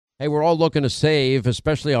Hey, we're all looking to save,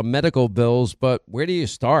 especially on medical bills, but where do you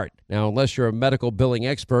start? Now, unless you're a medical billing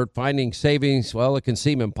expert, finding savings, well, it can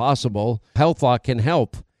seem impossible. HealthLock can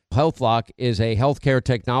help. HealthLock is a healthcare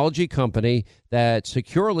technology company that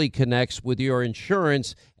securely connects with your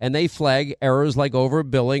insurance, and they flag errors like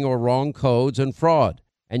overbilling or wrong codes and fraud.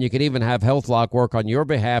 And you can even have HealthLock work on your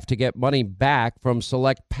behalf to get money back from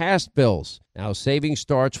select past bills. Now, saving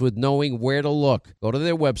starts with knowing where to look. Go to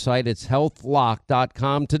their website. It's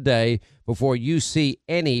healthlock.com today before you see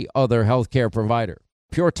any other healthcare provider.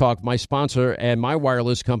 Pure Talk, my sponsor and my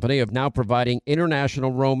wireless company, are now providing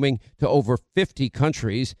international roaming to over 50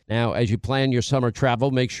 countries. Now, as you plan your summer travel,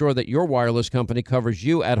 make sure that your wireless company covers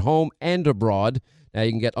you at home and abroad. Now,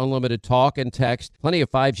 you can get unlimited talk and text, plenty of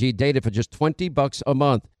 5G data for just $20 a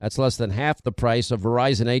month. That's less than half the price of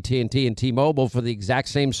Verizon, AT&T, and T-Mobile for the exact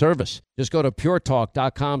same service. Just go to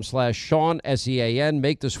puretalk.com/Sean, S-E-A-N.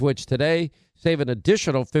 Make the switch today. Save an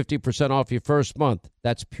additional 50% off your first month.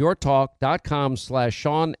 That's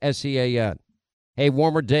puretalk.com/Sean, S-E-A-N. Hey,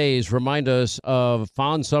 warmer days remind us of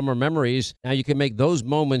fond summer memories. Now you can make those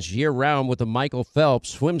moments year-round with the Michael Phelps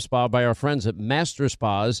Swim Spa by our friends at Master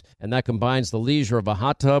Spas, and that combines the leisure of a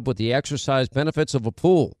hot tub with the exercise benefits of a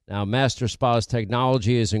pool. Now, Master Spa's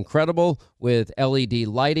technology is incredible with LED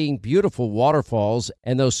lighting, beautiful waterfalls,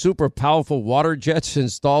 and those super powerful water jets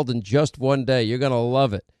installed in just one day. You're going to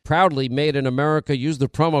love it. Proudly made in America. Use the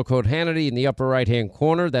promo code Hannity in the upper right-hand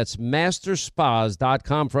corner. That's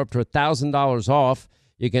masterspas.com for up to $1,000 off.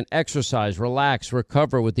 You can exercise, relax,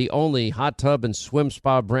 recover with the only hot tub and swim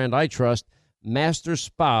spa brand I trust,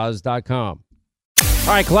 masterspas.com. All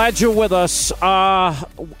right, glad you're with us.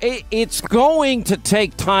 It's going to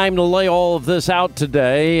take time to lay all of this out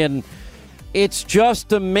today, and it's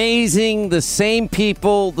just amazing. The same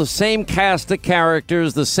people, the same cast of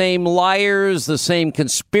characters, the same liars, the same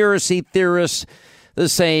conspiracy theorists, the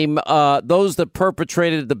same those that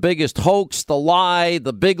perpetrated the biggest hoax, the lie,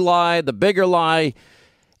 the bigger lie.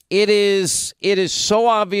 It is so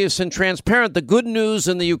obvious and transparent. The good news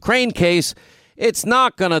in the Ukraine case, it's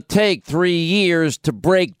not going to take 3 years to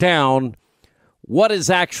break down what has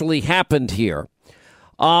actually happened here.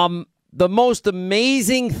 The most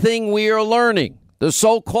amazing thing we are learning, the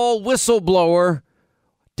so-called whistleblower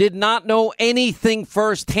did not know anything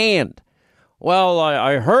firsthand. Well,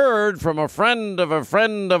 I heard from a friend of a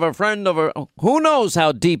friend of a friend of a... Who knows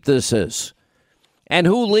how deep this is and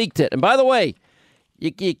who leaked it? And by the way,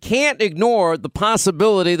 you can't ignore the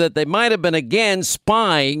possibility that they might have been again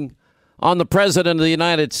spying on the president of the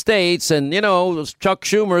United States. And, you know, Chuck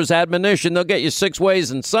Schumer's admonition, they'll get you 6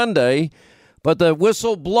 ways on Sunday. But the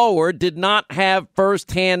whistleblower did not have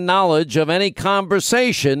firsthand knowledge of any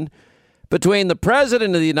conversation between the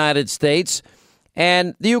president of the United States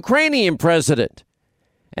and the Ukrainian president.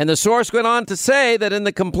 And the source went on to say that in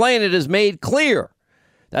the complaint, it is made clear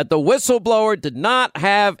that the whistleblower did not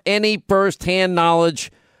have any firsthand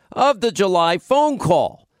knowledge of the July phone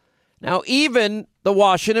call. Now, even the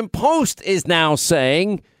Washington Post is now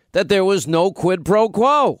saying that there was no quid pro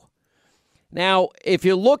quo. Now, if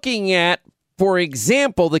you're looking at, for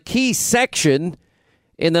example, the key section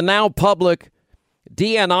in the now public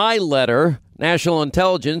DNI letter, National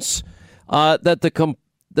Intelligence, that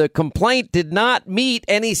the complaint did not meet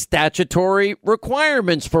any statutory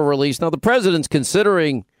requirements for release. Now, the president's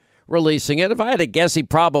considering releasing it. If I had to guess, he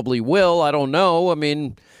probably will. I don't know. I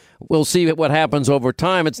mean, we'll see what happens over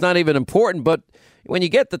time. It's not even important. But when you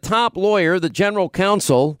get the top lawyer, the general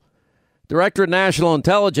counsel, Director of National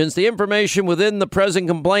Intelligence, the information within the present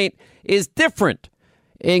complaint is different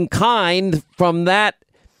in kind from that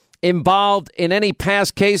involved in any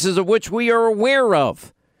past cases of which we are aware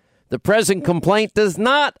of. The present complaint does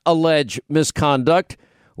not allege misconduct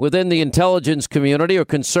within the intelligence community or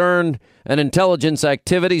concern an intelligence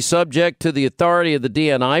activity subject to the authority of the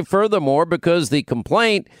DNI. Furthermore, because the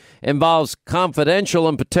complaint involves confidential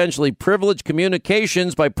and potentially privileged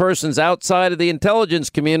communications by persons outside of the intelligence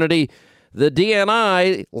community, the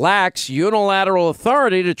DNI lacks unilateral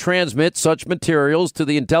authority to transmit such materials to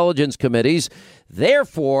the intelligence committees.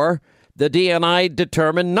 Therefore, the DNI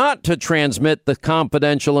determined not to transmit the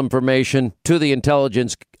confidential information to the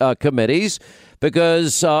intelligence committees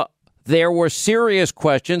because there were serious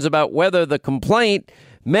questions about whether the complaint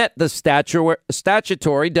met the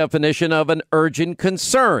statutory definition of an urgent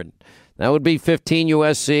concern. That would be 15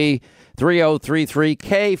 U.S.C.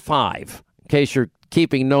 3033K5, in case you're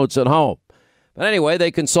keeping notes at home. But anyway,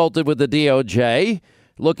 they consulted with the DOJ,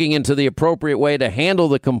 looking into the appropriate way to handle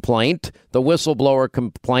the complaint, the whistleblower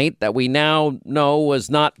complaint that we now know was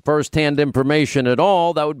not firsthand information at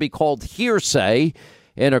all. That would be called hearsay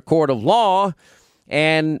in a court of law.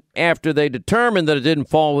 And after they determined that it didn't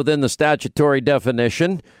fall within the statutory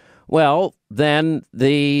definition, well, then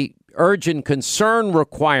the urgent concern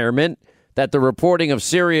requirement that the reporting of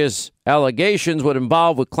serious allegations would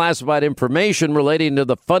involve with classified information relating to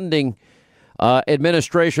the funding,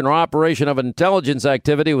 administration, or operation of intelligence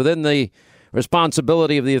activity within the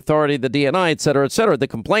responsibility of the authority, the DNI, et cetera, et cetera. The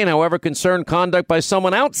complaint, however, concerned conduct by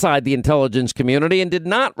someone outside the intelligence community and did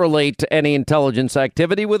not relate to any intelligence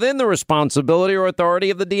activity within the responsibility or authority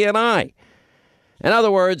of the DNI. In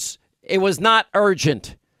other words, it was not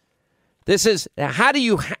urgent.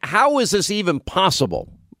 How is this even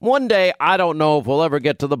possible? One day, I don't know if we'll ever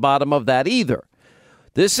get to the bottom of that either.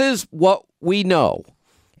 This is what we know.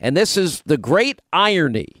 And this is the great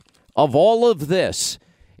irony of all of this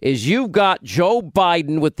is you've got Joe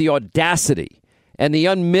Biden with the audacity and the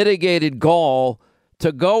unmitigated gall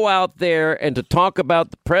to go out there and to talk about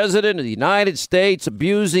the president of the United States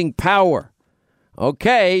abusing power.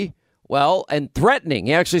 Okay, well, and threatening.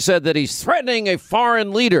 He actually said that he's threatening a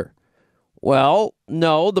foreign leader. Well,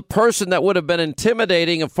 no, the person that would have been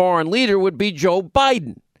intimidating a foreign leader would be Joe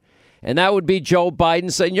Biden. And that would be Joe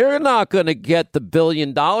Biden saying, you're not going to get the $1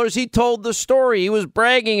 billion. He told the story. He was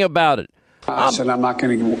bragging about it. I said, I'm not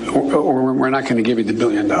going to, or we're not going to give you the $1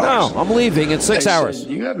 billion. No, I'm leaving in 6 hours. Said,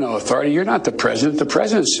 you have no authority. You're not the president. The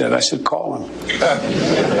president said, I said, call him.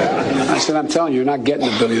 I said, I'm telling you, you're not getting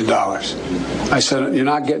the $1 billion. I said, you're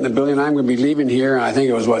not getting the $1 billion. I'm going to be leaving here. And I think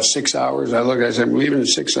it was, 6 hours? I said, I'm leaving in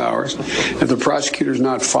 6 hours. If the prosecutor's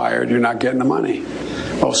not fired, you're not getting the money.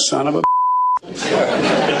 Oh, son of a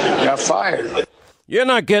got fired. You're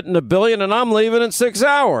not getting the $1 billion, and I'm leaving in 6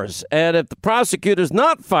 hours. And if the prosecutor's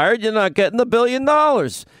not fired, you're not getting the $1 billion.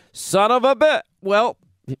 Son of a bit. Well,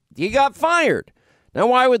 he got fired. Now,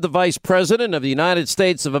 why would the vice president of the United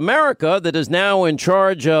States of America, that is now in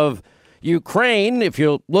charge of Ukraine, if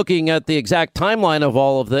you're looking at the exact timeline of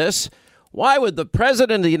all of this, why would the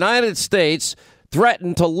president of the United States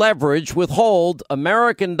threaten to withhold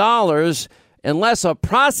American dollars unless a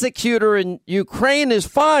prosecutor in Ukraine is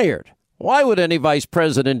fired? Why would any vice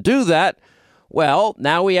president do that? Well,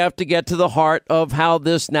 now we have to get to the heart of how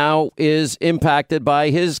this now is impacted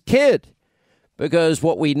by his kid. Because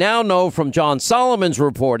what we now know from John Solomon's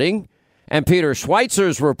reporting and Peter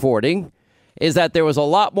Schweizer's reporting is that there was a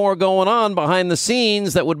lot more going on behind the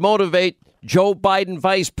scenes that would motivate Joe Biden,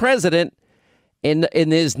 vice president, in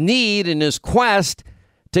his need, in his quest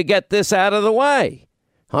to get this out of the way.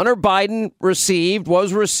 Hunter Biden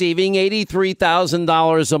was receiving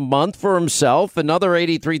 $83,000 a month for himself, another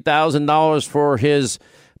 $83,000 for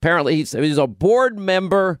apparently he's a board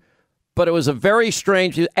member, but it was a very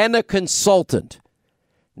strange, and a consultant.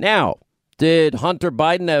 Now, did Hunter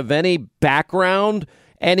Biden have any background,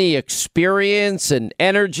 any experience in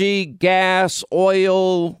energy, gas,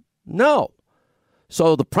 oil? No.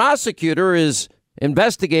 So the prosecutor is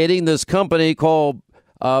investigating this company called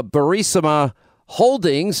Burisma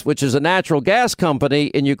Holdings, which is a natural gas company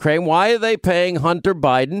in Ukraine. Why are they paying Hunter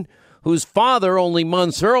Biden, whose father only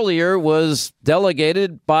months earlier was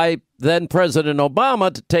delegated by then President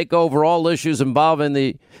Obama to take over all issues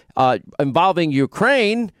involving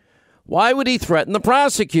Ukraine? Why would he threaten the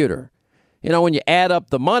prosecutor? When you add up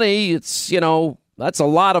the money, it's, that's a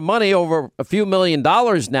lot of money, over a few $1 million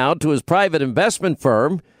now, to his private investment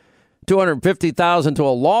firm, $250,000 to a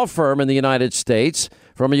law firm in the United States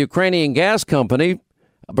from a Ukrainian gas company,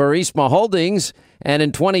 Burisma Holdings. And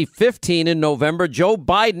in 2015, in November, Joe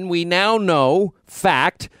Biden, we now know,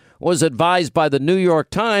 fact, was advised by the New York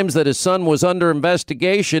Times that his son was under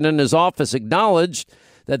investigation, and his office acknowledged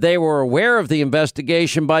that they were aware of the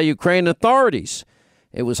investigation by Ukraine authorities.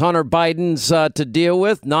 It was Hunter Biden's to deal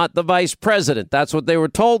with, not the vice president. That's what they were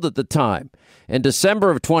told at the time. In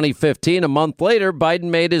December of 2015, a month later, Biden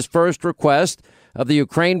made his first request of the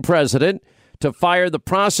Ukraine president to fire the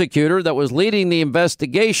prosecutor that was leading the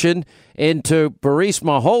investigation into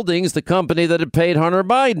Burisma Holdings, the company that had paid Hunter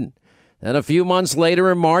Biden. And a few months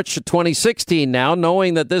later, in March of 2016 now,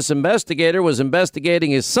 knowing that this investigator was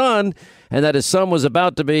investigating his son and that his son was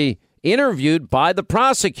about to be interviewed by the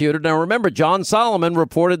prosecutor. Now, remember, John Solomon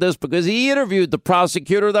reported this because he interviewed the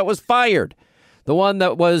prosecutor that was fired. The one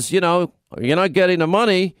that was, you're not getting the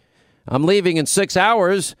money. I'm leaving in 6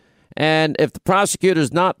 hours. And if the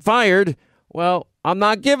prosecutor's not fired, well, I'm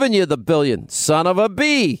not giving you the $1 billion. Son of a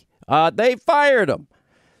bee. They fired him.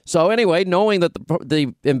 So anyway, knowing that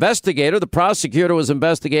the investigator, the prosecutor, was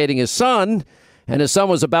investigating his son, and his son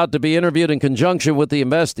was about to be interviewed in conjunction with the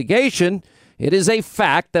investigation, it is a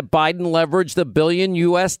fact that Biden leveraged $1 billion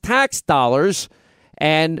U.S. tax dollars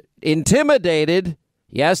and intimidated,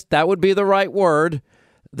 yes, that would be the right word,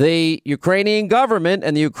 the Ukrainian government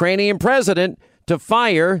and the Ukrainian president to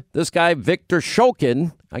fire this guy, Victor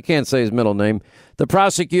Shokin. I can't say his middle name. The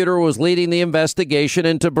prosecutor was leading the investigation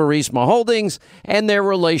into Burisma Holdings and their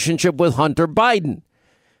relationship with Hunter Biden.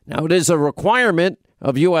 Now, it is a requirement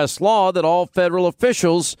of U.S. law that all federal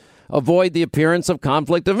officials avoid the appearance of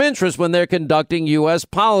conflict of interest when they're conducting U.S.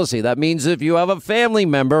 policy. That means if you have a family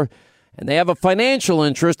member and they have a financial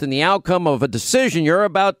interest in the outcome of a decision you're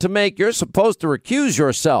about to make, you're supposed to recuse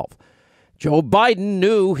yourself. Joe Biden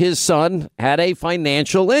knew his son had a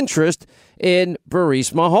financial interest in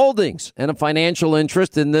Burisma Holdings and a financial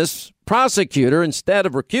interest in this prosecutor. Instead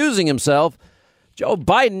of recusing himself, Joe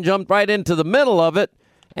Biden jumped right into the middle of it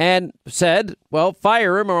and said, well,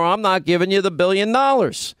 fire him or I'm not giving you the $1 billion.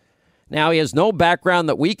 Now, he has no background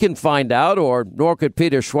that we can find out, or nor could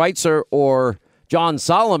Peter Schweitzer or John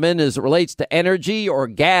Solomon as it relates to energy or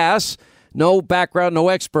gas. No background, no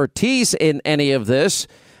expertise in any of this.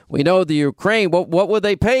 We know the Ukraine, what were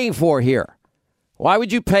they paying for here? Why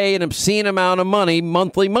would you pay an obscene amount of money,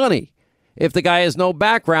 monthly money, if the guy has no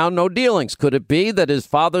background, no dealings? Could it be that his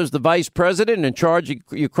father's the vice president in charge of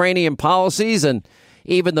Ukrainian policies and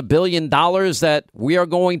even the $1 billion that we are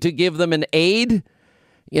going to give them in aid?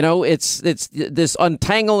 You know, it's this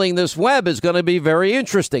untangling this web is going to be very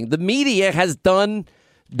interesting. The media has done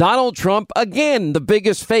Donald Trump, again, the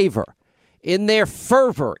biggest favor in their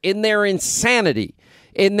fervor, in their insanity,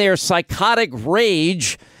 in their psychotic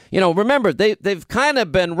rage. You know, remember, they've kind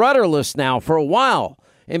of been rudderless now for a while.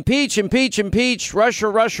 Impeach, impeach, impeach, Russia,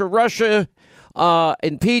 Russia, Russia,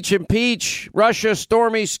 impeach, impeach, Russia,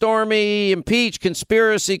 stormy, stormy, impeach,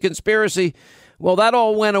 conspiracy, conspiracy. Well, that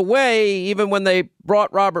all went away. Even when they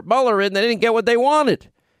brought Robert Mueller in, they didn't get what they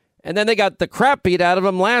wanted. And then they got the crap beat out of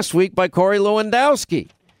them last week by Corey Lewandowski.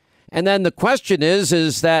 And then the question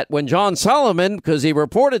is that when John Solomon, because he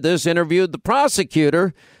reported this, interviewed the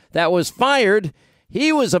prosecutor that was fired,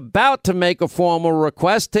 he was about to make a formal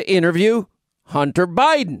request to interview Hunter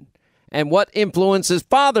Biden and what influence his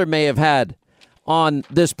father may have had on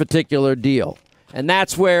this particular deal. And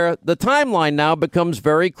that's where the timeline now becomes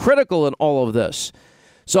very critical in all of this.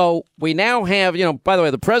 So we now have, you know, by the way,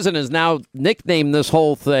 the president has now nicknamed this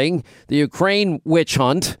whole thing the Ukraine witch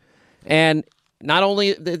hunt. And not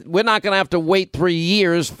only, we're not going to have to wait 3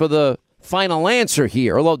 years for the final answer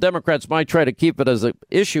here, although Democrats might try to keep it as an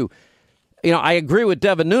issue. You know, I agree with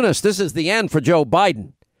Devin Nunes. This is the end for Joe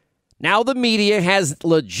Biden. Now the media has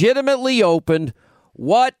legitimately opened.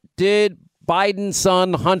 What did Biden's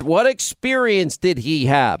son Hunt, what experience did he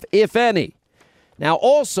have, if any? Now,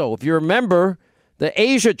 also, if you remember the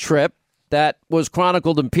Asia trip that was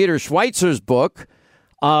chronicled in Peter Schweitzer's book,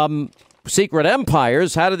 Secret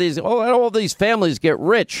Empires, how do all these families get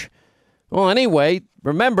rich? Well, anyway,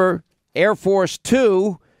 remember Air Force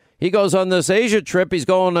Two, he goes on this Asia trip. He's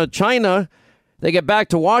going to China. They get back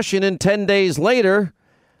to Washington 10 days later.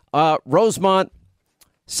 Rosemont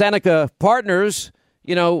Seneca Partners,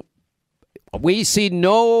 you know, we see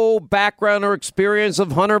no background or experience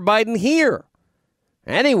of Hunter Biden here.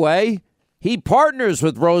 Anyway, he partners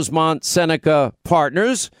with Rosemont Seneca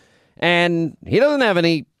Partners, and he doesn't have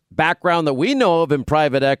any background that we know of in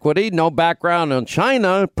private equity, no background in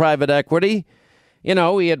China private equity. You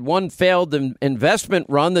know, he had one failed investment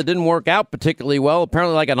run that didn't work out particularly well.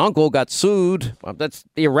 Apparently, like an uncle got sued. Well, that's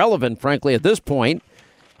irrelevant, frankly, at this point.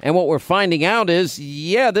 And what we're finding out is,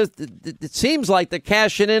 it seems like they're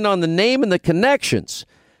cashing in on the name and the connections.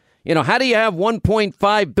 You know, how do you have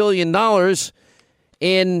 $1.5 billion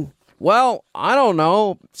in, well, I don't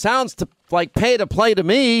know, sounds like pay to play to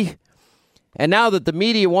me. And now that the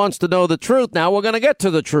media wants to know the truth, now we're going to get to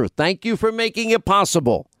the truth. Thank you for making it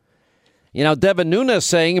possible. You know, Devin Nunes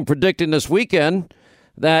saying and predicting this weekend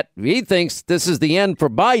that he thinks this is the end for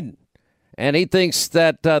Biden. And he thinks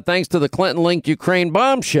that thanks to the Clinton-linked Ukraine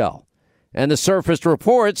bombshell and the surfaced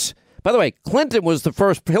reports, by the way,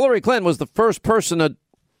 Hillary Clinton was the first person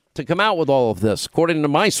to come out with all of this, according to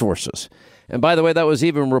my sources. And by the way, that was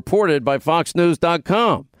even reported by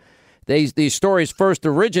FoxNews.com. These stories first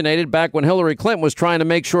originated back when Hillary Clinton was trying to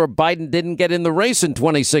make sure Biden didn't get in the race in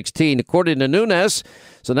 2016, according to Nunes.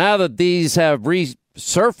 So now that these have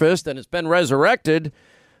resurfaced and it's been resurrected,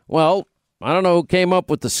 well, I don't know who came up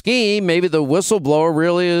with the scheme. Maybe the whistleblower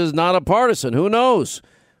really is not a partisan. Who knows?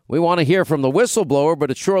 We want to hear from the whistleblower, but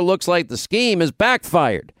it sure looks like the scheme is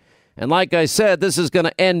backfired. And like I said, this is going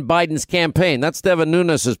to end Biden's campaign. That's Devin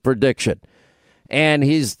Nunes' prediction. And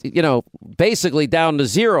he's, you know, basically down to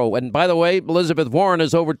zero. And by the way, Elizabeth Warren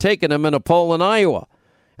has overtaken him in a poll in Iowa.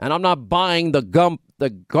 And I'm not buying the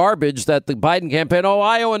garbage that the Biden campaign,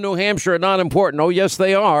 Iowa and New Hampshire are not important. Oh, yes,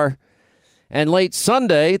 they are. And late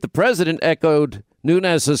Sunday, the president echoed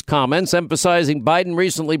Nunes's comments, emphasizing Biden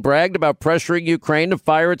recently bragged about pressuring Ukraine to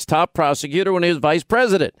fire its top prosecutor when he was vice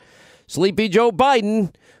president. Sleepy Joe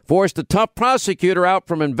Biden forced a tough prosecutor out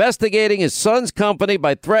from investigating his son's company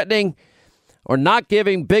by threatening or not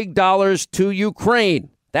giving big dollars to Ukraine.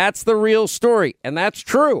 That's the real story, and that's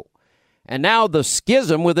true. And now the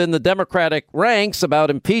schism within the Democratic ranks about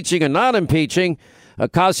impeaching and not impeaching,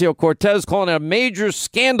 Ocasio-Cortez calling it a major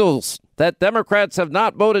scandals that Democrats have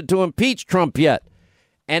not voted to impeach Trump yet.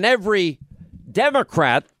 And every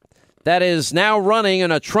Democrat that is now running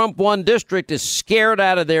in a Trump-won district is scared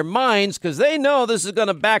out of their minds because they know this is going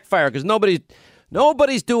to backfire because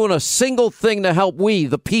nobody's doing a single thing to help we,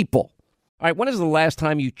 the people. All right, when is the last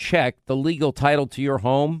time you checked the legal title to your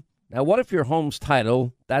home? Now, what if your home's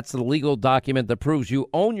title, that's the legal document that proves you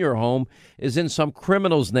own your home, is in some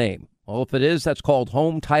criminal's name? Well, if it is, that's called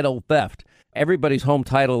home title theft. Everybody's home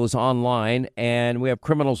title is online, and we have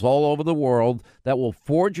criminals all over the world that will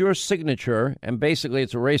forge your signature, and basically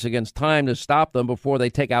it's a race against time to stop them before they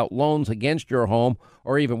take out loans against your home,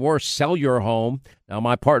 or even worse, sell your home. Now,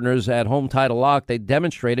 my partners at Home Title Lock, they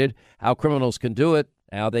demonstrated how criminals can do it.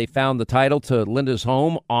 Now, they found the title to Linda's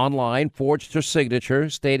home online, forged her signature,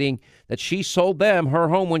 stating that she sold them her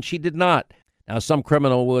home when she did not. Now, some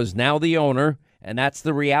criminal was now the owner, and that's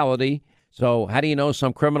the reality. So how do you know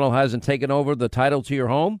some criminal hasn't taken over the title to your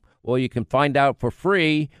home? Well, you can find out for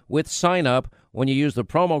free with sign up when you use the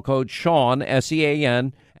promo code Sean,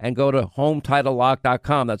 S-E-A-N, and go to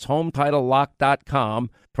HomeTitleLock.com. That's HomeTitleLock.com,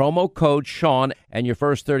 promo code Sean, and your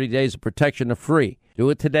first 30 days of protection are free. Do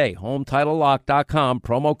it today. HomeTitleLock.com,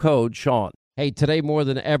 promo code Sean. Hey, today more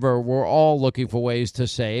than ever, we're all looking for ways to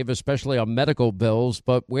save, especially on medical bills.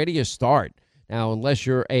 But where do you start? Now, unless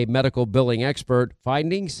you're a medical billing expert,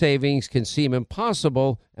 finding savings can seem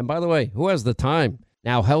impossible. And by the way, who has the time?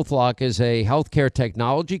 Now, HealthLock is a healthcare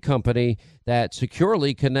technology company that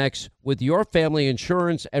securely connects with your family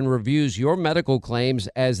insurance and reviews your medical claims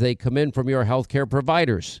as they come in from your healthcare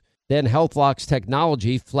providers. Then HealthLock's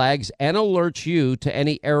technology flags and alerts you to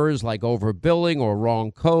any errors like overbilling or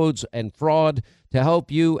wrong codes and fraud to help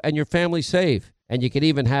you and your family save. And you can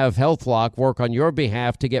even have HealthLock work on your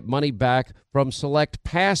behalf to get money back from select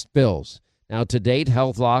past bills. Now, to date,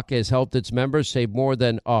 HealthLock has helped its members save more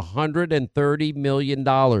than $130 million.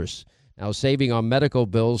 Now, saving on medical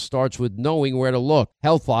bills starts with knowing where to look.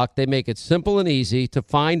 HealthLock, they make it simple and easy to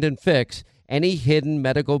find and fix any hidden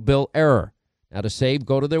medical bill error. Now, to save,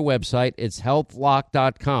 go to their website. It's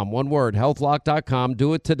healthlock.com. One word, healthlock.com.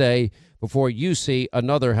 Do it today before you see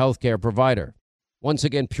another healthcare provider. Once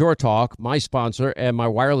again, Pure Talk, my sponsor and my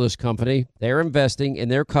wireless company, they're investing in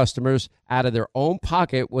their customers out of their own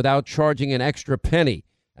pocket without charging an extra penny.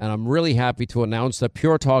 And I'm really happy to announce that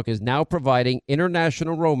Pure Talk is now providing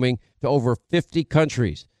international roaming to over 50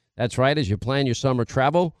 countries. That's right. As you plan your summer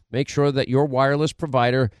travel, make sure that your wireless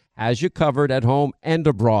provider has you covered at home and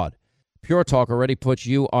abroad. Pure Talk already puts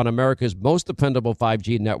you on America's most dependable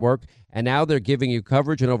 5G network, and now they're giving you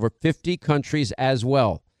coverage in over 50 countries as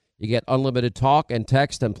well. You get unlimited talk and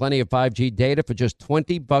text and plenty of 5G data for just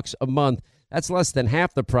 $20 a month. That's less than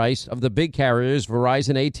half the price of the big carriers,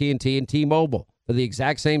 Verizon, AT&T, and T-Mobile, for the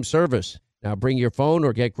exact same service. Now bring your phone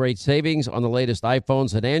or get great savings on the latest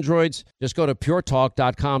iPhones and Androids. Just go to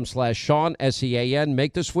puretalk.com/Sean, S-E-A-N.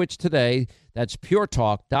 Make the switch today. That's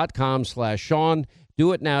puretalk.com/Sean.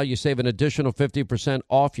 Do it now. You save an additional 50%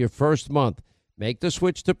 off your first month. Make the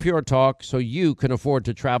switch to Pure Talk so you can afford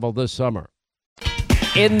to travel this summer.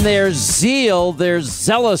 In their zeal, their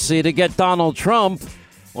zealousy to get Donald Trump,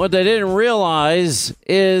 what they didn't realize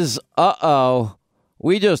is,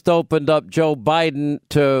 we just opened up Joe Biden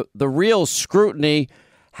to the real scrutiny.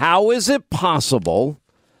 How is it possible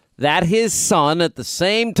that his son, at the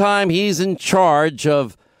same time he's in charge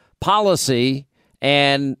of policy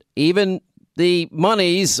and even the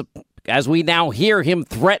monies, as we now hear him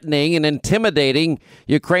threatening and intimidating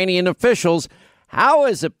Ukrainian officials, how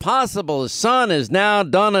is it possible his son has now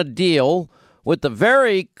done a deal with the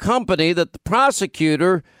very company that the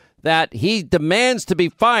prosecutor that he demands to be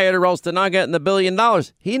fired or else they're not getting the $1 billion?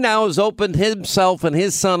 He now has opened himself and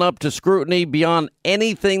his son up to scrutiny beyond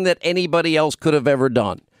anything that anybody else could have ever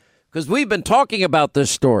done. Because we've been talking about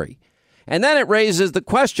this story. And then it raises the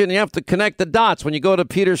question, you have to connect the dots. When you go to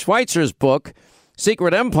Peter Schweizer's book,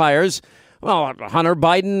 Secret Empires, well, Hunter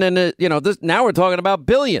Biden and, now we're talking about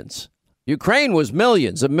billions. Ukraine was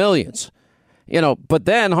millions and millions, but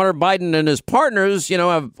then Hunter Biden and his partners,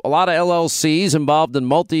 have a lot of LLCs involved in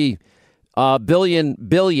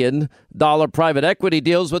billion dollar private equity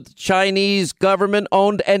deals with Chinese government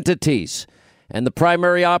owned entities. And the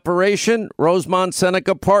primary operation, Rosemont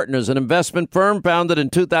Seneca Partners, an investment firm founded in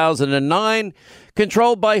 2009,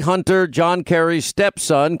 controlled by Hunter John Kerry's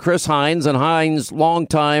stepson, Chris Hines, and Hines'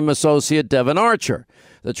 longtime associate, Devin Archer.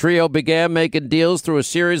 The trio began making deals through a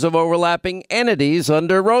series of overlapping entities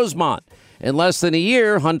under Rosemont. In less than a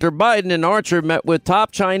year, Hunter Biden and Archer met with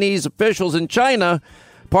top Chinese officials in China,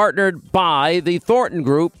 partnered by the Thornton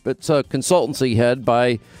Group. It's a consultancy head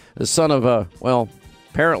by the son of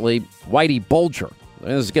apparently Whitey Bulger. And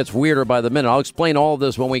this gets weirder by the minute. I'll explain all of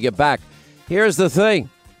this when we get back. Here's the thing.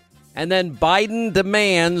 And then Biden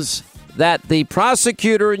demands that the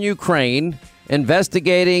prosecutor in Ukraine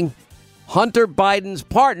investigating Hunter Biden's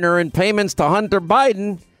partner in payments to Hunter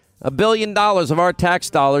Biden, $1 billion of our tax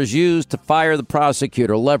dollars used to fire the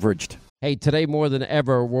prosecutor, leveraged. Hey, today more than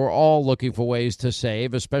ever, we're all looking for ways to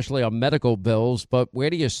save, especially on medical bills. But where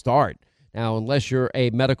do you start? Now, unless you're a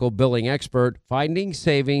medical billing expert, finding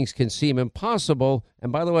savings can seem impossible.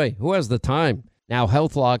 And by the way, who has the time? Now,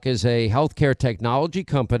 HealthLock is a healthcare technology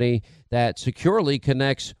company that securely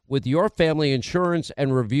connects with your family insurance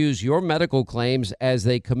and reviews your medical claims as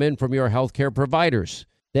they come in from your healthcare providers.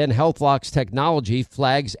 Then HealthLock's technology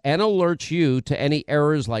flags and alerts you to any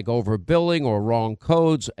errors like overbilling or wrong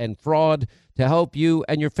codes and fraud to help you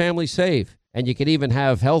and your family save. And you can even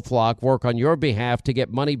have HealthLock work on your behalf to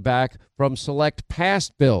get money back from select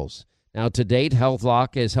past bills. Now, to date,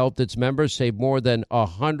 HealthLock has helped its members save more than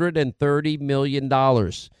 $130 million.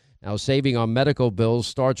 Now, saving on medical bills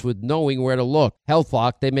starts with knowing where to look.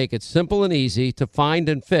 HealthLock, they make it simple and easy to find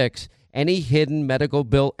and fix any hidden medical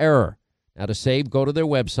bill error. Now, to save, go to their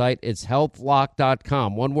website. It's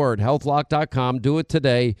healthlock.com. One word, healthlock.com. Do it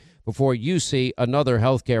today before you see another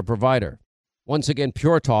healthcare provider. Once again,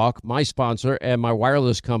 Pure Talk, my sponsor and my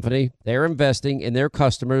wireless company, they're investing in their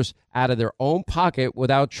customers out of their own pocket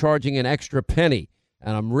without charging an extra penny.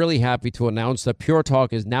 And I'm really happy to announce that Pure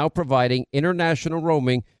Talk is now providing international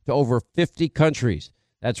roaming to over 50 countries.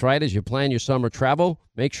 That's right. As you plan your summer travel,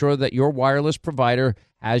 make sure that your wireless provider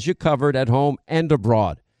has you covered at home and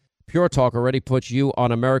abroad. Pure Talk already puts you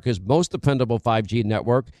on America's most dependable 5G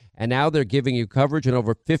network, and now they're giving you coverage in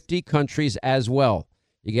over 50 countries as well.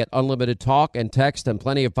 You get unlimited talk and text and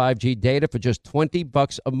plenty of 5G data for just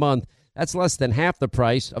 $20 a month. That's less than half the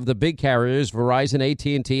price of the big carriers, Verizon,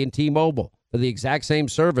 AT&T, and T-Mobile, for the exact same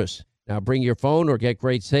service. Now bring your phone or get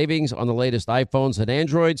great savings on the latest iPhones and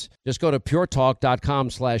Androids. Just go to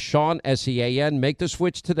puretalk.com/Sean, S-E-A-N. Make the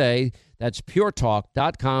switch today. That's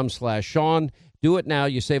puretalk.com/Sean. Do it now.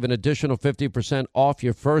 You save an additional 50% off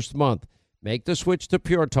your first month. Make the switch to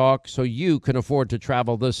Pure Talk so you can afford to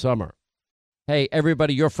travel this summer. Hey,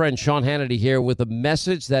 everybody, your friend Sean Hannity here with a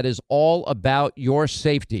message that is all about your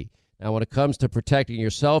safety. Now, when it comes to protecting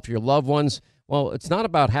yourself, your loved ones, well, it's not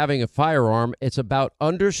about having a firearm. It's about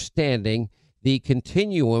understanding the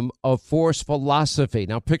continuum of force philosophy.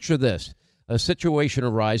 Now, picture this. A situation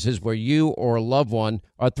arises where you or a loved one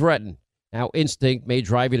are threatened. Now, instinct may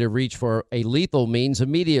drive you to reach for a lethal means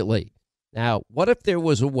immediately. Now, what if there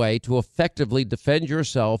was a way to effectively defend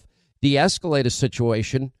yourself, de-escalate a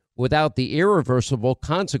situation without the irreversible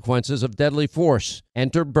consequences of deadly force?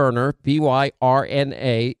 Enter Byrna,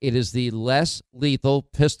 B-Y-R-N-A. It is the less lethal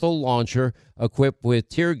pistol launcher equipped with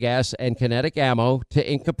tear gas and kinetic ammo to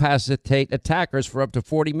incapacitate attackers for up to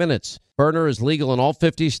 40 minutes. Byrna is legal in all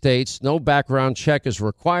 50 states. No background check is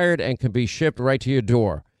required and can be shipped right to your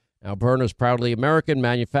door. Now, Byrna is proudly American,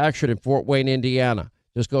 manufactured in Fort Wayne, Indiana.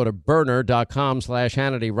 Just go to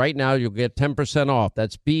Byrna.com/Hannity. Right now, you'll get 10% off.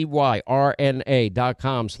 That's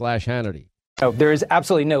BYRNA.com/Hannity. There is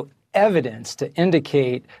absolutely no evidence to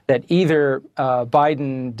indicate that either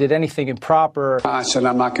Biden did anything improper. I said,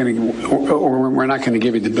 we're not going to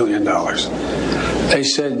give you the $1 billion. They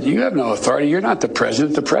said, you have no authority. You're not the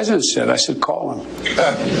president. The president said. I said, call him.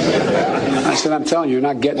 I said, I'm telling you, you're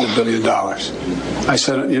not getting $1 billion. I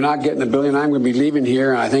said, you're not getting $1 billion. I'm going to be leaving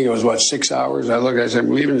here. And I think it was, 6 hours? I said,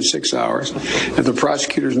 I'm leaving in 6 hours. If the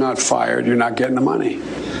prosecutor's not fired, you're not getting the money.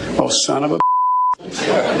 Oh, son of a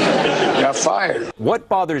got fired. What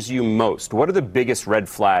bothers you most? What are the biggest red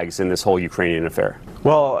flags in this whole Ukrainian affair?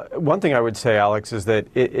 Well, one thing I would say, Alex, is that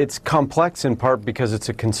it's complex in part because it's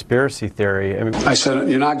a conspiracy theory. I said,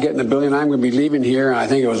 you're not getting $1 billion. I'm going to be leaving here. And I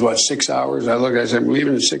think it was, 6 hours? I said, I'm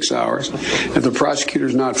leaving in 6 hours. If the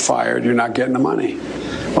prosecutor's not fired, you're not getting the money.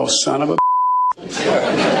 Oh, son of a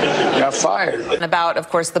got fired. About, of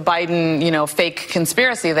course, the Biden, fake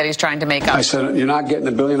conspiracy that he's trying to make up. I said, you're not getting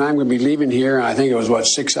 $1 billion. I'm going to be leaving here. And I think it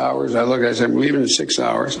was, 6 hours? I said, I'm leaving in 6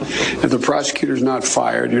 hours. If the prosecutor's not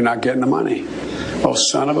fired, you're not getting the money. Oh,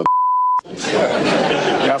 son of a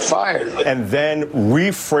got got fired. And then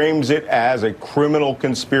reframes it as a criminal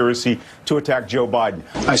conspiracy to attack Joe Biden.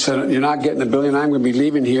 I said, you're not getting the billion. I'm going to be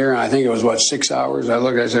leaving here. And I think it was, 6 hours?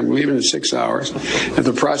 I said, I'm leaving in 6 hours. If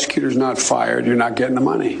the prosecutor's not fired, you're not getting the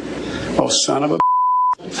money. Oh, son of a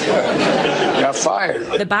got fired.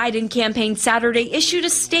 The Biden campaign Saturday issued a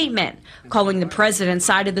statement calling the president's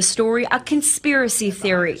side of the story a conspiracy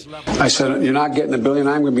theory. I said, you're not getting the billion.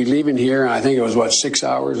 I'm going to be leaving here. And I think it was, 6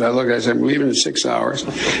 hours? I said, I'm leaving in 6 hours.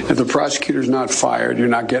 If the prosecutor's not fired, you're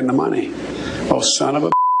not getting the money. Oh, son of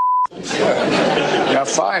a got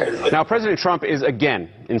fired. Now, President Trump is again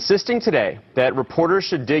insisting today that reporters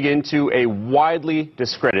should dig into a widely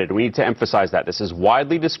discredited, we need to emphasize that, this is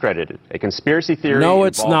widely discredited, a conspiracy theory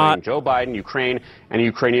involving Joe Biden, Ukraine, and a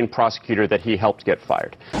Ukrainian prosecutor that he helped get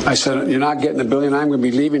fired. I said, you're not getting the billion. I'm going to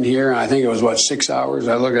be leaving here. And I think it was, 6 hours?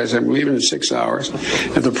 I said, I'm leaving in 6 hours.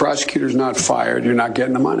 If the prosecutor's not fired, you're not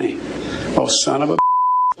getting the money. Oh, son of a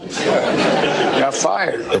got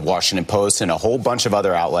fired. The Washington Post and a whole bunch of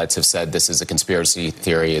other outlets have said this is a conspiracy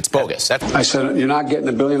theory. It's bogus. I said, you're not getting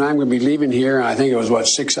the billion. I'm going to be leaving here. And I think it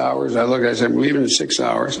was, 6 hours? I said, I'm leaving in 6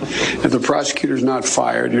 hours. If the prosecutor's not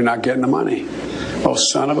fired, you're not getting the money. Oh,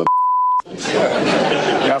 son of a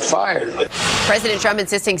got fired. President Trump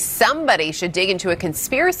insisting somebody should dig into a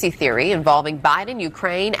conspiracy theory involving Biden,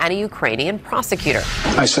 Ukraine, and a Ukrainian prosecutor.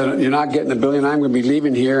 I said, you're not getting the billion. I'm going to be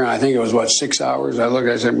leaving here. And I think it was, 6 hours?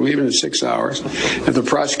 I said, I'm leaving in 6 hours. If the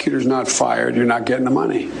prosecutor's not fired, you're not getting the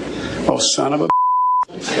money. Oh, son of a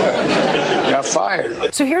got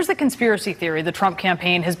fired. So here's the conspiracy theory the Trump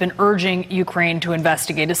campaign has been urging Ukraine to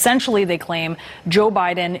investigate. Essentially, they claim Joe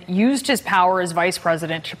Biden used his power as vice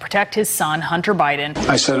president to protect his son, Hunter Biden.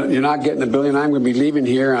 I said, you're not getting the billion. I'm going to be leaving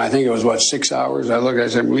here. And I think it was, 6 hours? I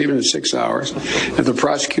said, I'm leaving in 6 hours. If the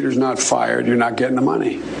prosecutor's not fired, you're not getting the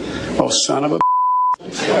money. Oh, son of a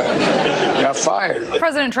got fired.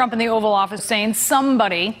 President Trump in the Oval Office saying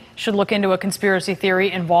somebody should look into a conspiracy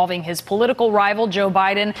theory involving his political rival, Joe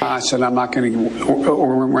Biden. I said, we're not going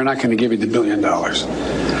to give you the $1 billion.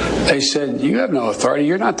 They said, you have no authority.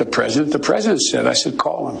 You're not the president. The president said. I said,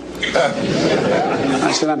 call him.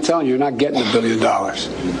 I said, I'm telling you, you're not getting the $1 billion.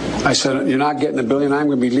 I said, you're not getting the $1 billion. I'm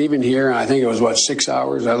going to be leaving here. And I think it was, 6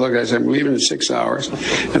 hours? I said, I'm leaving in 6 hours.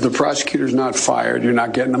 If the prosecutor's not fired, you're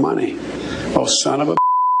not getting the money. Oh, son of a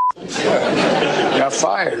got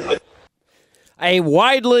fired. A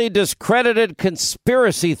widely discredited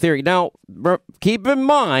conspiracy theory. Now, keep in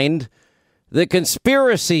mind, the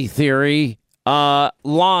conspiracy theory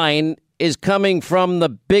line is coming from the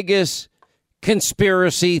biggest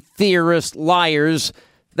conspiracy theorist liars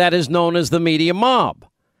that is known as the media mob.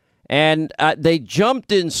 And they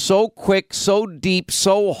jumped in so quick, so deep,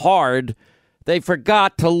 so hard, they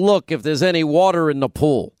forgot to look if there's any water in the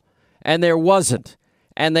pool. And there wasn't.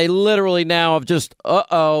 And they literally now have just,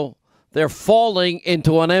 they're falling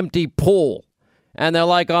into an empty pool. And they're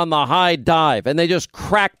like on the high dive. And they just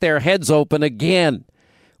crack their heads open again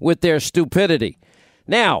with their stupidity.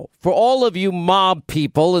 Now, for all of you mob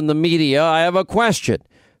people in the media, I have a question.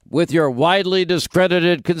 With your widely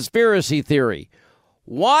discredited conspiracy theory,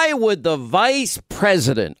 why would the vice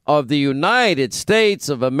president of the United States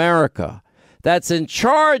of America, that's in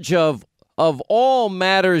charge of all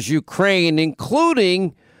matters Ukraine,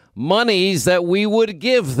 including monies that we would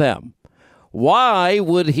give them, why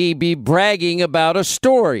would he be bragging about a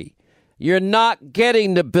story? You're not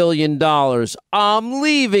getting the $1 billion. I'm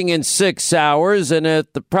leaving in 6 hours, and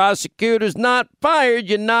if the prosecutor's not fired,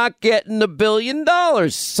 you're not getting the $1 billion.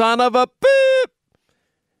 Son of a beep.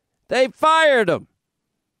 They fired him.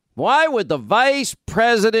 Why would the vice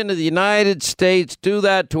president of the United States do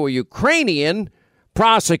that to a Ukrainian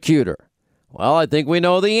prosecutor? Well, I think we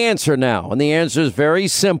know the answer now, and the answer is very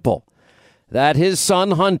simple. That his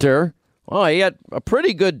son, Hunter, well, he had a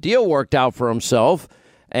pretty good deal worked out for himself,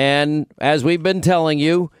 and as we've been telling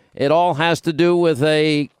you, it all has to do with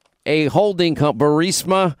a holding company,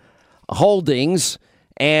 Burisma Holdings,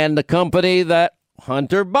 and the company that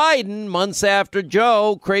Hunter Biden, months after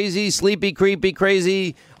Joe, crazy, sleepy, creepy,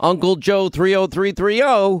 crazy Uncle Joe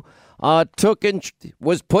 30330, took and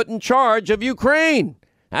was put in charge of Ukraine.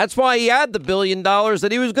 That's why he had the $1 billion that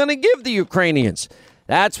he was going to give the Ukrainians.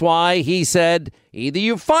 That's why he said, either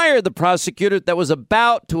you fire the prosecutor that was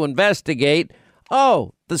about to investigate,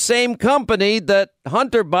 the same company that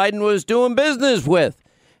Hunter Biden was doing business with.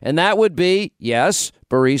 And that would be, yes,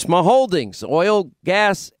 Burisma Holdings, oil,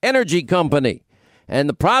 gas, energy company. And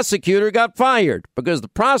the prosecutor got fired because the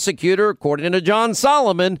prosecutor, according to John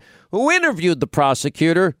Solomon, who interviewed the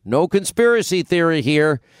prosecutor, no conspiracy theory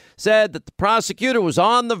here, said that the prosecutor was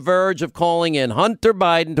on the verge of calling in Hunter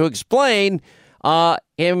Biden to explain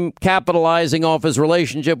him capitalizing off his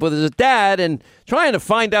relationship with his dad and trying to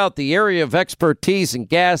find out the area of expertise in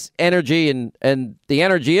gas, energy, and the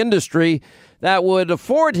energy industry that would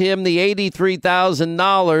afford him the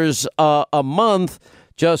 $83,000 a month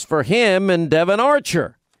just for him and Devon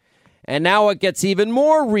Archer. And now it gets even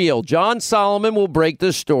more real. John Solomon will break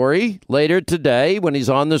this story later today when he's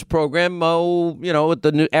on this program,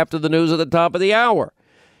 after the news at the top of the hour.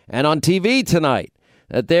 And on TV tonight,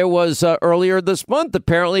 that there was earlier this month,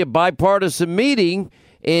 apparently a bipartisan meeting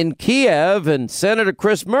in Kiev, and Senator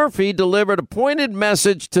Chris Murphy delivered a pointed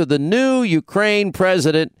message to the new Ukraine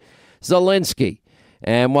President Zelensky.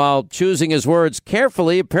 And while choosing his words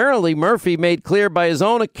carefully, apparently Murphy made clear by his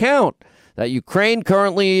own account that Ukraine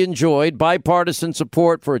currently enjoyed bipartisan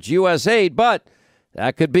support for its U.S. aid, but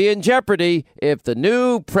that could be in jeopardy if the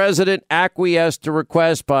new president acquiesced to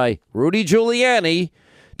requests by Rudy Giuliani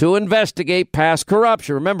to investigate past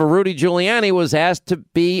corruption. Remember, Rudy Giuliani was asked to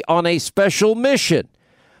be on a special mission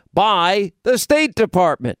by the State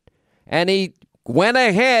Department, and he went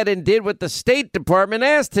ahead and did what the State Department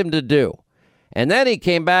asked him to do. And then he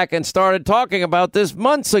came back and started talking about this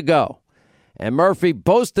months ago. And Murphy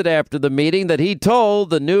boasted after the meeting that he told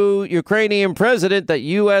the new Ukrainian president that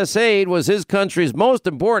U.S. aid was his country's most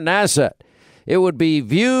important asset. It would be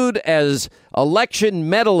viewed as election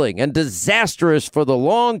meddling and disastrous for the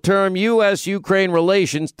long-term U.S.-Ukraine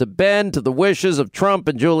relations to bend to the wishes of Trump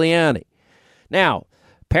and Giuliani. Now,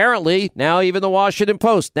 apparently, now even the Washington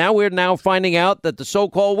Post, we're now finding out that the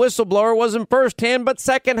so-called whistleblower wasn't firsthand but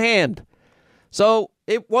secondhand. So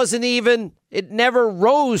it never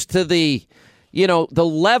rose to the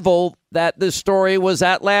level that this story was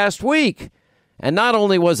at last week. And not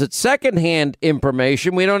only was it secondhand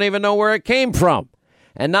information, we don't even know where it came from.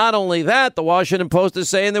 And not only that, the Washington Post is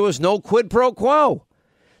saying there was no quid pro quo.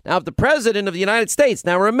 Now, if the president of the United States,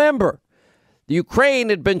 now remember, the Ukraine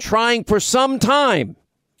had been trying for some time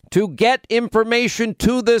to get information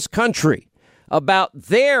to this country about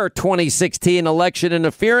their 2016 election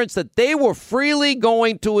interference that they were freely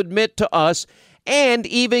going to admit to us and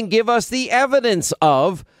even give us the evidence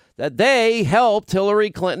of that they helped Hillary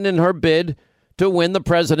Clinton in her bid to win the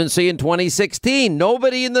presidency in 2016.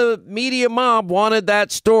 Nobody in the media mob wanted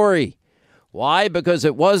that story. Why? Because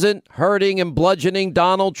it wasn't hurting and bludgeoning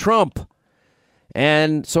Donald Trump.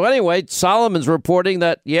 And so anyway, Solomon's reporting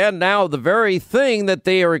that, now the very thing that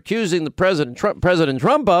they are accusing the President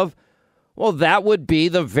Trump of, well, that would be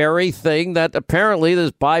the very thing that apparently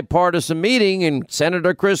this bipartisan meeting and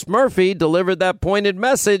Senator Chris Murphy delivered that pointed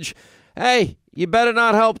message. Hey, you better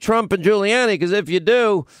not help Trump and Giuliani, because if you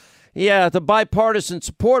do, the bipartisan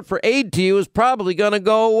support for aid to you is probably going to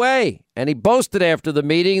go away. And he boasted after the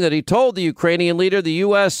meeting that he told the Ukrainian leader the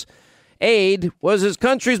U.S. aid was his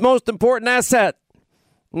country's most important asset.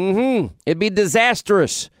 It'd be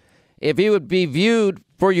disastrous if he would be viewed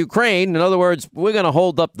for Ukraine. In other words, we're going to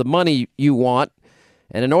hold up the money you want.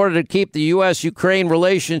 And in order to keep the U.S.-Ukraine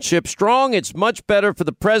relationship strong, it's much better for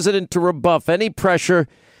the president to rebuff any pressure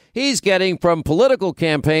he's getting from political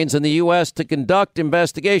campaigns in the U.S. to conduct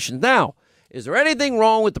investigations. Now, is there anything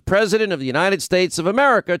wrong with the president of the United States of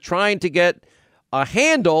America trying to get a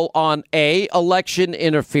handle on A, election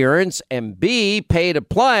interference, and B, pay to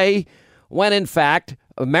play, when in fact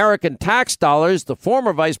American tax dollars, the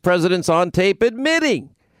former vice president's on tape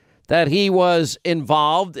admitting that he was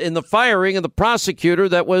involved in the firing of the prosecutor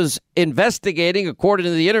that was investigating, according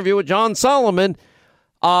to the interview with John Solomon,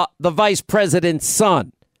 the vice president's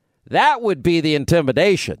son. That would be the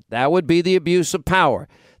intimidation. That would be the abuse of power.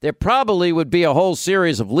 There probably would be a whole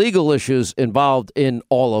series of legal issues involved in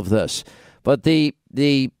all of this. But the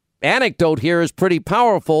anecdote here is pretty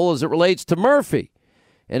powerful as it relates to Murphy.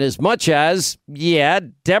 And as much as,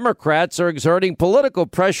 Democrats are exerting political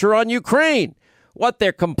pressure on Ukraine, what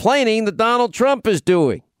they're complaining that Donald Trump is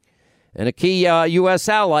doing, and a key U.S.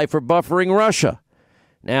 ally for buffering Russia.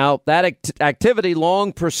 Now, that activity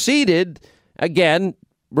long preceded, again,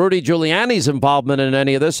 Rudy Giuliani's involvement in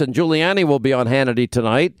any of this, and Giuliani will be on Hannity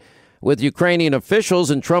tonight with Ukrainian officials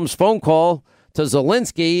and Trump's phone call to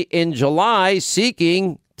Zelensky in July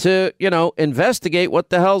seeking to, investigate what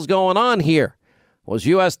the hell's going on here. Was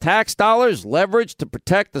U.S. tax dollars leveraged to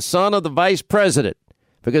protect the son of the vice president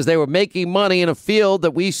because they were making money in a field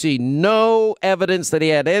that we see no evidence that he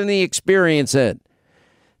had any experience in?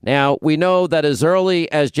 Now, we know that as early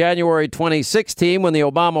as January 2016, when the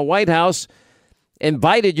Obama White House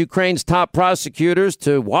invited Ukraine's top prosecutors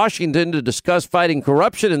to Washington to discuss fighting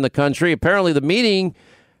corruption in the country, apparently the meeting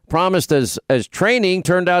promised as training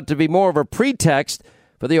turned out to be more of a pretext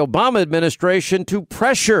for the Obama administration to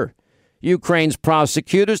pressure Ukraine's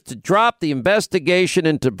prosecutors to drop the investigation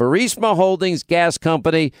into Burisma Holdings gas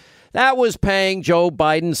company that was paying Joe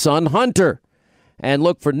Biden's son Hunter, and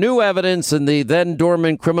look for new evidence in the then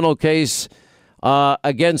dormant criminal case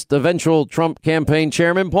against eventual Trump campaign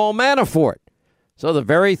chairman Paul Manafort. So the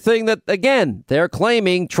very thing that, again, they're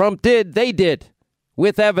claiming Trump did, they did,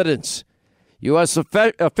 with evidence. U.S.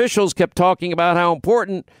 officials kept talking about how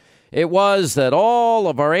important it was that all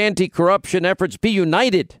of our anti-corruption efforts be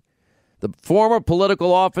united. The former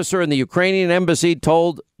political officer in the Ukrainian embassy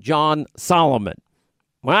told John Solomon.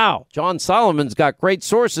 Wow, John Solomon's got great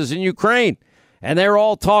sources in Ukraine, and they're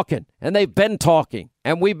all talking, and they've been talking,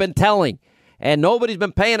 and we've been telling, and nobody's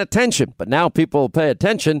been paying attention. But now people will pay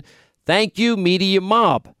attention. Thank you, media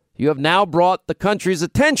mob. You have now brought the country's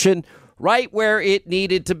attention right where it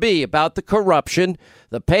needed to be about the corruption,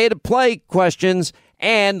 the pay-to-play questions,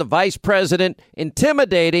 and the vice president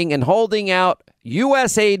intimidating and holding out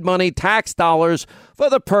U.S. aid money, tax dollars, for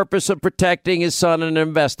the purpose of protecting his son in an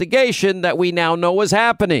investigation that we now know is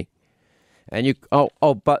happening. And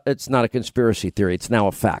but it's not a conspiracy theory. It's now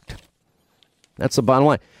a fact. That's the bottom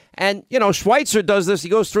line. And, Schweitzer does this. He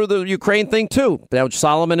goes through the Ukraine thing, too. Now,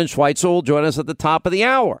 Solomon and Schweitzer will join us at the top of the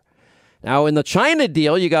hour. Now, in the China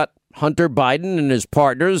deal, you got Hunter Biden and his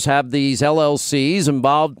partners have these LLCs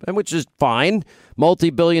involved, which is fine.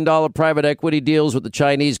 Multi-billion-dollar private equity deals with the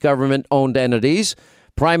Chinese government-owned entities.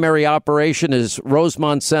 Primary operation is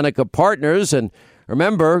Rosemont Seneca Partners. And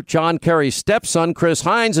remember, John Kerry's stepson, Chris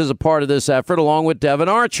Hines, is a part of this effort, along with Devin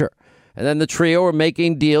Archer. And then the trio are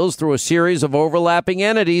making deals through a series of overlapping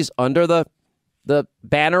entities under the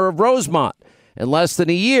banner of Rosemont. In less than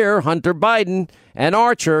a year, Hunter Biden and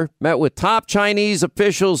Archer met with top Chinese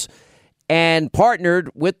officials and partnered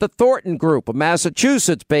with the Thornton Group, a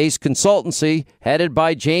Massachusetts-based consultancy headed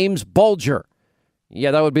by James Bulger.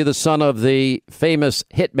 Yeah, that would be the son of the famous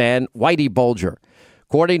hitman, Whitey Bulger.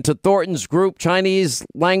 According to Thornton's Group Chinese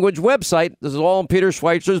language website, this is all in Peter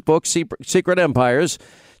Schweitzer's book, Secret Empires,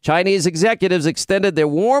 Chinese executives extended their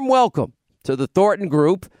warm welcome to the Thornton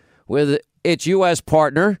Group with its U.S.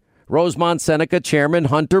 partner, Rosemont Seneca Chairman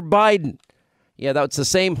Hunter Biden. Yeah, that's the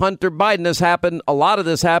same Hunter Biden. This happened, a lot of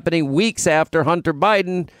this happening weeks after Hunter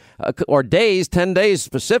Biden, or days, 10 days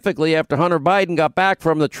specifically after Hunter Biden got back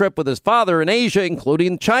from the trip with his father in Asia,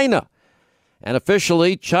 including China. And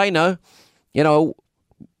officially, China,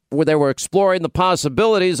 where they were exploring the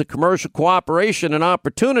possibilities of commercial cooperation and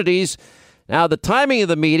opportunities. Now, the timing of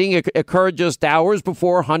the meeting occurred just hours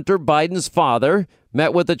before Hunter Biden's father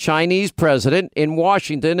met with the Chinese president in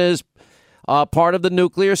Washington as part of the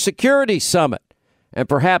Nuclear Security Summit. And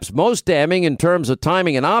perhaps most damning in terms of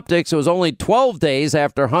timing and optics, it was only 12 days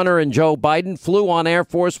after Hunter and Joe Biden flew on Air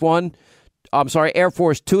Force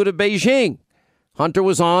Two to Beijing. Hunter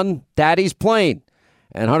was on Daddy's plane,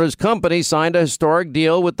 and Hunter's company signed a historic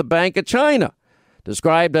deal with the Bank of China,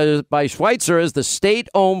 described by Schweitzer as the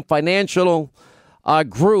state-owned financial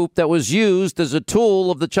group that was used as a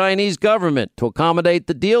tool of the Chinese government. To accommodate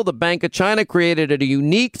the deal, the Bank of China created a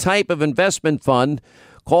unique type of investment fund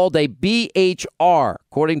called a BHR.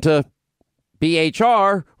 According to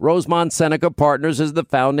BHR, Rosemont Seneca Partners is the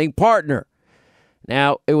founding partner.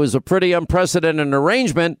 Now, it was a pretty unprecedented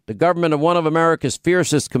arrangement. The government of one of America's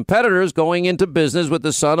fiercest competitors going into business with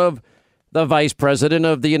the son of the vice president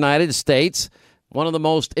of the United States, one of the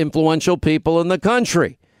most influential people in the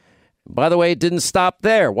country. By the way, it didn't stop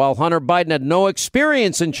there. While Hunter Biden had no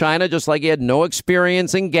experience in China, just like he had no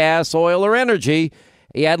experience in gas, oil, or energy,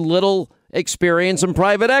 he had little experience in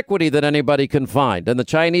private equity that anybody can find. And the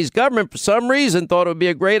Chinese government, for some reason, thought it would be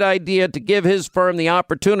a great idea to give his firm the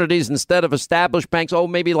opportunities instead of established banks,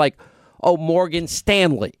 maybe like Morgan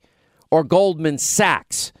Stanley or Goldman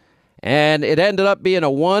Sachs. And it ended up being a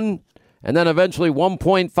 $1 and then eventually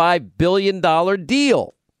 $1.5 billion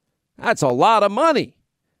deal. That's a lot of money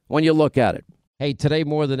when you look at it. Hey, today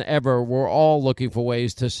more than ever, we're all looking for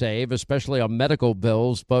ways to save, especially on medical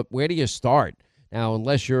bills. But where do you start? Now,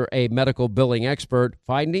 unless you're a medical billing expert,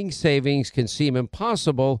 finding savings can seem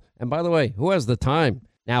impossible. And by the way, who has the time?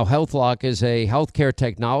 Now, HealthLock is a healthcare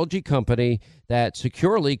technology company that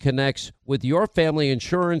securely connects with your family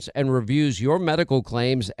insurance and reviews your medical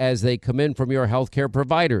claims as they come in from your healthcare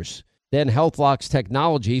providers. Then HealthLock's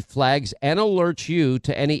technology flags and alerts you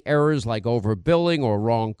to any errors like overbilling or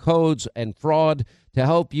wrong codes and fraud to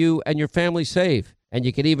help you and your family save. And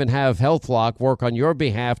you can even have HealthLock work on your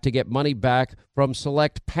behalf to get money back from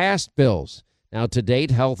select past bills. Now, to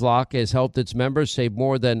date, HealthLock has helped its members save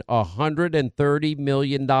more than $130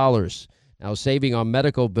 million. Now, saving on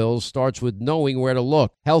medical bills starts with knowing where to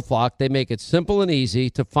look. HealthLock, they make it simple and easy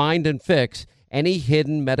to find and fix any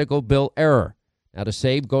hidden medical bill error. Now to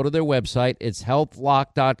save, go to their website. It's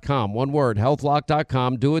healthlock.com. One word,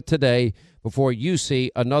 healthlock.com. Do it today before you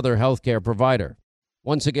see another healthcare provider.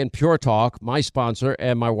 Once again, Pure Talk, my sponsor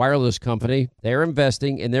and my wireless company, they're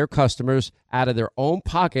investing in their customers out of their own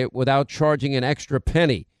pocket without charging an extra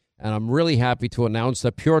penny. And I'm really happy to announce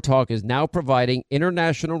that Pure Talk is now providing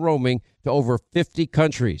international roaming to over 50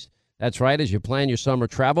 countries. That's right. As you plan your summer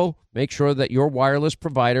travel, make sure that your wireless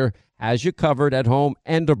provider has you covered at home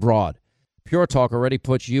and abroad. Pure Talk already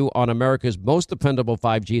puts you on America's most dependable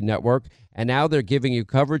 5G network, and now they're giving you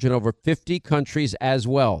coverage in over 50 countries as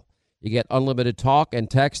well. You get unlimited talk and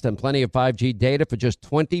text and plenty of 5G data for just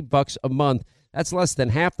 $20 a month. That's less than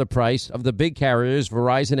half the price of the big carriers,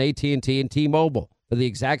 Verizon, AT&T, and T-Mobile, for the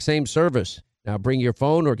exact same service. Now bring your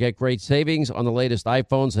phone or get great savings on the latest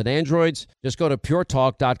iPhones and Androids. Just go to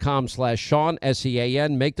puretalk.com/Sean,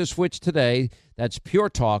 S-E-A-N. Make the switch today. That's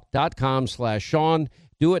puretalk.com/Sean.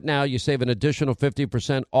 Do it now. You save an additional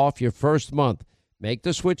 50% off your first month. Make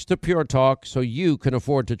the switch to Pure Talk so you can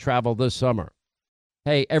afford to travel this summer.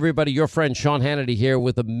 Hey, everybody, your friend Sean Hannity here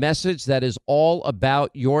with a message that is all about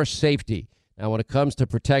your safety. Now, when it comes to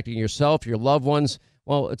protecting yourself, your loved ones,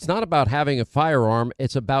 well, it's not about having a firearm.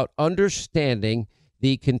 It's about understanding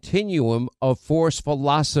the continuum of force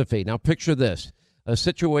philosophy. Now, picture this. A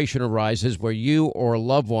situation arises where you or a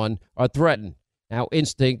loved one are threatened. Now,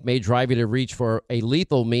 instinct may drive you to reach for a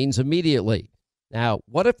lethal means immediately. Now,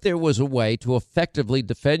 what if there was a way to effectively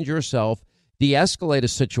defend yourself, de-escalate a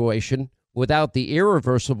situation without the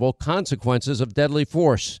irreversible consequences of deadly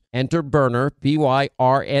force? Enter Byrna,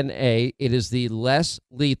 B-Y-R-N-A. It is the less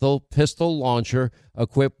lethal pistol launcher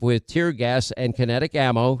equipped with tear gas and kinetic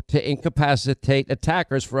ammo to incapacitate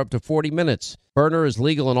attackers for up to 40 minutes. Byrna is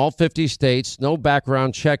legal in all 50 states. No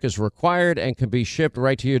background check is required and can be shipped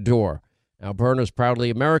right to your door. Now, Byrna is proudly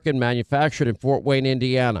American, manufactured in Fort Wayne,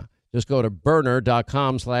 Indiana. Just go to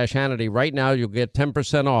Byrna.com/Hannity. Right now, you'll get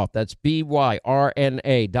 10% off. That's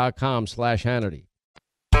BYRNA.com/Hannity.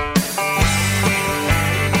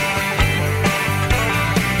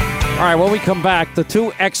 All right, when we come back, the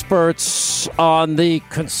two experts on the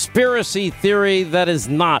conspiracy theory that is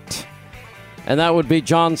not. And that would be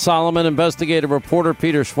John Solomon, investigative reporter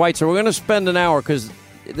Peter Schweitzer. We're going to spend an hour because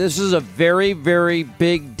this is a very, very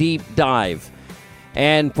big, deep dive.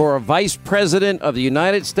 And for a vice president of the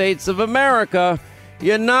United States of America,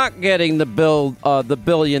 you're not getting the $1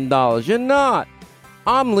 billion. You're not.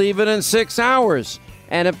 I'm leaving in 6 hours.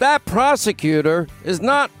 And if that prosecutor is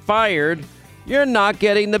not fired, you're not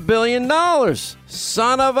getting the $1 billion.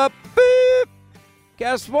 Son of a beep.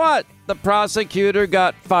 Guess what? The prosecutor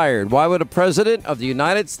got fired. Why would a president of the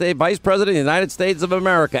United States, vice president of the United States of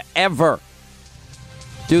America, ever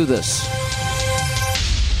do this?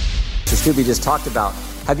 Mr. Scooby just talked about.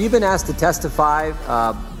 Have you been asked to testify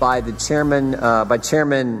by Chairman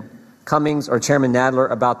Cummings or Chairman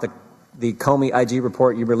Nadler about the Comey IG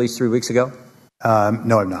report you released 3 weeks ago?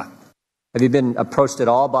 No, I'm not. Have you been approached at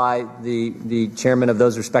all by the chairman of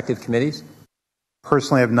those respective committees?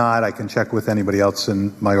 Personally, I've not. I can check with anybody else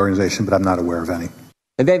in my organization, but I'm not aware of any.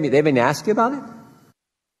 Have they been asked you about it?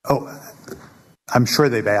 Oh, I'm sure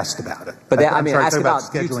they've asked about it. But ask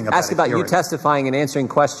about you testifying and answering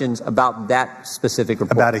questions about that specific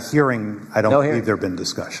report. About a hearing, I don't believe there have been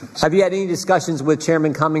discussions. Have you had any discussions with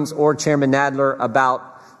Chairman Cummings or Chairman Nadler about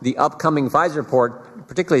the upcoming FISA report,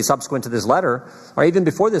 particularly subsequent to this letter, or even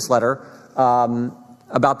before this letter,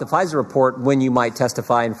 about the FISA report when you might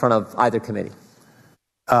testify in front of either committee?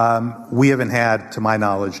 We haven't had, to my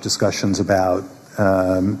knowledge, discussions about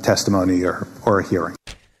testimony or a hearing.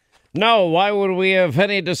 No, why would we have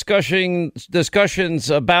any discussions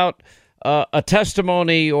about a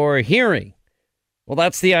testimony or a hearing? Well,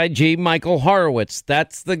 that's the IG, Michael Horowitz.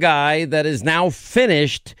 That's the guy that has now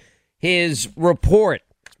finished his report.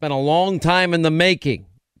 It's been a long time in the making.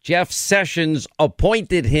 Jeff Sessions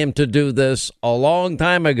appointed him to do this a long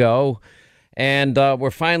time ago, and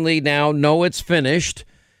we're finally now know it's finished.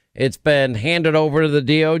 It's been handed over to the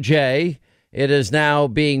DOJ. It is now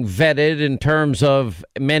being vetted in terms of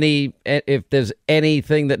if there's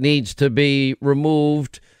anything that needs to be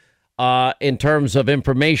removed in terms of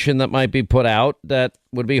information that might be put out that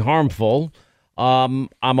would be harmful. I'm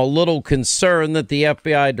a little concerned that the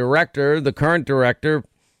FBI director, the current director,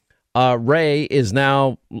 Wray, is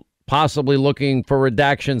now possibly looking for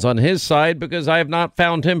redactions on his side because I have not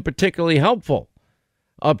found him particularly helpful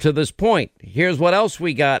up to this point. Here's what else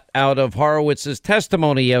we got out of Horowitz's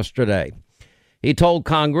testimony yesterday. He told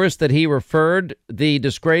Congress that he referred the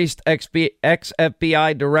disgraced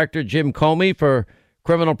ex-FBI director Jim Comey for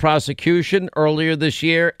criminal prosecution earlier this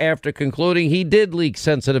year after concluding he did leak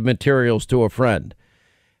sensitive materials to a friend.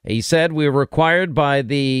 He said, "We are required by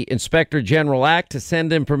the Inspector General Act to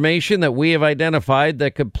send information that we have identified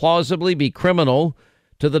that could plausibly be criminal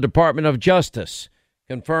to the Department of Justice,"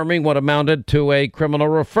 confirming what amounted to a criminal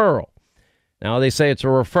referral. Now, they say it's a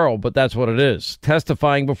referral, but that's what it is.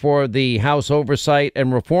 Testifying before the House Oversight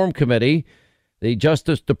and Reform Committee, the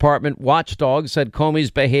Justice Department watchdog said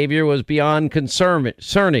Comey's behavior was beyond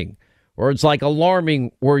concerning. Words like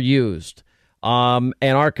alarming were used. And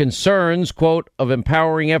our concerns, quote, of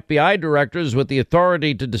empowering FBI directors with the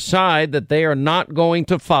authority to decide that they are not going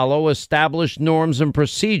to follow established norms and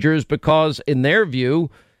procedures because, in their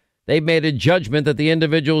view, they've made a judgment that the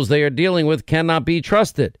individuals they are dealing with cannot be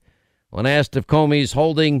trusted. When asked if Comey's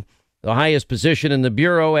holding the highest position in the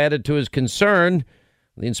Bureau added to his concern,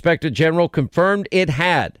 the Inspector General confirmed it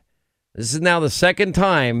had. This is now the second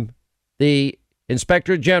time the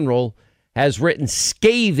Inspector General has written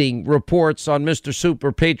scathing reports on Mr.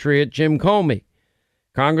 Super Patriot Jim Comey.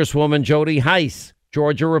 Congresswoman Jody Hice,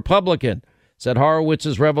 Georgia Republican, said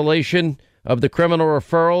Horowitz's revelation of the criminal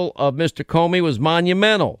referral of Mr. Comey was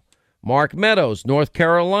monumental. Mark Meadows, North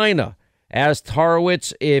Carolina, asked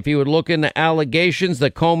Horowitz if he would look into allegations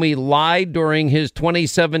that Comey lied during his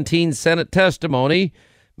 2017 Senate testimony.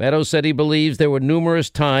 Meadows said he believes there were numerous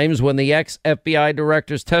times when the ex-FBI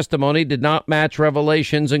director's testimony did not match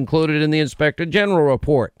revelations included in the Inspector General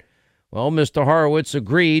report. Well, Mr. Horowitz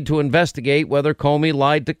agreed to investigate whether Comey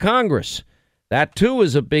lied to Congress. That, too,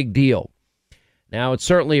 is a big deal. Now, it's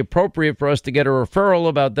certainly appropriate for us to get a referral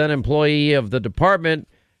about then employee of the department,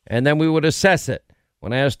 and then we would assess it.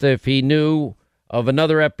 When asked if he knew of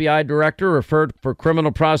another FBI director referred for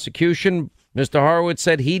criminal prosecution, Mr. Horowitz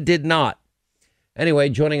said he did not. Anyway,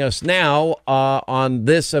 joining us now on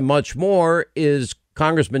this and much more is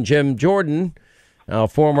Congressman Jim Jordan,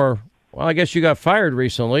 former, well, I guess you got fired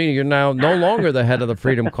recently. You're now no longer the head of the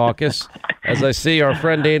Freedom Caucus. As I see, our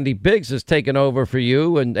friend Andy Biggs has taken over for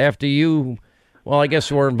you. And after you, well, I guess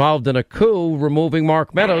you were involved in a coup removing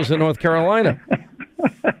Mark Meadows in North Carolina.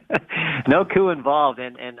 No coup involved,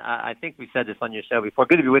 and I think we said this on your show before.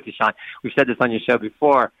 Good to be with you, Sean. We've said this on your show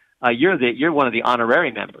before. You're one of the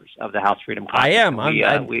honorary members of the House Freedom Caucus. I am.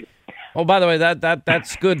 Oh, by the way,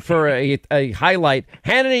 that's good for a highlight.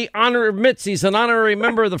 Hannity admits he's an honorary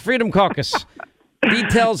member of the Freedom Caucus.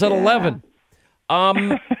 Details at 11.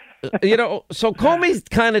 So Comey's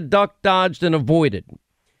kind of ducked, dodged, and avoided.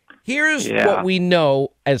 Here's what we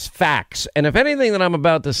know as facts. And if anything that I'm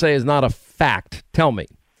about to say is not a fact, tell me.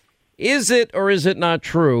 Is it or is it not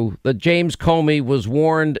true that James Comey was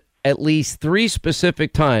warned at least 3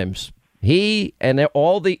 specific times, he and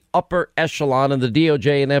all the upper echelon of the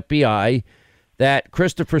DOJ and FBI, that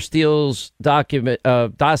Christopher Steele's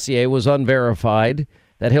dossier was unverified,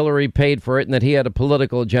 that Hillary paid for it, and that he had a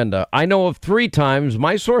political agenda? I know of 3 times.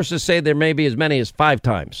 My sources say there may be as many as 5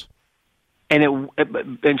 times. And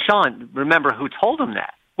Sean, remember who told him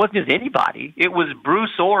that? It wasn't just anybody. It was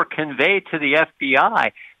Bruce Orr conveyed to the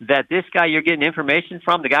FBI that this guy you're getting information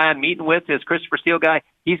from, the guy I'm meeting with, this Christopher Steele guy,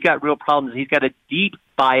 he's got real problems. He's got a deep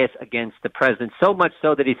bias against the president, so much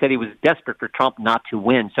so that he said he was desperate for Trump not to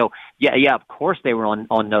win. So, yeah, of course they were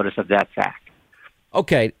on notice of that fact.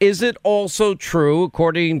 Okay. Is it also true,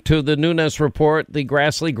 according to the Nunes report, the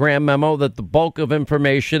Grassley-Graham memo, that the bulk of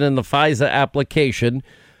information in the FISA application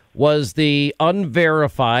was the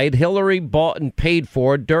unverified, Hillary bought and paid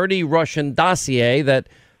for, dirty Russian dossier that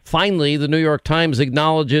finally the New York Times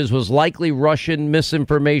acknowledges was likely Russian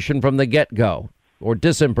misinformation from the get-go, or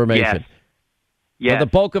disinformation? Yes. The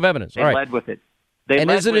bulk of evidence. They All right. led with it.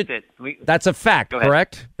 That's a fact,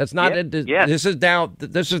 correct? That's not. Yes. This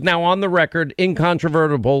is now on the record,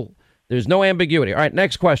 incontrovertible. There's no ambiguity. All right.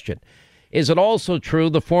 Next question. Is it also true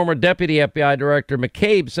the former deputy FBI director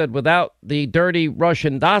McCabe said without the dirty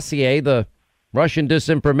Russian dossier, the Russian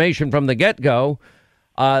disinformation from the get-go,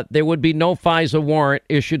 there would be no FISA warrant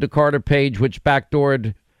issued to Carter Page, which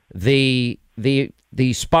backdoored the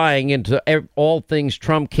spying into all things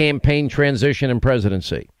Trump campaign transition and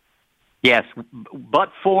presidency? Yes,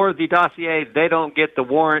 but for the dossier, they don't get the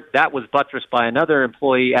warrant. That was buttressed by another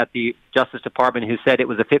employee at the Justice Department who said it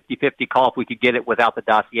was a 50-50 call if we could get it without the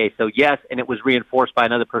dossier. So, yes, and it was reinforced by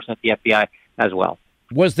another person at the FBI as well.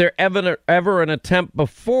 Was there ever an attempt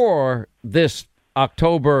before this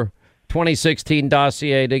October 2016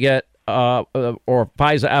 dossier to get, or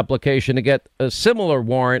FISA application to get a similar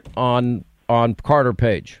warrant on Carter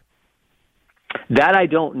Page? That I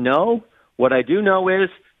don't know. What I do know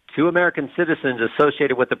is 2 American citizens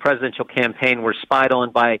associated with the presidential campaign were spied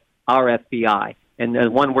on by our FBI. And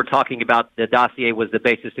the one we're talking about, the dossier, was the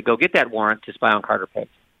basis to go get that warrant to spy on Carter Page.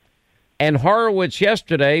 And Horowitz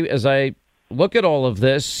yesterday, as I look at all of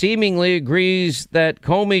this, seemingly agrees that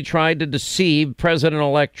Comey tried to deceive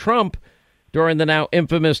President-elect Trump during the now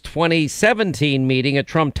infamous 2017 meeting at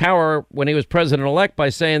Trump Tower when he was president-elect by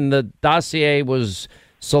saying the dossier was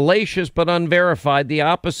salacious but unverified, the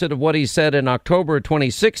opposite of what he said in October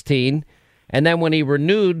 2016. And then when he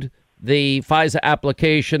renewed the FISA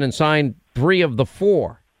application and signed 3 of the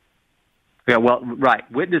 4. Yeah, well, right.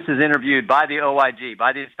 Witnesses interviewed by the OIG,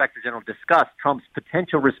 by the Inspector General, discussed Trump's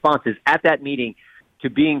potential responses at that meeting to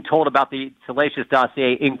being told about the salacious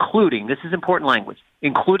dossier, including, this is important language,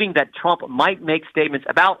 including that Trump might make statements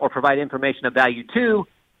about or provide information of value to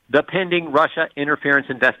the pending Russia interference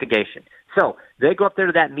investigation. So they go up there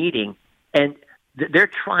to that meeting, and they're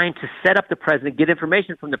trying to set up the president, get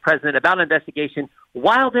information from the president about an investigation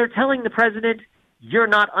while they're telling the president, you're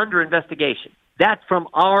not under investigation. That's from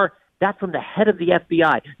the head of the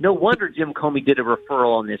FBI. No wonder Jim Comey did a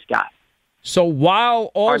referral on this guy. So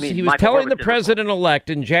while he was telling the president-elect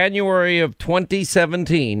in January of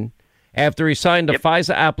 2017, after he signed a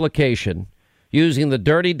FISA application, using the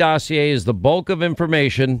dirty dossier as the bulk of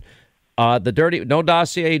information, no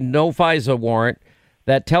dossier, no FISA warrant,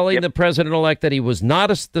 that telling the president-elect that he was not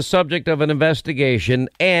the subject of an investigation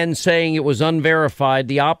and saying it was unverified,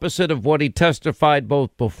 the opposite of what he testified both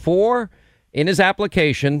before in his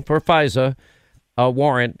application for FISA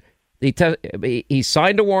warrant. He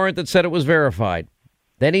signed a warrant that said it was verified.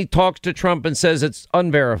 Then he talks to Trump and says it's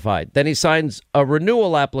unverified. Then he signs a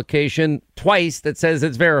renewal application twice that says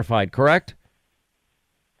it's verified, correct?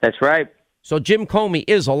 That's right. So Jim Comey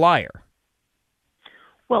is a liar.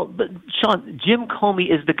 Well, but Sean, Jim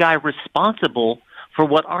Comey is the guy responsible for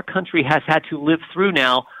what our country has had to live through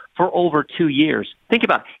now for over 2 years. Think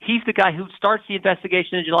about it. He's the guy who starts the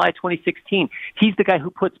investigation in July 2016. He's the guy who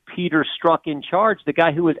puts Peter Strzok in charge, the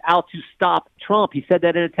guy who is out to stop Trump. He said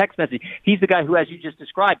that in a text message. He's the guy who, as you just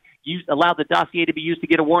described, allowed the dossier to be used to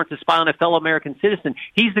get a warrant to spy on a fellow American citizen.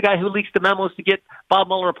 He's the guy who leaks the memos to get Bob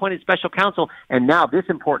Mueller appointed special counsel. And now this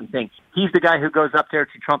important thing, he's the guy who goes up there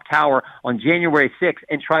to Trump Tower on January 6th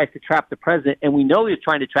and tries to trap the president. And we know he's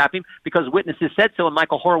trying to trap him because witnesses said so, and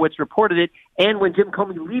Michael Horowitz reported it. And when Jim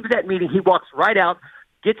Comey leaves that meeting, he walks right out,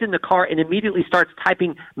 gets in the car, and immediately starts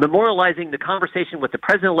typing, memorializing the conversation with the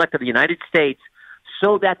president-elect of the United States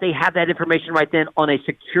so that they have that information right then on a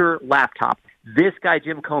secure laptop. This guy,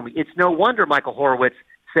 Jim Comey, it's no wonder Michael Horowitz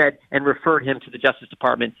said and referred him to the Justice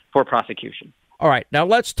Department for prosecution. All right, now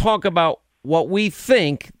let's talk about what we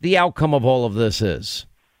think the outcome of all of this is.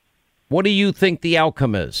 What do you think the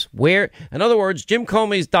outcome is? In other words, Jim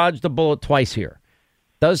Comey's dodged a bullet twice here.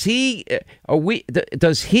 Does he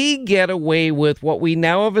get away with what we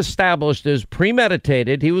now have established as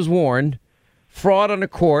premeditated? He was warned, fraud on a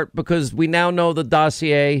court, because we now know the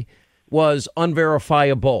dossier was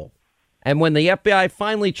unverifiable. And when the FBI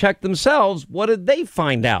finally checked themselves, what did they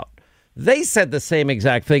find out? They said the same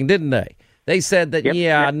exact thing, didn't they? They said that,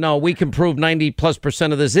 no, we can prove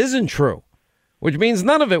 90+% of this isn't true, which means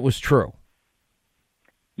none of it was true.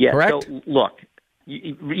 Yeah. Correct? So look,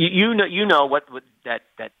 you know what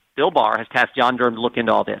that Bill Barr has tasked John Durham to look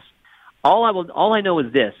into all this. All I know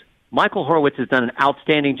is this. Michael Horowitz has done an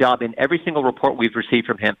outstanding job in every single report we've received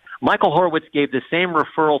from him. Michael Horowitz gave the same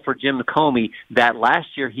referral for Jim Comey that last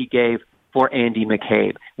year he gave for Andy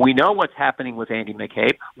McCabe. We know what's happening with Andy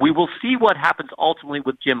McCabe. We will see what happens ultimately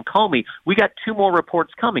with Jim Comey. We got 2 more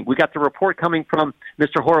reports coming. We got the report coming from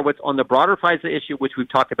Mr. Horowitz on the broader FISA issue, which we've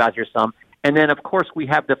talked about here some. And then, of course, we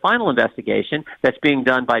have the final investigation that's being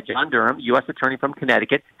done by John Durham, U.S. Attorney from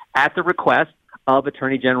Connecticut, at the request of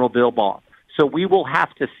Attorney General Bill Barr. So we will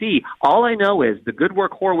have to see. All I know is the good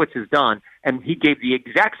work Horowitz has done, and he gave the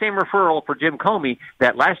exact same referral for Jim Comey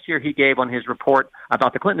that last year he gave on his report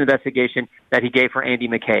about the Clinton investigation that he gave for Andy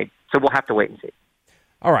McCabe. So we'll have to wait and see.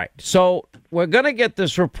 All right. So we're going to get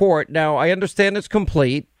this report. Now, I understand it's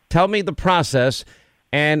complete. Tell me the process.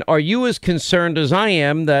 And are you as concerned as I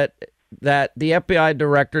am that the FBI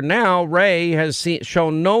director now, Wray, has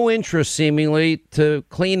shown no interest seemingly to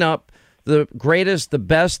clean up the greatest, the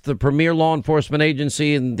best, the premier law enforcement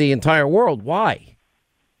agency in the entire world? Why?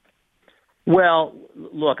 Well,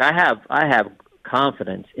 look, I have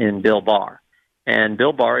confidence in Bill Barr, and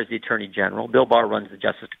Bill Barr is the Attorney General. Bill Barr runs the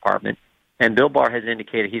Justice Department, and Bill Barr has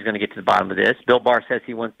indicated he's going to get to the bottom of this. Bill Barr says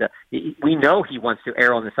we know he wants to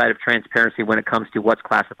err on the side of transparency when it comes to what's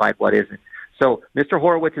classified, what isn't. So Mr.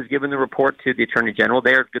 Horowitz has given the report to the Attorney General.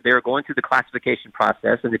 They are going through the classification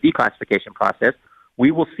process and the declassification process. We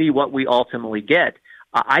will see what we ultimately get.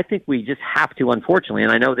 I think we just have to, unfortunately,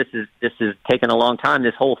 and I know this is taken a long time,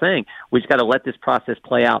 this whole thing. We just got to let this process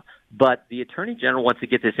play out. But the Attorney General wants to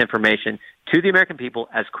get this information to the American people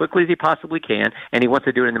as quickly as he possibly can, and he wants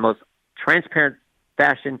to do it in the most transparent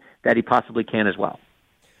fashion that he possibly can as well.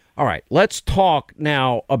 All right, let's talk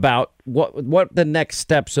now about what the next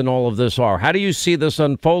steps in all of this are. How do you see this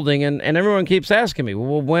unfolding? And everyone keeps asking me,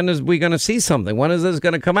 well, when is we going to see something? When is this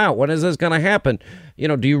going to come out? When is this going to happen? You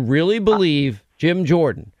know, do you really believe, Jim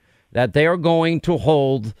Jordan, that they are going to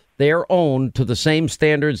hold their own to the same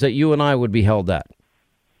standards that you and I would be held at?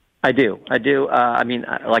 I do. I mean,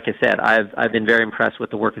 like I said, I've been very impressed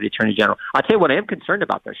with the work of the Attorney General. I'll tell you what I am concerned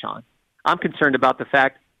about, though, Sean. I'm concerned about the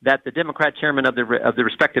fact that the Democrat chairman of the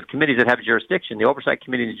respective committees that have jurisdiction, the Oversight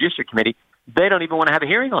Committee and the Judiciary Committee, they don't even want to have a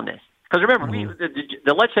hearing on this. Because remember,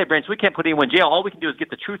 the legislative branch, we can't put anyone in jail. All we can do is get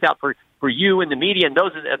the truth out for you and the media and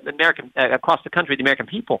those American across the country, the American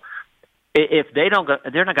people. If they don't go,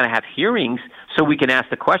 they're not going to have hearings so we can ask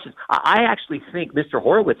the questions. I actually think Mr.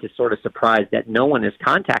 Horowitz is sort of surprised that no one has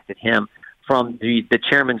contacted him from the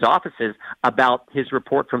chairman's offices about his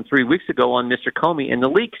report from 3 weeks ago on Mr. Comey and the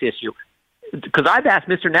leaks issue. Because I've asked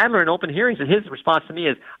Mr. Nadler in open hearings, and his response to me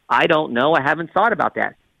is, I don't know, I haven't thought about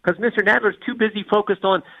that. Because Mr. Nadler's too busy focused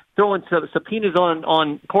on throwing subpoenas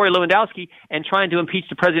on Corey Lewandowski and trying to impeach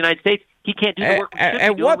the President of the United States. He can't do the work.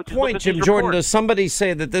 At what point, Jim Jordan, does somebody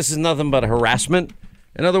say that this is nothing but harassment?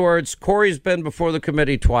 In other words, Corey's been before the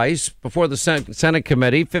committee twice, before the Senate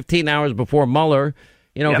committee, 15 hours before Mueller.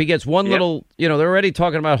 You know, if he gets one little, you know, they're already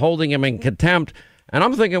talking about holding him in contempt. And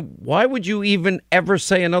I'm thinking, why would you even ever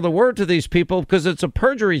say another word to these people? Because it's a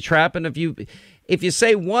perjury trap. And if you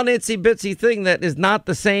say one itsy bitsy thing that is not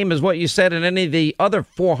the same as what you said in any of the other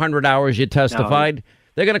 400 hours you testified,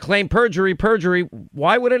 they're going to claim perjury.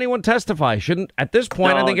 Why would anyone testify? At this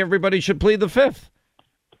point, I think everybody should plead the fifth.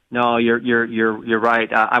 No, you're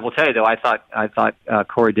right. I will tell you though, I thought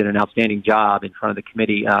Corey did an outstanding job in front of the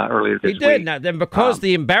committee earlier this week. He did. Now, then, because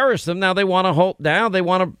they embarrassed them, now they want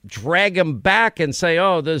to drag him back and say,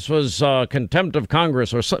 "Oh, this was contempt of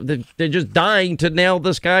Congress," or something. They're just dying to nail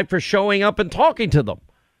this guy for showing up and talking to them.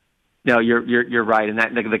 No, you're right, and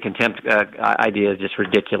that the contempt idea is just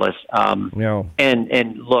ridiculous.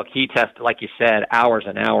 And look, he tested, like you said, hours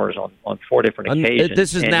and hours on 4 different occasions.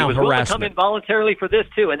 This is now harassment. He was willing to come in voluntarily for this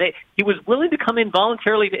too, and he was willing to come in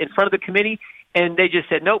voluntarily in front of the committee, and they just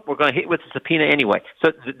said, "Nope, we're going to hit with a subpoena anyway."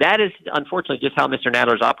 So that is unfortunately just how Mr.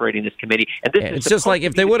 Nadler is operating this committee. And this it's just like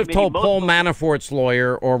if they would have told Paul Manafort's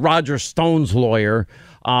lawyer or Roger Stone's lawyer,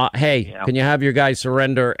 hey, can you have your guy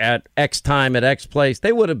surrender at X time at X place?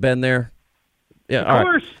 They would have been there.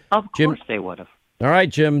 Yeah, of course they would have. All right,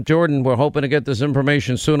 Jim Jordan, we're hoping to get this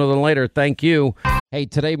information sooner than later. Thank you. Hey,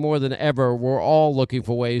 today more than ever, we're all looking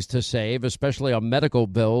for ways to save, especially on medical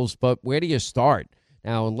bills. But where do you start?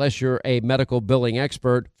 Now, unless you're a medical billing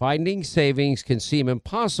expert, finding savings can seem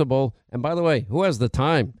impossible. And by the way, who has the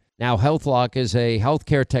time? Now, HealthLock is a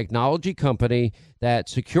healthcare technology company that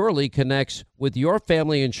securely connects with your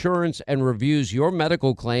family insurance and reviews your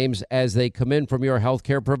medical claims as they come in from your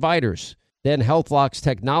healthcare providers. Then HealthLock's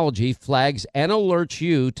technology flags and alerts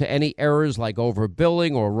you to any errors like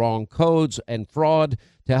overbilling or wrong codes and fraud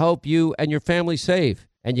to help you and your family save.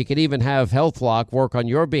 And you can even have HealthLock work on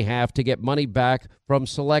your behalf to get money back from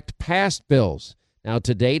select past bills. Now,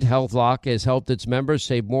 to date, HealthLock has helped its members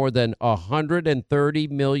save more than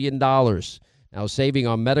 $130 million. Now, saving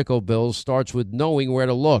on medical bills starts with knowing where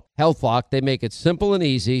to look. HealthLock, they make it simple and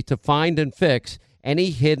easy to find and fix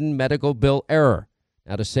any hidden medical bill error.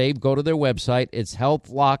 Now, to save, go to their website. It's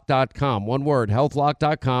healthlock.com. One word,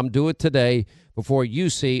 healthlock.com. Do it today before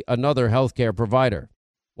you see another healthcare provider.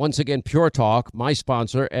 Once again, Pure Talk, my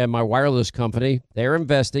sponsor and my wireless company, they're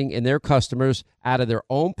investing in their customers out of their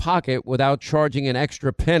own pocket without charging an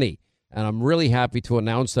extra penny. And I'm really happy to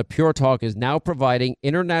announce that Pure Talk is now providing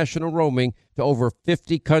international roaming to over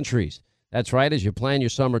 50 countries. That's right. As you plan your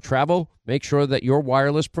summer travel, make sure that your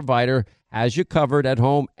wireless provider has you covered at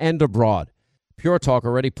home and abroad. Pure Talk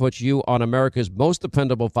already puts you on America's most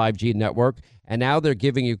dependable 5G network, and now they're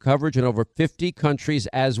giving you coverage in over 50 countries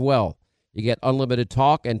as well. You get unlimited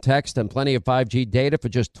talk and text and plenty of 5G data for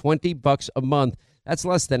just $20 a month. That's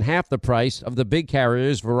less than half the price of the big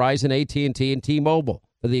carriers, Verizon, AT&T, and T-Mobile,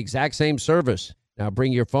 for the exact same service. Now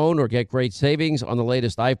bring your phone or get great savings on the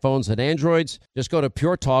latest iPhones and Androids. Just go to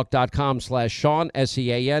puretalk.com/Sean,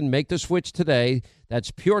 S-E-A-N. Make the switch today.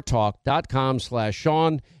 That's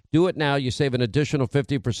puretalk.com/Sean. Do it now. You save an additional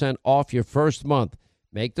 50% off your first month.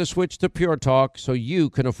 Make the switch to Pure Talk so you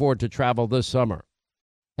can afford to travel this summer.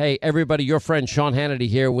 Hey, everybody, your friend Sean Hannity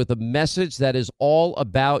here with a message that is all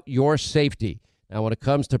about your safety. Now, when it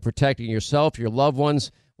comes to protecting yourself, your loved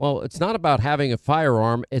ones, well, it's not about having a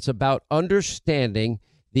firearm. It's about understanding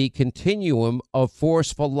the continuum of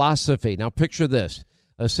force philosophy. Now, picture this.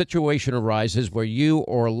 A situation arises where you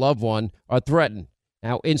or a loved one are threatened.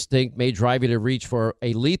 Now, instinct may drive you to reach for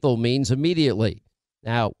a lethal means immediately.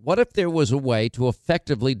 Now, what if there was a way to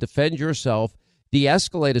effectively defend yourself,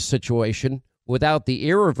 de-escalate a situation without the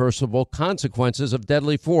irreversible consequences of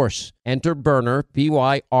deadly force? Enter Byrna,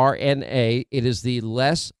 B-Y-R-N-A. It is the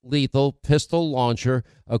less lethal pistol launcher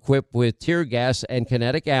equipped with tear gas and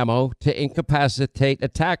kinetic ammo to incapacitate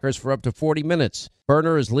attackers for up to 40 minutes.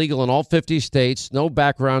 Byrna is legal in all 50 states. No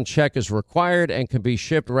background check is required and can be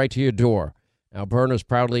shipped right to your door. Now, Byrna is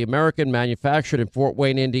proudly American, manufactured in Fort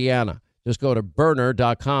Wayne, Indiana. Just go to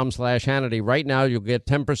Byrna.com/Hannity. Right now, you'll get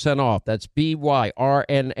 10% off. That's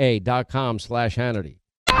BYRNA.com/Hannity.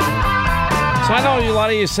 So I know a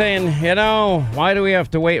lot of you saying, why do we have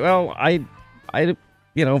to wait? Well, I, if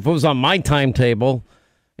it was on my timetable,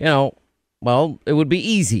 it would be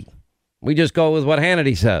easy. We just go with what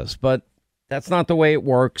Hannity says, but that's not the way it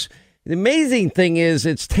works. The amazing thing is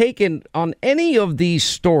it's taken on any of these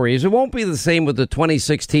stories. It won't be the same with the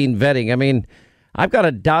 2016 vetting. I mean, I've got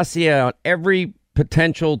a dossier on every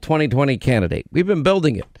potential 2020 candidate. We've been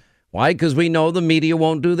building it. Why? Because we know the media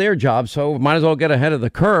won't do their job, so we might as well get ahead of the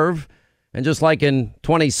curve. And just like in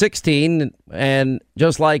 2016 and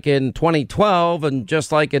just like in 2012 and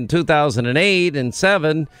just like in 2008 and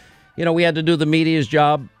 2007, we had to do the media's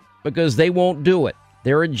job because they won't do it.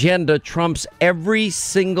 Their agenda trumps every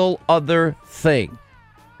single other thing.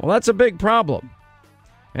 Well, that's a big problem.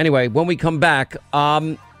 Anyway, when we come back,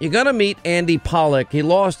 you're going to meet Andy Pollack. He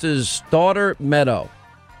lost his daughter, Meadow,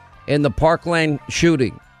 in the Parkland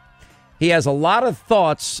shooting. He has a lot of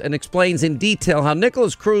thoughts and explains in detail how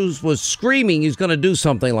Nicholas Cruz was screaming he's going to do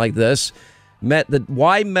something like this.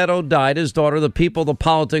 Why Meadow died, his daughter, the people, the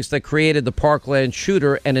politics that created the Parkland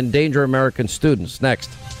shooter and endanger American students. Next.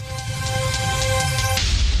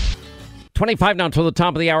 25 now until the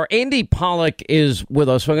top of the hour. Andy Pollack is with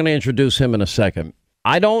us. We're going to introduce him in a second.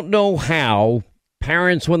 I don't know how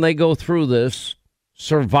parents, when they go through this,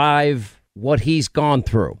 survive what he's gone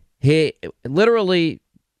through. His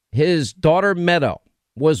daughter Meadow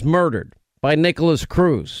was murdered by Nicholas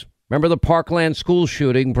Cruz. Remember the Parkland school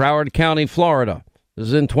shooting, Broward County, Florida. This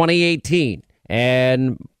is in 2018.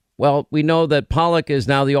 And, we know that Pollack is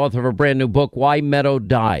now the author of a brand new book, Why Meadow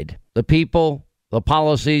Died. The people, the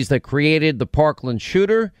policies that created the Parkland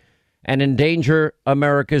shooter and endanger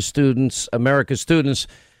America's students.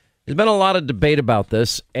 There's been a lot of debate about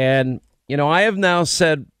this. And, I have now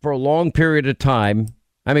said for a long period of time,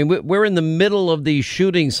 we're in the middle of these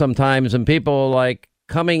shootings sometimes and people are like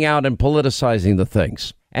coming out and politicizing the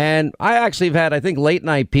things. And I actually have had, I think late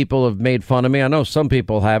night people have made fun of me. I know some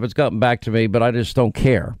people have. It's gotten back to me, but I just don't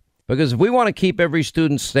care. Because if we want to keep every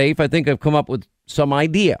student safe, I think I've come up with some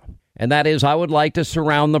idea. And that is, I would like to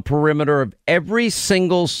surround the perimeter of every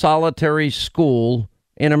single solitary school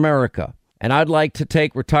in America. And I'd like to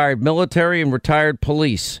take retired military and retired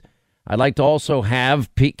police. I'd like to also have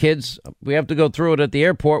kids, we have to go through it at the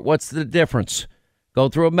airport. What's the difference? Go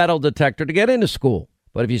through a metal detector to get into school.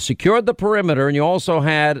 But if you secured the perimeter and you also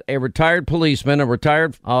had a retired policeman, a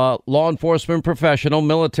retired law enforcement professional,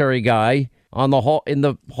 military guy in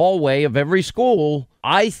the hallway of every school,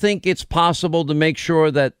 I think it's possible to make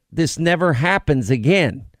sure that this never happens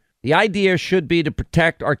again. The idea should be to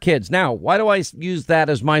protect our kids. Now, why do I use that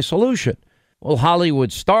as my solution? Well,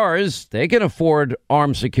 Hollywood stars, they can afford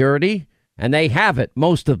armed security, and they have it,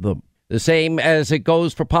 most of them. The same as it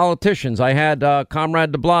goes for politicians. I had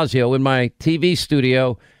Comrade de Blasio in my TV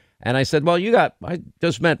studio, and I said, I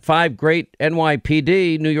just met 5 great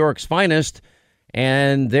NYPD, New York's finest,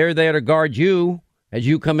 and they're there to guard you as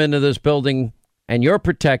you come into this building, and you're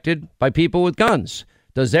protected by people with guns.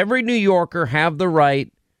 Does every New Yorker have the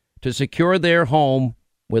right to secure their home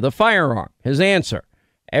with a firearm? His answer,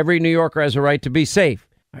 every New Yorker has a right to be safe.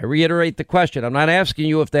 I reiterate the question. I'm not asking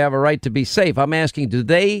you if they have a right to be safe. I'm asking, do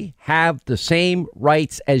they have the same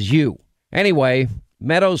rights as you? Anyway,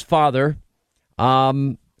 Meadow's father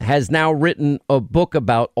has now written a book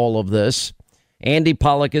about all of this. Andy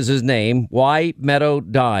Pollack is his name. Why Meadow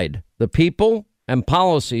Died. The people and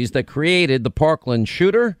policies that created the Parkland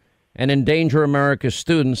shooter and endanger America's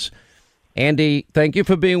students. Andy, thank you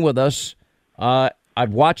for being with us.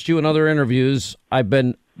 I've watched you in other interviews. I've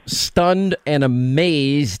been stunned and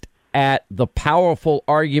amazed at the powerful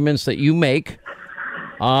arguments that you make.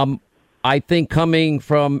 I think coming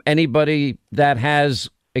from anybody that has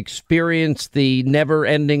experienced the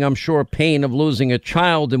never-ending, I'm sure, pain of losing a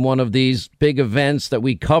child in one of these big events that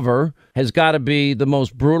we cover has got to be the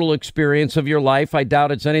most brutal experience of your life. I doubt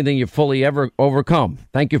it's anything you've fully ever overcome.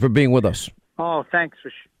 Thank you for being with us. Oh, thanks,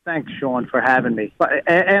 Sean, for having me.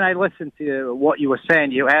 And I listened to what you were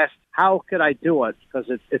saying. You asked, how could I do it? Because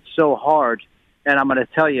it's so hard. and I'm going to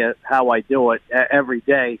tell you how I do it every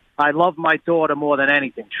day. I love my daughter more than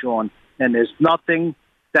anything, Sean, and there's nothing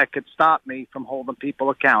that could stop me from holding people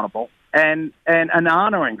accountable and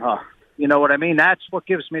honoring her. You know what I mean? That's what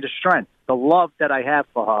gives me the strength, the love that I have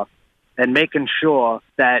for her, and making sure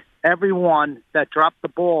that everyone that dropped the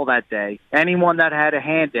ball that day, anyone that had a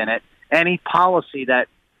hand in it, any policy that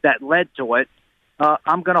led to it,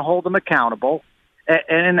 I'm going to hold them accountable.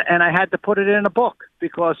 And I had to put it in a book,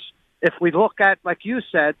 because if we look at, like you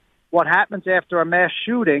said, what happens after a mass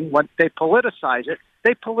shooting, when they politicize it,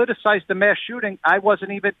 they politicized the mass shooting. I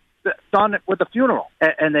wasn't even done with the funeral,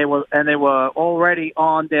 and they were already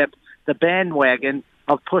on the bandwagon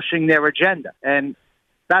of pushing their agenda. And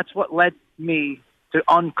that's what led me to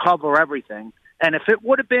uncover everything. And if it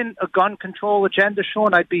would have been a gun control agenda,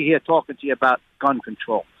 Sean, I'd be here talking to you about gun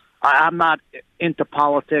control. I'm not into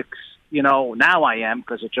politics. Now I am,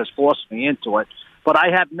 because it just forced me into it. But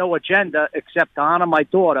I have no agenda except to honor my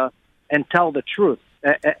daughter and tell the truth.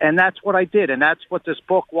 And that's what I did. And that's what this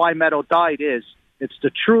book, Why Meadow Died, is. It's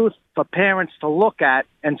the truth for parents to look at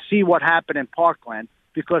and see what happened in Parkland.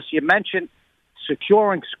 Because you mentioned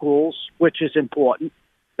securing schools, which is important.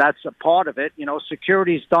 That's a part of it.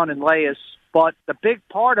 Security is done in layers. But the big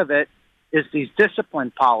part of it is these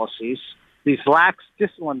discipline policies, these lax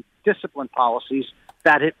discipline policies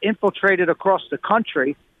that have infiltrated across the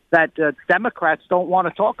country, that Democrats don't want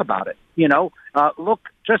to talk about it. Look,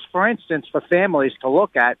 just for instance, for families to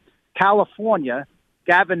look at, California,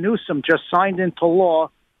 Gavin Newsom just signed into law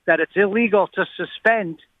that it's illegal to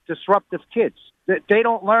suspend disruptive kids. They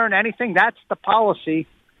don't learn anything. That's the policy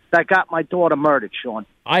that got my daughter murdered, Sean.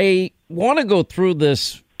 I want to go through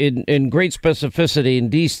this in great specificity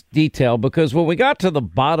and detail, because when we got to the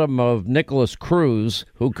bottom of Nicholas Cruz,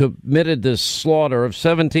 who committed this slaughter of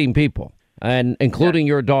 17 people, and including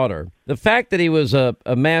your daughter, the fact that he was a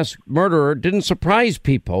mass murderer didn't surprise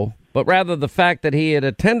people, but rather the fact that he had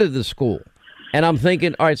attended the school. And I'm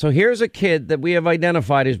thinking, all right, so here's a kid that we have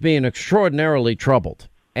identified as being extraordinarily troubled.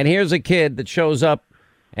 And here's a kid that shows up,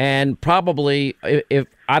 and probably, if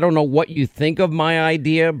I don't know what you think of my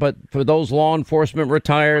idea, but for those law enforcement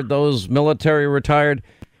retired, those military retired,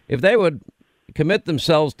 if they would commit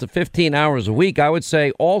themselves to 15 hours a week, I would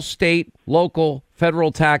say all state, local,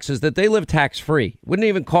 federal taxes, that they live tax-free. Wouldn't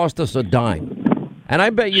even cost us a dime. And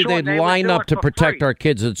I bet you they'd line up to protect our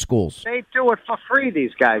kids at schools. They do it for free,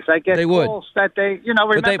 these guys. I get calls that they,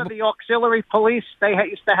 remember the auxiliary police they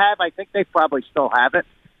used to have? I think they probably still have it.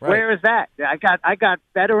 Right. Where is that? I got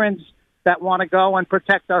veterans that want to go and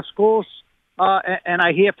protect our schools, and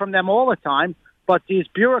I hear from them all the time. But these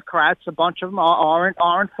bureaucrats, a bunch of them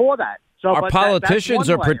aren't for that. So our politicians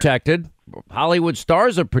are protected. Hollywood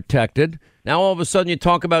stars are protected. Now all of a sudden you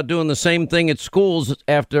talk about doing the same thing at schools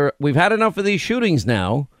after we've had enough of these shootings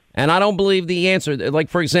now. And I don't believe the answer. Like,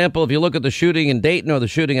 for example, if you look at the shooting in Dayton or the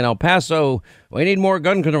shooting in El Paso, we need more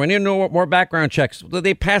gun control. We need more background checks.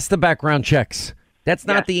 They passed the background checks. That's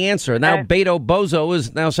not the answer. Now Beto Bozo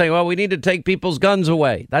is now saying, well, we need to take people's guns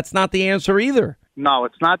away. That's not the answer either. No,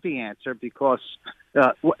 it's not the answer, because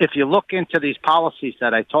if you look into these policies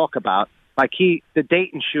that I talk about, like the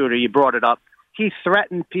Dayton shooter, you brought it up, he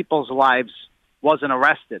threatened people's lives, wasn't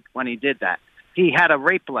arrested when he did that. He had a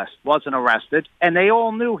rape list, wasn't arrested, and they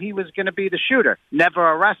all knew he was going to be the shooter, never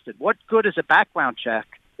arrested. What good is a background check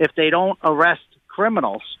if they don't arrest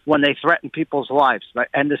criminals when they threaten people's lives?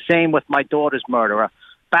 And the same with my daughter's murderer.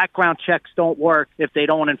 Background checks don't work if they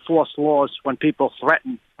don't enforce laws when people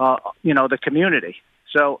threaten, the community.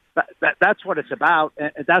 So that's what it's about.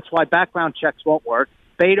 And that's why background checks won't work.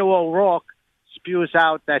 Beto O'Rourke spews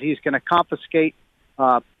out that he's going to confiscate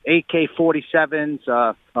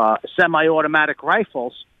AK-47s, semi-automatic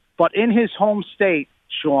rifles. But in his home state,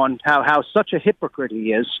 Sean, how such a hypocrite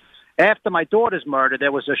he is. After my daughter's murder,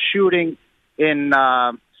 there was a shooting in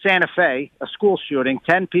Santa Fe, a school shooting.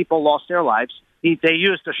 10 people lost their lives. They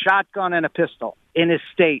used a shotgun and a pistol in his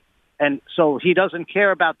state. And so he doesn't care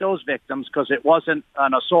about those victims because it wasn't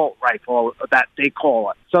an assault rifle that they call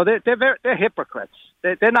it. So they're hypocrites.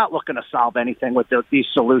 They're not looking to solve anything with these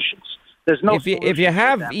solutions. There's no. If you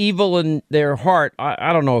have evil in their heart,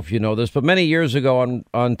 I don't know if you know this, but many years ago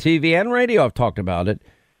on TV and radio, I've talked about it.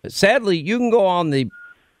 Sadly, you can go on the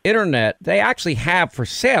internet. They actually have for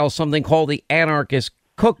sale something called the Anarchist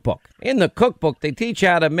Cookbook. In the cookbook, they teach you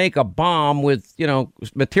how to make a bomb with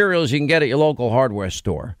materials you can get at your local hardware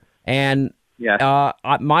store. And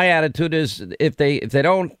my attitude is if they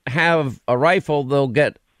don't have a rifle, they'll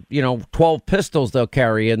get 12 pistols they'll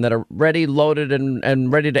carry and that are ready, loaded,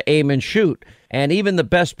 and ready to aim and shoot. And even the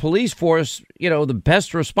best police force, the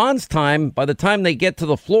best response time, by the time they get to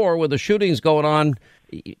the floor where the shooting's going on,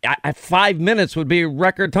 5 minutes would be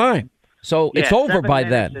record time. So it's over by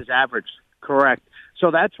then. Is average, correct. So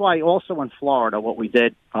that's why also in Florida, what we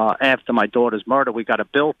did after my daughter's murder, we got a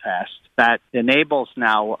bill passed that enables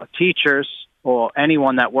now teachers or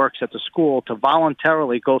anyone that works at the school to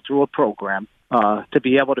voluntarily go through a program to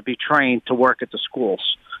be able to be trained to work at the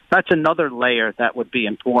schools. That's another layer that would be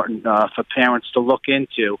important for parents to look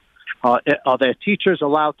into. Are their teachers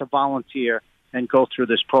allowed to volunteer and go through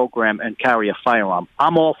this program and carry a firearm?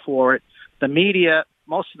 I'm all for it. The media,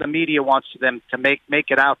 most of the media wants them to make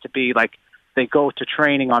it out to be like they go to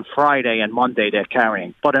training on Friday and Monday they're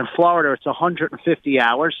carrying. But in Florida, it's 150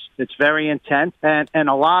 hours. It's very intense. And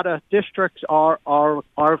a lot of districts are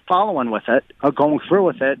following with it, are going through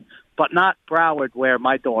with it, but not Broward where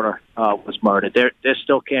my daughter was murdered. They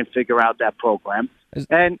still can't figure out that program.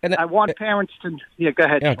 And I want parents to... Yeah, go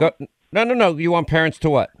ahead. Yeah, No. You want parents to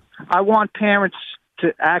what? I want parents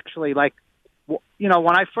to actually, like, you know,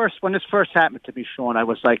 when this first happened to me, Sean, I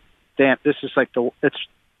was like, damn, this is like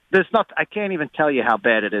there's nothing, I can't even tell you how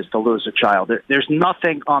bad it is to lose a child. There's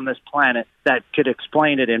nothing on this planet that could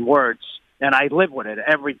explain it in words, and I live with it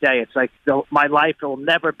every day. It's like my life will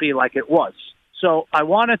never be like it was. So I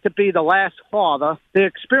wanted to be the last father to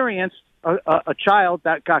experience a child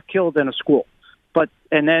that got killed in a school.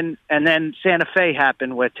 And then Santa Fe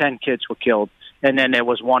happened where 10 kids were killed, and then there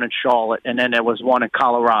was one in Charlotte, and then there was one in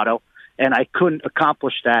Colorado, and I couldn't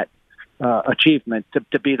accomplish that achievement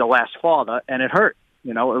to be the last father, and it hurt.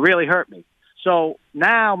 You know, it really hurt me. So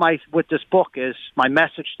now with this book is my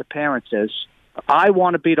message to parents is I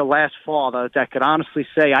want to be the last father that could honestly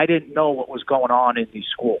say I didn't know what was going on in these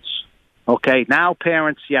schools. Okay, now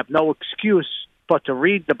parents, you have no excuse but to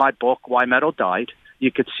read my book, Why Meadow Died.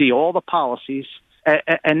 You could see all the policies,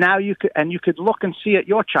 and now you could look and see at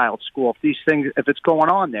your child's school if it's going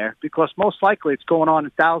on there, because most likely it's going on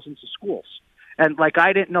in thousands of schools. And like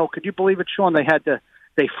I didn't know, could you believe it, Sean?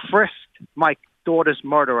 They frisked my daughter's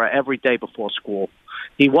murderer every day before school.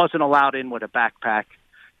 He wasn't allowed in with a backpack.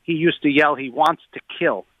 He used to yell, "He wants to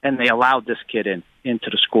kill," and they allowed this kid into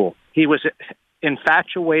the school. He was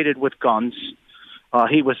infatuated with guns.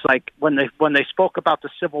 He was like, when they spoke about the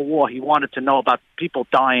Civil War, he wanted to know about people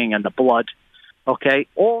dying and the blood. Okay,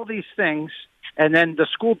 all these things, and then the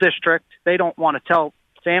school district, they don't want to tell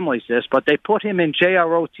families this, but they put him in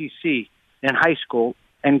JROTC in high school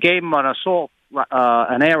and gave him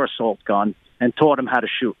an air assault gun and taught him how to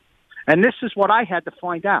shoot. And this is what I had to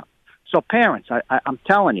find out. So parents, I'm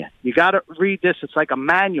telling you, you got to read this. It's like a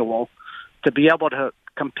manual to be able to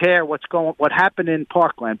compare what happened in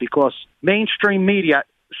Parkland, because mainstream media,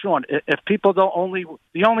 Sean, if people the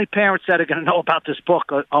only parents that are going to know about this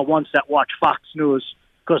book are ones that watch Fox News,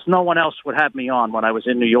 because no one else would have me on when I was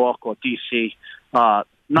in New York or D.C. No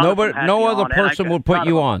other person would put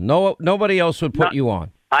you on. Nobody else would put you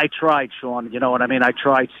on. I tried, Sean. You know what I mean? I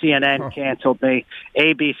tried. CNN canceled me.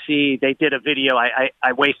 ABC, they did a video.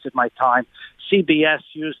 I wasted my time. CBS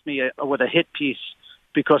used me with a hit piece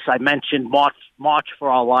because I mentioned March for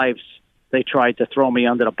Our Lives. They tried to throw me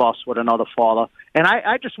under the bus with another father. And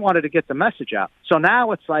I just wanted to get the message out. So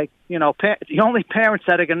now it's like, you know, the only parents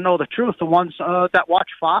that are going to know the truth are ones that watch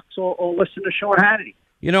Fox or listen to Sean Hannity.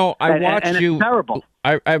 You know, I watched and you. It's terrible.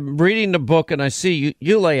 I'm reading the book and I see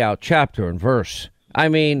you lay out chapter and verse. I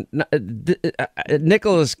mean,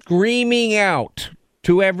 Nicholas screaming out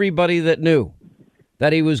to everybody that knew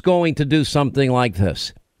that he was going to do something like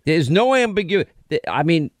this. There's no ambiguity. I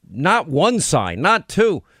mean, not one sign, not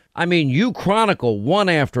two. I mean, you chronicle one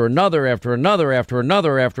after another, after another, after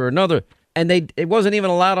another, after another. And it wasn't even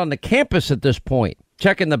allowed on the campus at this point.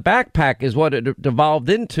 Checking the backpack is what it devolved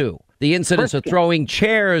into. The incidents of throwing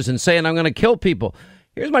chairs and saying, I'm going to kill people.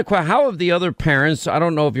 Here's my question. How have the other parents, I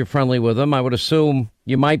don't know if you're friendly with them. I would assume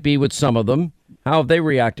you might be with some of them. How have they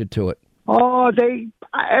reacted to it? Oh,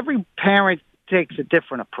 every parent takes a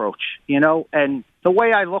different approach, you know, and the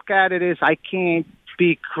way I look at it is I can't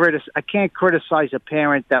criticize a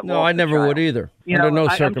parent that No, I never would either. Under no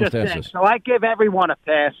circumstances. So I give everyone a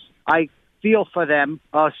pass. I feel for them.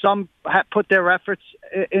 Some put their efforts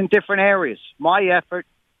in different areas. My effort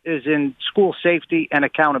is in school safety and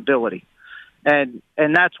accountability. And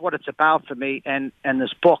that's what it's about for me. And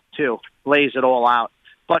this book, too, lays it all out.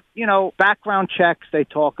 But, you know, background checks, they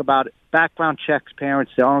talk about it. Background checks,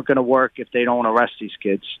 parents, they aren't going to work if they don't arrest these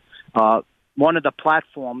kids. One of the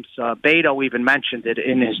platforms, Beto even mentioned it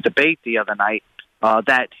in his debate the other night,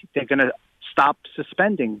 that they're going to stop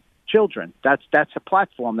suspending children. That's a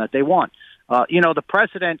platform that they want. You know, the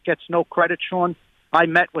president gets no credit, Sean. I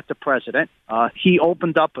met with the president. He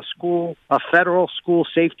opened up a federal school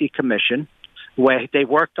safety commission where they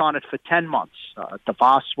worked on it for 10 months.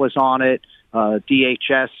 DeVos was on it.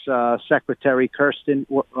 DHS Secretary Kirsten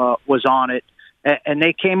was on it, and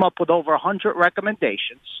they came up with over 100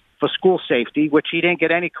 recommendations for school safety, which he didn't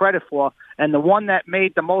get any credit for. And the one that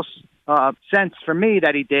made the most sense for me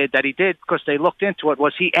that he did because they looked into it,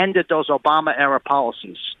 was he ended those Obama-era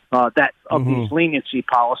policies these leniency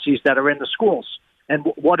policies that are in the schools. And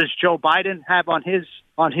what does Joe Biden have on his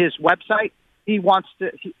website? He wants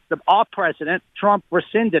to. Our president, Trump,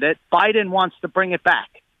 rescinded it. Biden wants to bring it back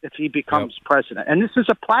if he becomes president. And this is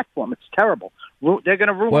a platform. It's terrible. They're going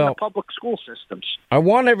to ruin the public school systems. I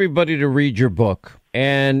want everybody to read your book.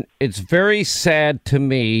 And it's very sad to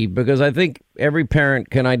me because I think every parent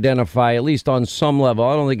can identify, at least on some level.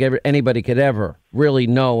 I don't think anybody could ever really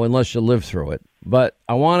know unless you live through it. But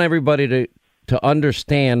I want everybody to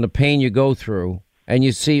understand the pain you go through. And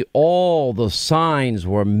you see all the signs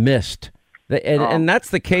were missed. And that's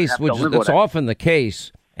the case, which is often the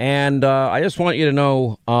case. And I just want you to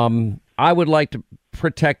know, I would like to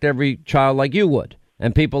protect every child like you would.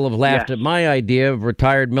 And people have laughed at my idea of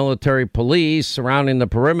retired military police surrounding the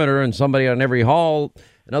perimeter and somebody on every hall.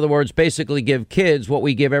 In other words, basically give kids what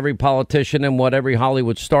we give every politician and what every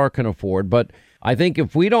Hollywood star can afford. But I think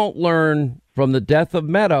if we don't learn from the death of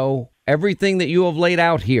Meadow everything that you have laid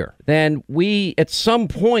out here, then we, at some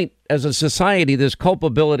point as a society, there's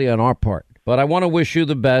culpability on our part. But I want to wish you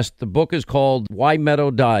the best. The book is called Why Meadow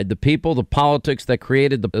Died, the people, the politics that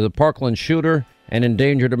created the Parkland shooter and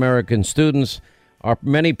endangered American students. Our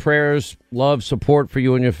many prayers, love, support for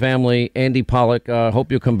you and your family. Andy Pollack,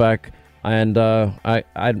 hope you come back. And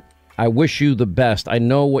I wish you the best. I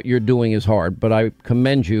know what you're doing is hard, but I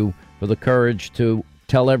commend you for the courage to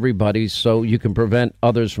tell everybody so you can prevent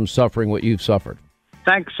others from suffering what you've suffered.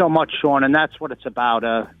 Thanks so much, Sean. And that's what it's about.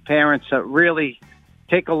 Parents really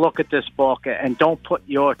take a look at this book and don't put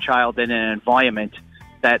your child in an environment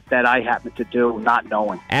that I happen to do not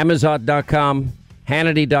knowing. Amazon.com,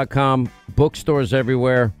 Hannity.com, bookstores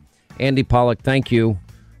everywhere. Andy Pollack, thank you.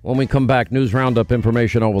 When we come back, News Roundup,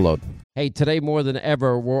 Information Overload. Hey, today more than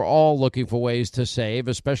ever, we're all looking for ways to save,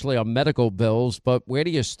 especially on medical bills. But where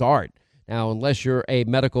do you start? Now, unless you're a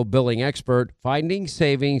medical billing expert, finding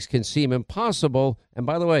savings can seem impossible. And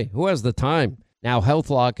by the way, who has the time? Now,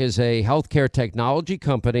 HealthLock is a healthcare technology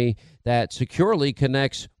company that securely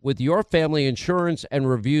connects with your family insurance and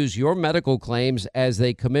reviews your medical claims as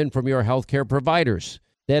they come in from your healthcare providers.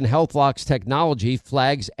 Then HealthLock's technology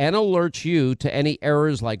flags and alerts you to any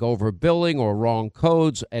errors like overbilling or wrong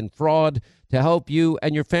codes and fraud to help you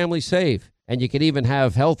and your family save. And you can even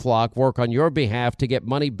have HealthLock work on your behalf to get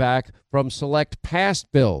money back from select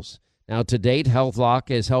past bills. Now, to date, HealthLock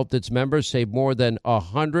has helped its members save more than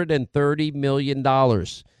 $130 million.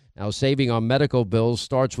 Now, saving on medical bills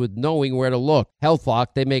starts with knowing where to look. HealthLock,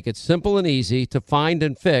 they make it simple and easy to find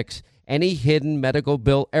and fix any hidden medical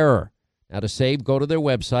bill error. Now, to save, go to their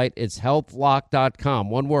website. It's healthlock.com.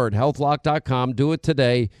 One word, healthlock.com. Do it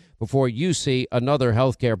today before you see another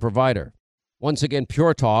healthcare provider. Once again,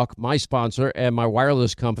 Pure Talk, my sponsor and my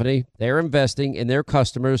wireless company, they're investing in their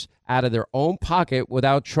customers out of their own pocket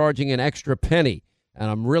without charging an extra penny.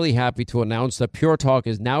 And I'm really happy to announce that Pure Talk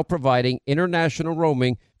is now providing international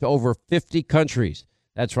roaming to over 50 countries.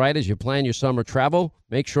 That's right. As you plan your summer travel,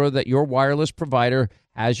 make sure that your wireless provider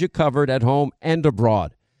has you covered at home and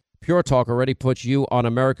abroad. Pure Talk already puts you on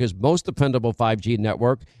America's most dependable 5G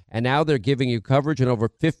network, and now they're giving you coverage in over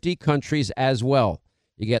 50 countries as well.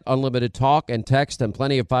 You get unlimited talk and text and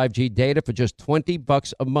plenty of 5G data for just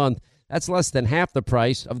 $20 a month. That's less than half the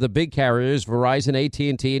price of the big carriers, Verizon,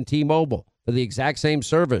 AT&T, and T-Mobile, for the exact same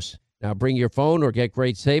service. Now bring your phone or get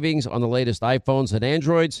great savings on the latest iPhones and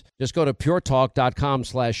Androids. Just go to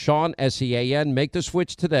puretalk.com/Sean, S-E-A-N. Make the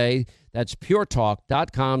switch today. That's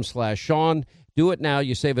puretalk.com/Sean. Do it now.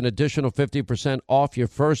 You save an additional 50% off your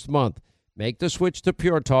first month. Make the switch to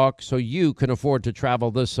Pure Talk so you can afford to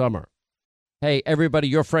travel this summer. Hey, everybody,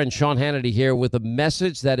 your friend Sean Hannity here with a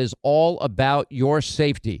message that is all about your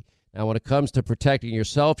safety. Now, when it comes to protecting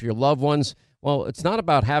yourself, your loved ones, well, it's not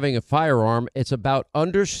about having a firearm. It's about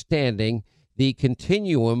understanding the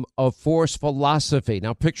continuum of force philosophy.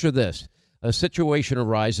 Now, picture this. A situation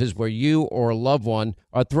arises where you or a loved one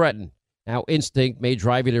are threatened. Now, instinct may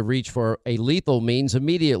drive you to reach for a lethal means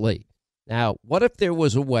immediately. Now, what if there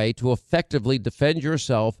was a way to effectively defend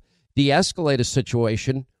yourself, de-escalate a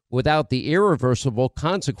situation without the irreversible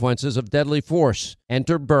consequences of deadly force?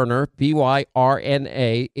 Enter Byrna,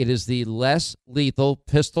 B-Y-R-N-A. It is the less lethal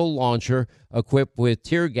pistol launcher equipped with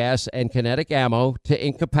tear gas and kinetic ammo to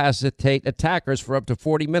incapacitate attackers for up to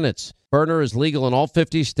 40 minutes. Byrna is legal in all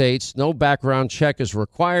 50 states. No background check is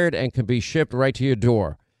required and can be shipped right to your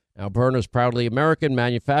door. Now, Byrna is proudly American,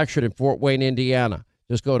 manufactured in Fort Wayne, Indiana.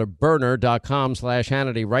 Just go to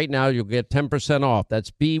Byrna.com/Hannity. Right now, you'll get 10% off.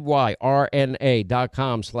 That's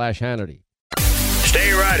BYRNA.com/Hannity.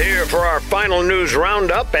 Stay right here for our final news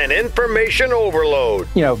roundup and information overload.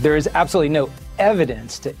 You know, there is absolutely no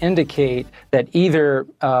evidence to indicate that either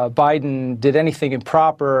Biden did anything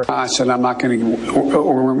improper. I said, we're not going to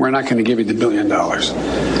give you the $1 billion.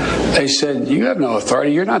 They said, you have no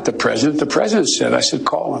authority. You're not the president. The president said. I said,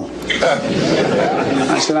 call him.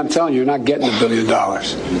 I said, I'm telling you, you're not getting the $1 billion.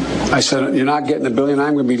 I said, you're not getting the $1 billion.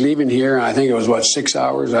 I'm going to be leaving here. I think it was, 6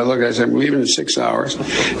 hours? I said, I'm leaving in 6 hours.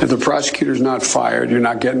 If the prosecutor's not fired, you're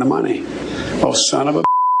not getting the money. Oh, son of a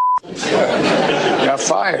got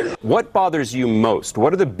fired. What bothers you most?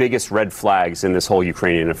 What are the biggest red flags in this whole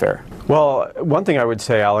Ukrainian affair? Well, one thing I would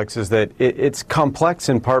say, Alex, is that it's complex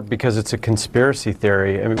in part because it's a conspiracy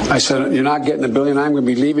theory. I said, you're not getting the $1 billion. I'm going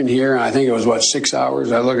to be leaving here. I think it was, 6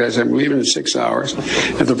 hours? I said, I'm leaving in 6 hours.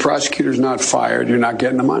 If the prosecutor's not fired, you're not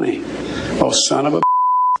getting the money. Oh, son of a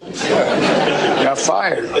got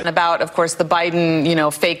fired. About, of course, the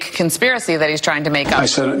Biden, fake conspiracy that he's trying to make up. I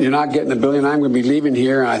said, you're not getting the $1 billion. I'm going to be leaving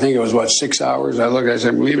here. I think it was, 6 hours? I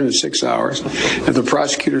said, I'm leaving in 6 hours. If the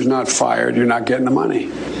prosecutor's not fired, you're not getting the money.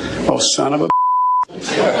 Oh, son of a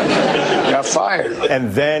got fired.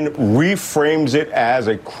 And then reframes it as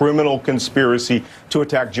a criminal conspiracy to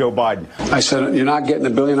attack Joe Biden. I said, you're not getting the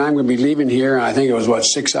 $1 billion. I'm going to be leaving here. I think it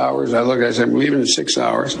was, 6 hours? I said, I'm leaving in 6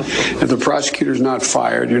 hours. If the prosecutor's not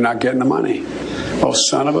fired, you're not getting the money. Oh,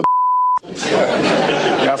 son of a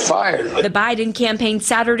got fired. The Biden campaign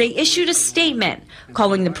Saturday issued a statement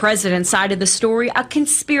calling the president's side of the story a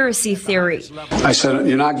conspiracy theory. I said,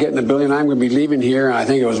 you're not getting the $1 billion. I'm going to be leaving here. I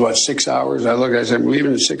think it was, 6 hours? I said, I'm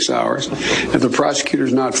leaving in 6 hours. If the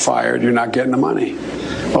prosecutor's not fired, you're not getting the money.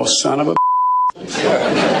 Oh, son of a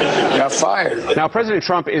got fired. Now, President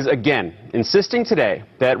Trump is again insisting today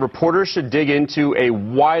that reporters should dig into a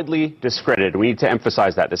widely discredited, we need to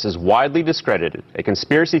emphasize that, this is widely discredited, a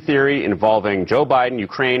conspiracy theory involving Joe Biden,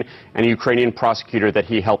 Ukraine, and a Ukrainian prosecutor that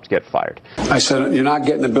he helped get fired. I said, you're not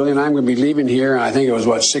getting the $1 billion. I'm going to be leaving here. I think it was,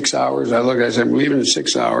 6 hours? I said, I'm leaving in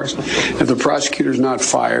 6 hours. If the prosecutor's not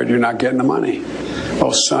fired, you're not getting the money.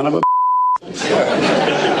 Oh, son of a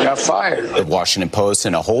got fired. The Washington Post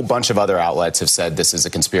and a whole bunch of other outlets have said this is a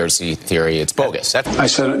conspiracy theory. It's bogus. I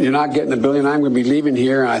said, you're not getting the $1 billion. I'm going to be leaving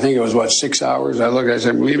here. I think it was, 6 hours? I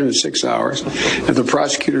said, I'm leaving in 6 hours. If the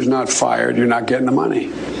prosecutor's not fired, you're not getting the money.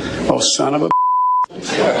 Oh, son of a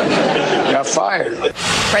got fired.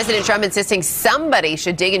 President Trump insisting somebody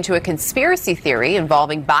should dig into a conspiracy theory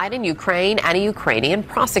involving Biden, Ukraine, and a Ukrainian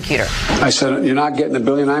prosecutor. I said, you're not getting the $1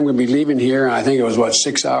 billion. I'm going to be leaving here. I think it was,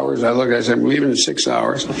 6 hours? I said, I'm leaving in 6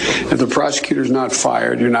 hours. If the prosecutor's not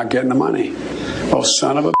fired, you're not getting the money. Oh,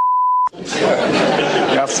 son of a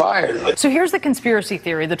got fired. So here's the conspiracy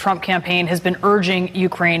theory the Trump campaign has been urging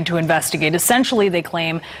Ukraine to investigate. Essentially, they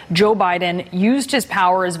claim Joe Biden used his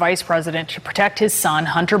power as vice president to protect his son,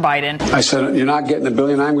 Hunter Biden. I said, you're not getting the $1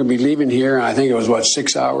 billion. I'm going to be leaving here. I think it was,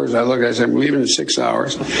 6 hours? I said, I'm leaving in 6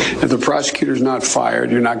 hours. If the prosecutor's not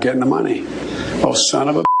fired, you're not getting the money. Oh, son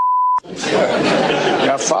of a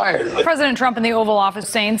got fired. President Trump in the Oval Office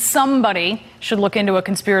saying somebody should look into a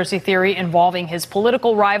conspiracy theory involving his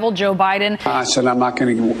political rival, Joe Biden. I said, we're not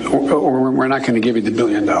going to give you the $1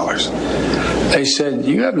 billion. They said,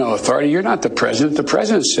 you have no authority. You're not the president. The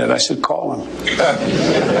president said. I said, call him.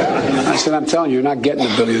 I said, I'm telling you, you're not getting the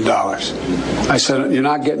 $1 billion. I said, you're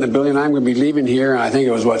not getting the $1 billion. I'm going to be leaving here. I think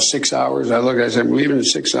it was, 6 hours? I said, I'm leaving in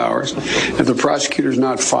 6 hours. If the prosecutor's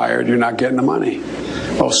not fired, you're not getting the money.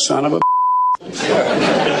 Oh, son of a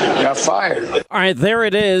got fired. All right, there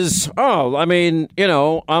it is. Oh, I mean,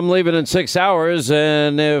 I'm leaving in 6 hours,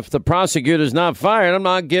 and if the prosecutor's not fired, I'm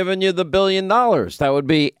not giving you the $1 billion. That would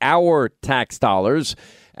be our tax dollars,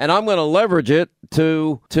 and I'm going to leverage it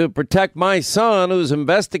to protect my son, who's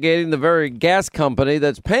investigating the very gas company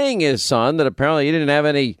that's paying his son that apparently he didn't have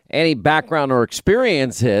any background or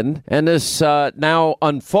experience in. And this now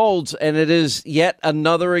unfolds, and it is yet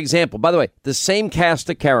another example. By the way, the same cast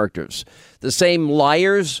of characters, the same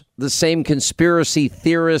liars, the same conspiracy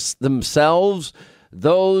theorists themselves,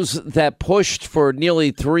 those that pushed for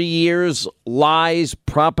nearly 3 years lies,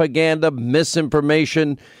 propaganda,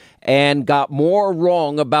 misinformation, and got more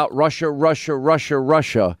wrong about Russia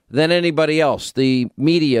than anybody else. The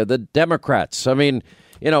media, the Democrats. I mean,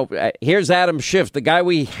 here's Adam Schiff, the guy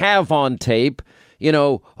we have on tape.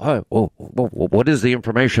 What is the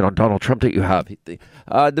information on Donald Trump that you have?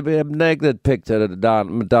 The naked picture of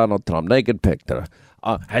Donald Trump, naked picture.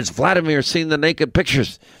 Has Vladimir seen the naked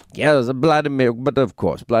pictures? Yes, Vladimir, but of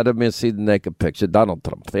course, Vladimir seen the naked picture. Donald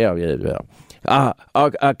Trump. Yeah.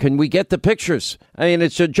 Can we get the pictures? I mean,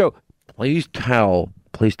 it's a joke. Please tell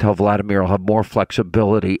Please tell Vladimir I'll have more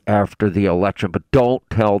flexibility after the election, but don't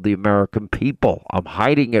tell the American people. I'm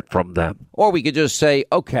hiding it from them. Or we could just say,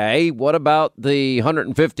 okay, what about the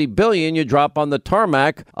 $150 billion you drop on the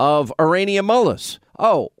tarmac of Iranian mullahs?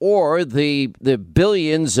 Oh, or the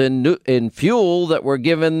billions in fuel that were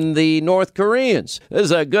given the North Koreans. This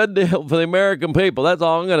is a good deal for the American people. That's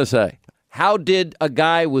all I'm going to say. How did a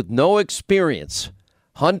guy with no experience,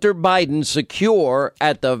 Hunter Biden, secure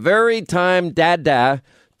at the very time Dada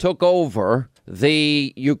took over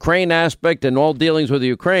the Ukraine aspect and all dealings with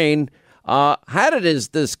Ukraine? How did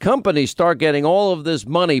this company start getting all of this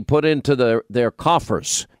money put into their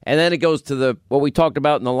coffers? And then it goes to what we talked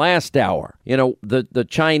about in the last hour, the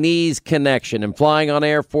Chinese connection and flying on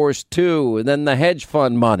Air Force Two, and then the hedge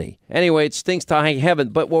fund money. Anyway, it stinks to high heaven.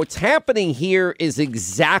 But what's happening here is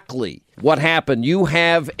exactly what happened. You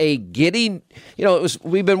have a giddy,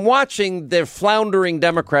 we've been watching the floundering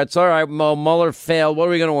Democrats. All right, Mueller failed. What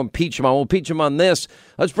are we going to impeach him on? We'll impeach him on this.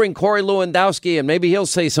 Let's bring Corey Lewandowski in. Maybe he'll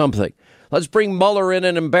say something. Let's bring Mueller in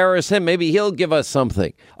and embarrass him. Maybe he'll give us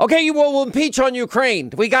something. Okay, we'll impeach on Ukraine.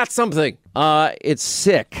 We got something. It's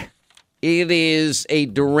sick. It is a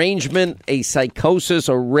derangement, a psychosis,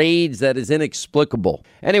 a rage that is inexplicable.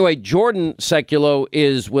 Anyway, Jordan Sekulow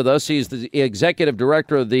is with us. He's the executive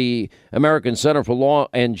director of the American Center for Law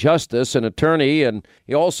and Justice, an attorney, and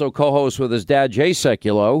he also co-hosts with his dad, Jay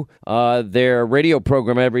Sekulow, their radio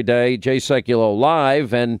program every day, Jay Sekulow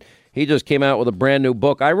Live, and he just came out with a brand new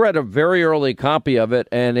book. I read a very early copy of it,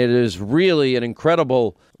 and it is really an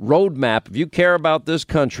incredible roadmap. If you care about this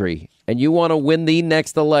country and you want to win the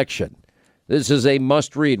next election, this is a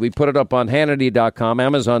must read. We put it up on Hannity.com,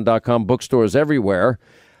 Amazon.com, bookstores everywhere.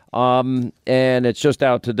 And it's just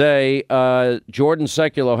out today. Jordan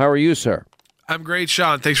Sekulow, how are you, sir? I'm great,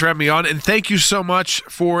 Sean. Thanks for having me on. And thank you so much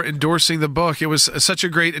for endorsing the book. It was such a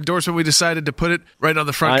great endorsement. We decided to put it right on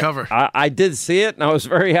the front cover. I did see it, and I was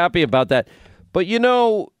very happy about that. But,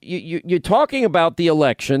 you're talking about the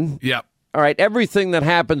election. Yeah. All right, everything that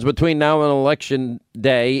happens between now and election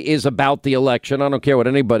day is about the election. I don't care what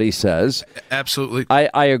anybody says. Absolutely.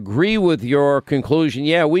 I agree with your conclusion.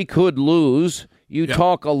 Yeah, we could lose. You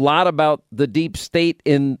talk a lot about the deep state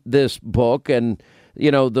in this book, and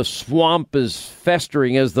the swamp is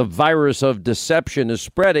festering as the virus of deception is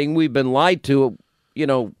spreading. We've been lied to,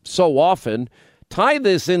 so often. Tie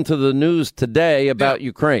this into the news today about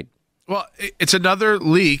Ukraine. Well, it's another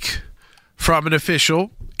leak from an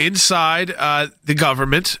official inside the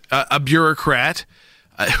government, a bureaucrat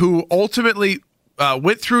who ultimately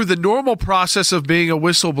went through the normal process of being a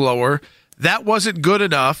whistleblower. That wasn't good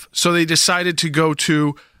enough, so they decided to go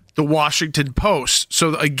to the Washington Post.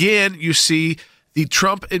 So again, you see the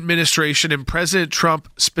Trump administration and President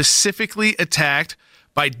Trump specifically attacked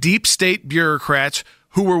by deep state bureaucrats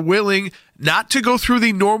who were willing not to go through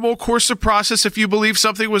the normal course of process if you believe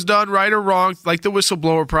something was done right or wrong, like the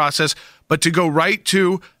whistleblower process, but to go right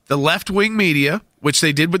to the left-wing media, which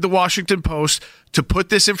they did with the Washington Post, to put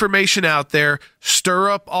this information out there, stir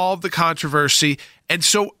up all of the controversy. And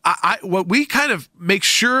so what we kind of make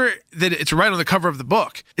sure that it's right on the cover of the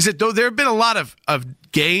book is that though there have been a lot of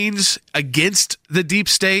gains against the deep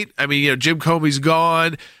state, I mean, Jim Comey's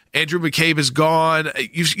gone, Andrew McCabe is gone,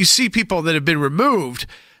 you see people that have been removed,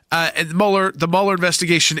 and the Mueller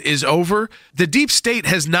investigation is over. The deep state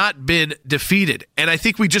has not been defeated. And I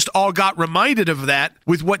think we just all got reminded of that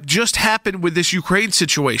with what just happened with this Ukraine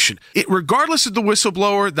situation. Regardless of the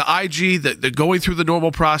whistleblower, the IG, the going through the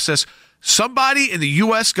normal process, somebody in the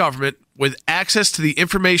U.S. government with access to the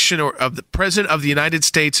information of the President of the United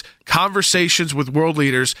States, conversations with world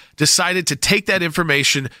leaders, decided to take that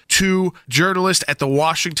information to journalists at the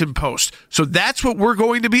Washington Post. So that's what we're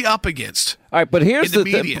going to be up against. All right, but here's the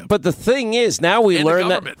thing. But the thing is, now we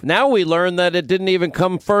learn that it didn't even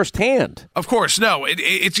come firsthand. Of course, no.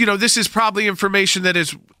 It's this is probably information that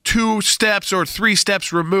is 2 steps or 3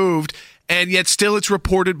 steps removed, and yet still it's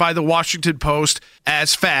reported by the Washington Post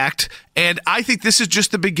as fact. And I think this is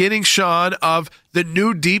just the beginning, Sean, of the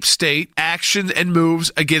new deep state action and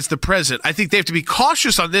moves against the president. I think they have to be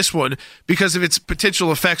cautious on this one because of its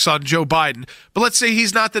potential effects on Joe Biden. But let's say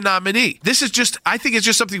he's not the nominee. I think it's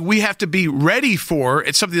just something we have to be ready for.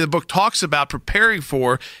 It's something the book talks about preparing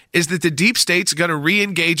for, is that the deep state's going to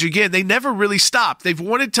re-engage again. They never really stopped. They've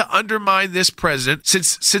wanted to undermine this president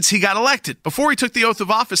since he got elected. Before he took the oath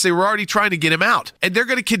of office, they were already trying to get him out. And they're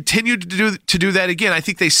going to continue to do that again. I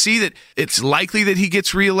think they see that it's likely that he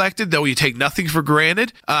gets reelected, though you take nothing for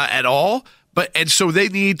granted at all. So they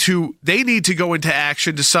need to go into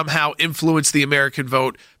action to somehow influence the American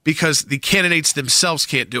vote because the candidates themselves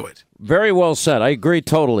can't do it. Very well said. I agree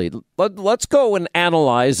totally. Let's go and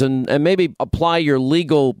analyze and maybe apply your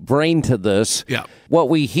legal brain to this. Yeah. What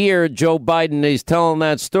we hear, Joe Biden, he's telling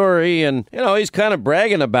that story, and, he's kind of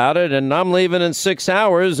bragging about it, and I'm leaving in 6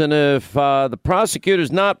 hours, and if the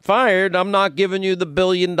prosecutor's not fired, I'm not giving you the $1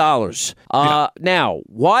 billion. Now,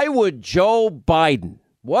 why would Joe Biden,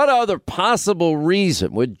 what other possible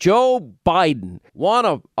reason would Joe Biden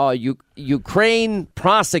want a Ukraine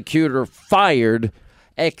prosecutor fired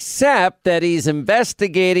except that he's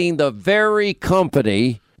investigating the very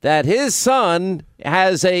company that his son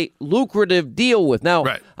has a lucrative deal with? Now,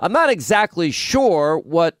 I'm not exactly sure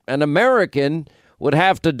what an American would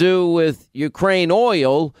have to do with Ukraine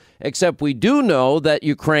oil, except we do know that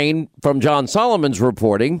Ukraine, from John Solomon's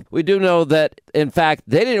reporting, we do know that, in fact,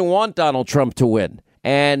 they didn't want Donald Trump to win.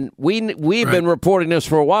 And we've been reporting this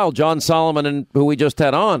for a while, John Solomon and who we just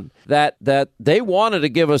had on, that they wanted to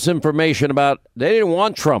give us information about, they didn't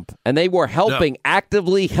want Trump, and they were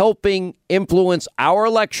actively helping influence our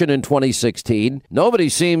election in 2016. Nobody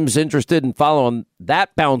seems interested in following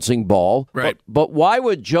that bouncing ball. Right. But why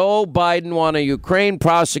would Joe Biden want a Ukraine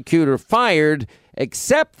prosecutor fired,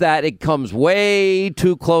 except that it comes way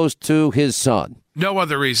too close to his son? No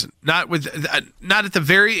other reason. Not at the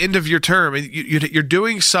very end of your term. You're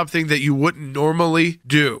doing something that you wouldn't normally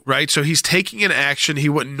do, right? So he's taking an action he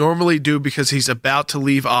wouldn't normally do because he's about to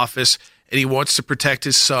leave office and he wants to protect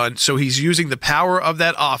his son. So he's using the power of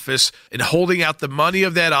that office and holding out the money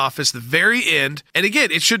of that office, the very end. And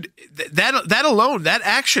again, it should, that alone, that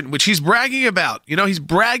action, which he's bragging about, he's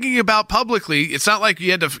bragging about publicly. It's not like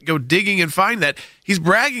you had to go digging and find that. He's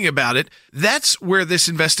bragging about it. That's where this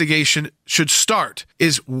investigation should start,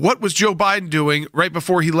 is what was Joe Biden doing right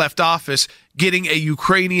before he left office, getting a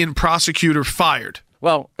Ukrainian prosecutor fired?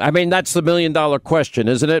 Well, I mean, that's the $1 million question,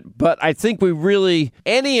 isn't it? But I think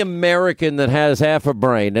any American that has half a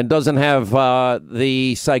brain and doesn't have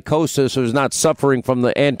the psychosis, or is not suffering from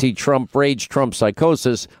the anti-Trump, rage Trump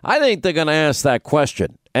psychosis, I think they're going to ask that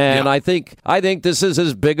question. And I think this is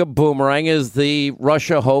as big a boomerang as the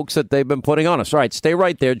Russia hoax that they've been putting on us. All right, stay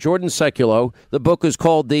right there. Jordan Sekulow. The book is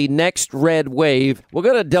called The Next Red Wave. We're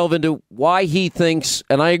going to delve into why he thinks,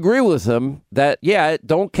 and I agree with him, that,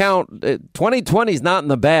 don't count. 2020 is not in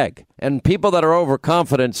the bag. And people that are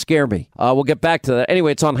overconfident scare me. We'll get back to that.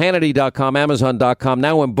 Anyway, it's on Hannity.com, Amazon.com,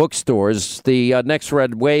 now in bookstores. The Next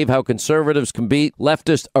Red Wave, How Conservatives Can Beat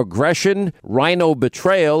Leftist Aggression, Rhino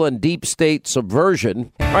Betrayal, and Deep State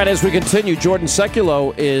Subversion. All right, as we continue, Jordan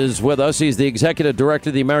Sekulow is with us. He's the executive director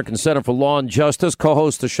of the American Center for Law and Justice,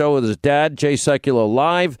 co-hosts the show with his dad, Jay Sekulow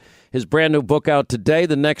Live. His brand new book out today,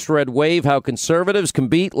 The Next Red Wave, How Conservatives Can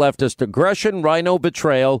Beat Leftist Aggression, Rhino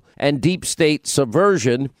Betrayal, and Deep State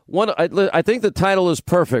Subversion. I think the title is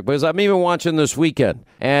perfect because I'm even watching this weekend.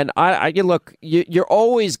 And you're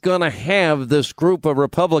always going to have this group of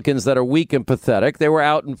Republicans that are weak and pathetic. They were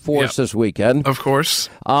out in force this weekend. Of course.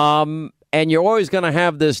 And you're always going to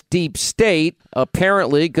have this deep state,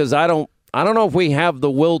 apparently, because I don't know if we have the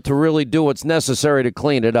will to really do what's necessary to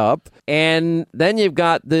clean it up. And then you've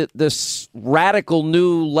got this radical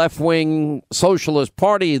new left-wing socialist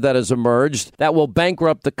party that has emerged that will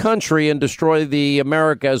bankrupt the country and destroy the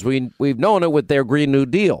America as we've known it with their Green New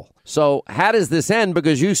Deal. So how does this end?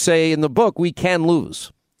 Because you say in the book we can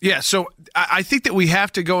lose. Yeah, so I think that we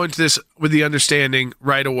have to go into this with the understanding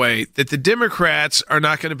right away that the Democrats are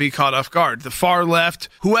not going to be caught off guard. The far left,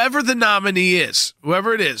 whoever the nominee is,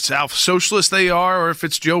 whoever it is, how socialist they are, or if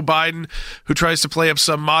it's Joe Biden who tries to play up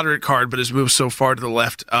some moderate card but has moved so far to the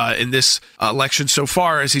left in this election so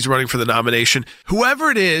far as he's running for the nomination, whoever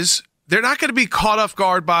it is, they're not going to be caught off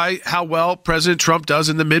guard by how well President Trump does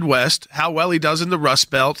in the Midwest, how well he does in the Rust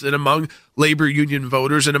Belt and among labor union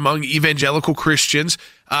voters and among evangelical Christians,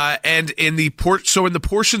 and in the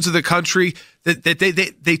portions of the country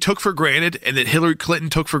that they took for granted and that Hillary Clinton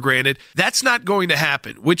took for granted. That's not going to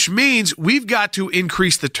happen, which means we've got to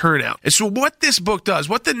increase the turnout. And so what this book does,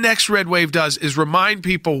 what the Next Red Wave does, is remind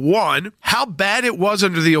people, one, how bad it was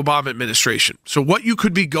under the Obama administration. So what you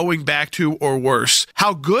could be going back to or worse,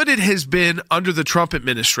 how good it has been under the Trump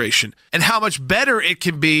administration, and how much better it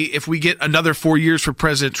can be if we get another 4 years for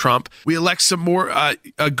President Trump. We elect some more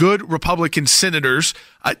good Republican senators,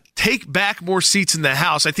 take back more seats in the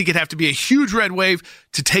House. I think it'd have to be a huge red wave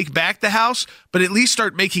to take back the House, but at least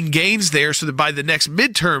start making gains there so that by the next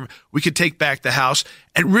midterm, we could take back the House.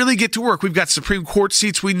 and really get to work. We've got Supreme Court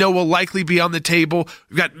seats we know will likely be on the table.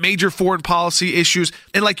 We've got major foreign policy issues.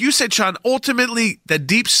 And like you said, Sean, ultimately, the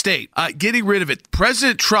deep state, getting rid of it.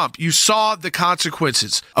 President Trump, you saw the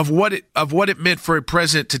consequences of what it meant for a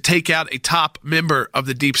president to take out a top member of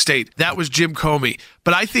the deep state. That was Jim Comey.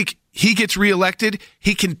 But I think he gets reelected,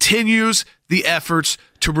 he continues the efforts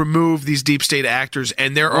to remove these deep state actors,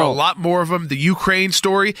 and there are a lot more of them. The Ukraine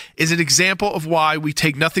story is an example of why we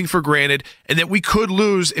take nothing for granted and that we could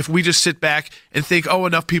lose if we just sit back and think, oh,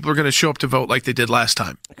 enough people are going to show up to vote like they did last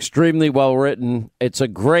time. Extremely well written. It's a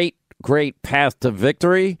great path to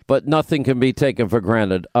victory, but nothing can be taken for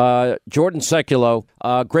granted. Jordan Sekulow,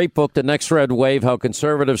 great book, The Next Red Wave, How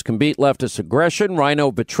Conservatives Can Beat Leftist Aggression,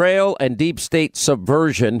 Rhino Betrayal, and Deep State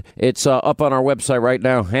Subversion. It's up on our website right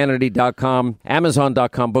now, Hannity.com,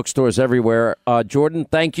 Amazon.com, bookstores everywhere. Jordan,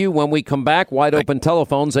 thank you. When we come back, wide open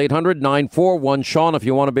telephones, 800-941-SEAN if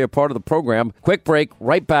you want to be a part of the program. Quick break,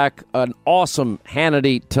 right back. An awesome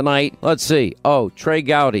Hannity tonight. Let's see. Oh, Trey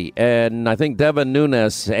Gowdy, and I think Devin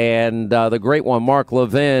Nunes, and the great one, Mark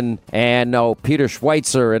Levin, and Peter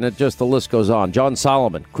Schweitzer, and the list goes on. John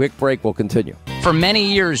Solomon. Quick break. We'll continue. For many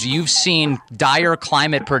years, you've seen dire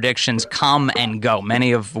climate predictions come and go,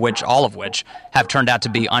 all of which have turned out to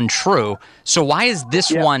be untrue. So why is this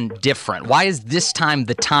one different? Why is this time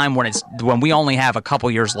the time when we only have a couple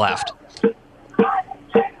years left?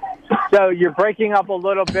 So you're breaking up a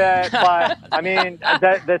little bit, but I mean,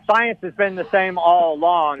 the science has been the same all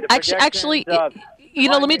along. Actually,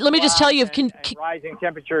 let me just tell you, rising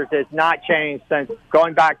temperatures has not changed since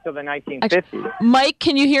going back to the 1950s. Mike,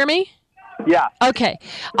 can you hear me? Yeah. Okay.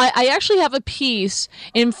 I actually have a piece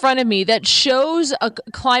in front of me that shows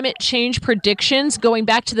climate change predictions going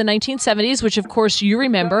back to the 1970s, which of course you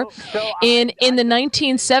remember. In the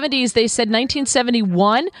 1970s, they said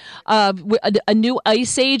 1971, a new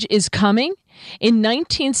ice age is coming. In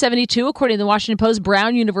 1972, according to the Washington Post,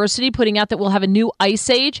 Brown University putting out that we'll have a new ice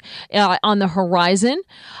age on the horizon.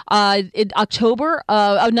 In October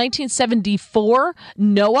of 1974,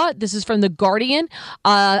 NOAA, this is from The Guardian,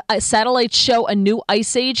 satellites show a new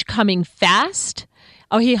ice age coming fast.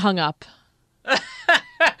 Oh, he hung up.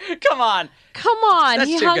 Come on. That's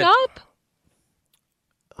he hung up?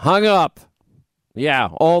 Hung up. Yeah,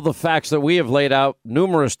 all the facts that we have laid out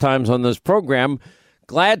numerous times on this program.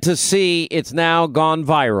 Glad to see it's now gone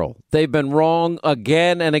viral. They've been wrong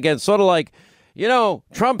again and again. Sort of like,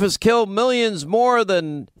 Trump has killed millions more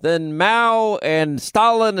than Mao and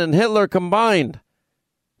Stalin and Hitler combined.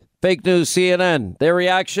 Fake news, CNN. Their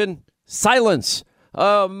reaction? Silence.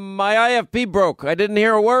 My IFP broke. I didn't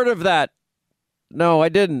hear a word of that. No, I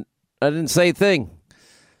didn't. I didn't say a thing.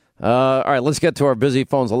 All right, let's get to our busy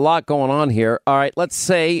phones. A lot going on here. All right, let's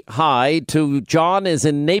say hi to John is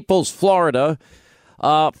in Naples, Florida.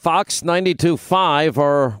 Fox 92.5,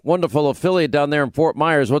 our wonderful affiliate down there in Fort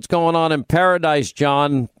Myers. What's going on in Paradise,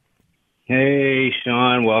 John? Hey,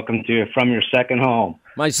 Sean. Welcome from your second home.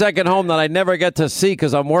 My second home that I never get to see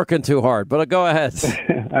because I'm working too hard. But go ahead.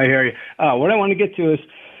 I hear you. What I want to get to is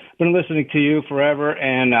I've been listening to you forever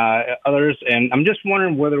and others, and I'm just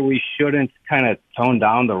wondering whether we shouldn't kind of tone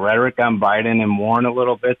down the rhetoric on Biden and Warren a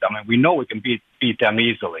little bit. I mean, we know we can beat them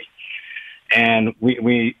easily. And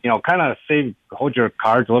we kind of hold your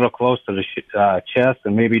cards a little close to the chest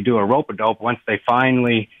and maybe do a rope-a-dope once they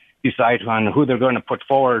finally decide on who they're going to put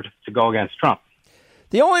forward to go against Trump.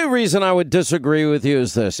 The only reason I would disagree with you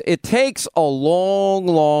is this. It takes a long,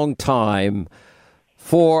 long time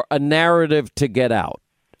for a narrative to get out.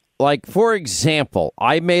 Like, for example,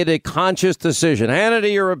 I made a conscious decision.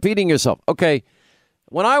 Hannity, you're repeating yourself. Okay,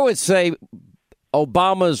 when I would say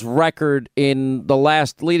Obama's record in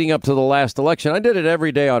leading up to the last election, I did it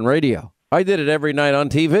every day on radio. I did it every night on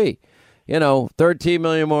TV. 13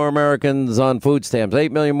 million more Americans on food stamps,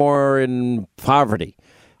 8 million more in poverty,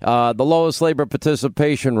 the lowest labor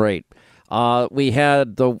participation rate. We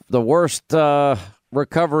had the worst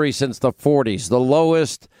recovery since the 40s, the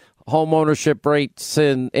lowest home ownership rates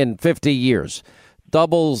in 50 years.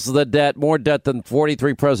 Doubles the debt, more debt than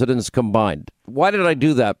 43 presidents combined. Why did I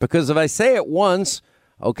do that? Because if I say it once,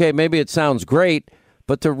 okay, maybe it sounds great,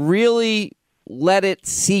 but to really let it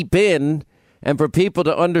seep in and for people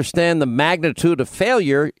to understand the magnitude of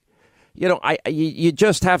failure, you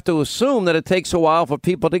just have to assume that it takes a while for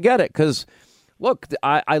people to get it. Because, look,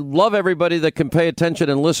 I love everybody that can pay attention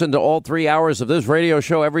and listen to all 3 hours of this radio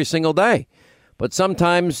show every single day. But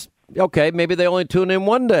sometimes, okay, maybe they only tune in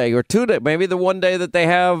one day or 2 days. Maybe the one day that they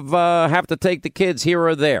have to take the kids here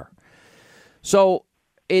or there. So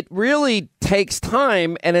it really takes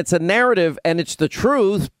time, and it's a narrative, and it's the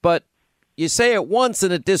truth. But, You say it once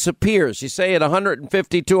and it disappears. You say it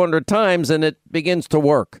 150, 200 times and it begins to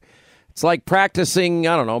work. It's like practicing,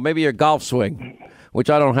 I don't know, maybe your golf swing, which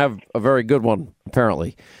I don't have a very good one,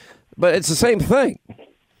 apparently. But it's the same thing.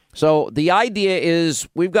 So the idea is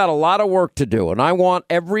we've got a lot of work to do, and I want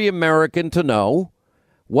every American to know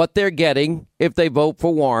what they're getting if they vote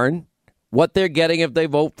for Warren, what they're getting if they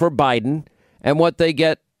vote for Biden, and what they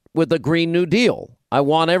get with the Green New Deal. I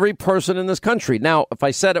want every person in this country. Now, if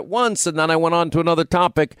I said it once and then I went on to another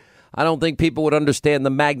topic, I don't think people would understand the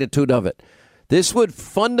magnitude of it. This would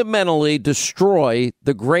fundamentally destroy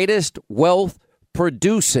the greatest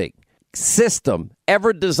wealth-producing system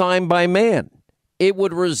ever designed by man. It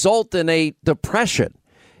would result in a depression.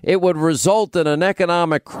 It would result in an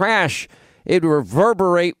economic crash. It would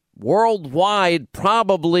reverberate worldwide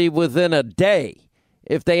probably within a day.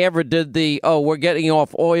 If they ever did we're getting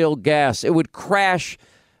off oil, gas, it would crash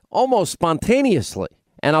almost spontaneously.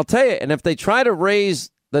 And I'll tell you, and if they try to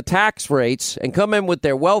raise the tax rates and come in with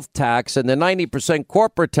their wealth tax and the 90%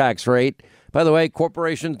 corporate tax rate, by the way,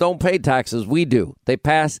 corporations don't pay taxes. We do. They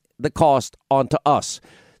pass the cost on to us.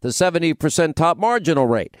 The 70% top marginal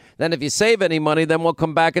rate. Then if you save any money, then we'll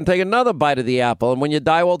come back and take another bite of the apple. And when you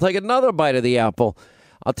die, we'll take another bite of the apple.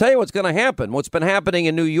 I'll tell you what's going to happen. What's been happening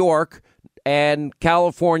in New York and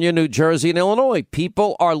California, New Jersey, and Illinois.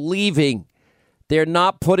 People are leaving. They're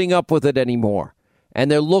not putting up with it anymore. And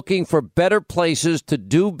they're looking for better places to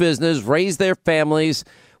do business, raise their families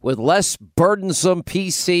with less burdensome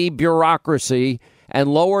PC bureaucracy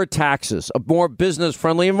and lower taxes, a more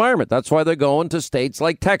business-friendly environment. That's why they're going to states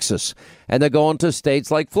like Texas, and they're going to states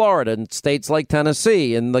like Florida and states like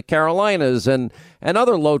Tennessee and the Carolinas and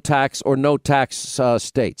other low-tax or no-tax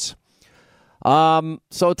states. So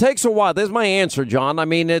it takes a while. There's my answer, John. I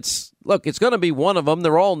mean, it's going to be one of them.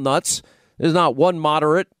 They're all nuts. There's not one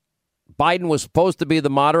moderate. Biden was supposed to be the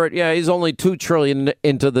moderate. Yeah, he's only $2 trillion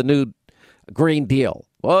into the new Green Deal.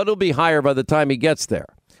 Well, it'll be higher by the time he gets there.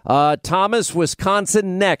 Thomas,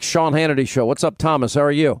 Wisconsin, next. Sean Hannity Show. What's up, Thomas? How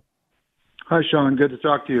are you? Hi, Sean. Good to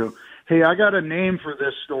talk to you. Hey, I got a name for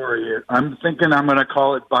this story. I'm thinking I'm going to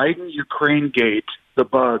call it Biden-Ukraine Gate, the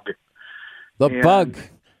bug. The bug.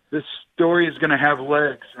 This story is going to have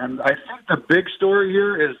legs. And I think the big story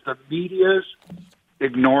here is the media's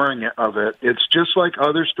ignoring of it. It's just like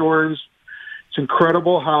other stories. It's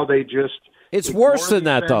incredible how they just... It's worse than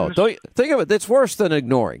that, though. Don't you think of it. It's worse than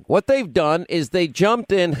ignoring. What they've done is they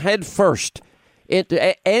jumped in head first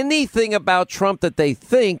into anything about Trump that they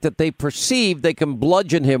think, that they perceive they can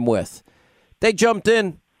bludgeon him with. They jumped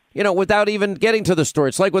in, without even getting to the story.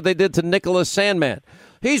 It's like what they did to Nicholas Sandmann.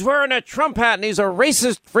 He's wearing a Trump hat and he's a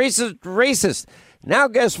racist. Now,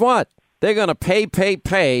 guess what? They're going to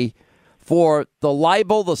pay for the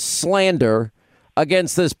libel, the slander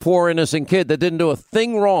against this poor innocent kid that didn't do a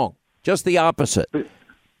thing wrong. Just the opposite.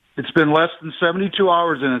 It's been less than 72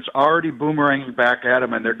 hours, and it's already boomeranging back at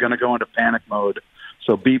them, and they're going to go into panic mode.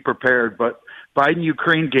 So be prepared. But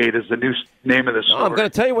Biden-Ukraine Gate is the new name of the story. I'm going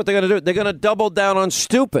to tell you what they're going to do. They're going to double down on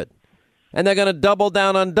stupid, and they're going to double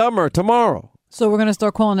down on dumber tomorrow. So we're going to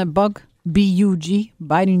start calling it bug, B-U-G,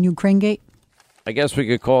 Biden-Ukraine Gate? I guess we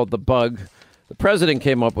could call it the bug. The president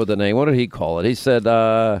came up with a name. What did he call it? He said,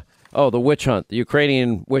 the witch hunt, the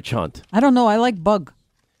Ukrainian witch hunt. I don't know. I like bug.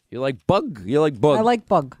 You like bug? You like bug? I like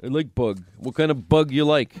bug. I like bug. What kind of bug you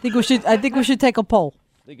like? I think we should take a poll.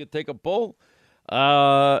 They could take a poll?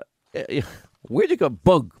 Where'd you go?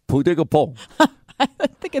 Bug. Take a poll. I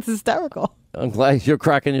think it's hysterical. I'm glad you're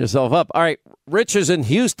cracking yourself up. All right. Rich is in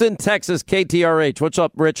Houston, Texas, KTRH. What's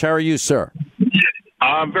up, Rich? How are you, sir?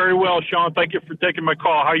 I'm very well, Sean. Thank you for taking my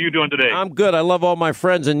call. How are you doing today? I'm good. I love all my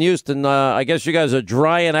friends in Houston. I guess you guys are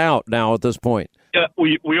drying out now at this point.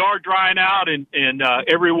 We are drying out, and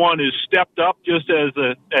everyone has stepped up just as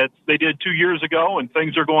they did 2 years ago, and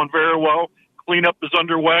things are going very well. Cleanup is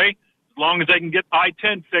underway. As long as they can get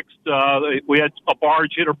I-10 fixed, we had a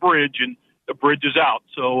barge hit a bridge, and the bridge is out.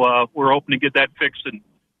 So we're hoping to get that fixed and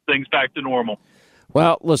things back to normal.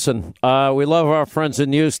 Well, listen, we love our friends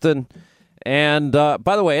in Houston. And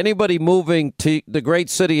by the way, anybody moving to the great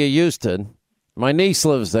city of Houston, my niece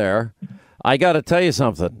lives there. I got to tell you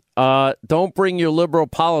something. Don't bring your liberal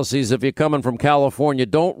policies if you're coming from California.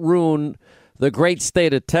 Don't ruin the great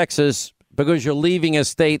state of Texas because you're leaving a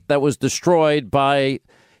state that was destroyed by,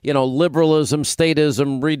 liberalism,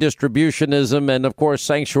 statism, redistributionism, and, of course,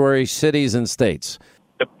 sanctuary cities and states.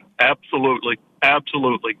 Absolutely.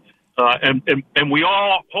 Absolutely. And we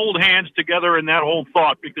all hold hands together in that whole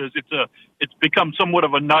thought because it's become somewhat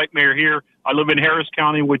of a nightmare here. I live in Harris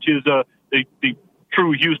County, which is the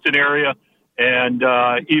true Houston area. And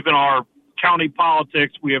even our county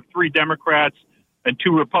politics, we have 3 Democrats and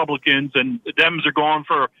 2 Republicans, and the Dems are going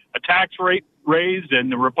for a tax rate raise,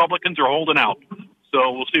 and the Republicans are holding out.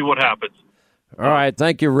 So we'll see what happens. All right.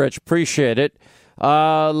 Thank you, Rich. Appreciate it.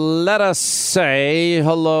 Let us say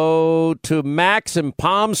hello to Max in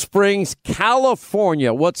Palm Springs,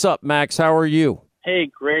 California. What's up, Max? How are you? Hey,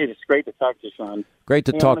 great. It's great to talk to you, Sean. Great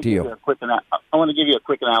to talk to you. I want to give you a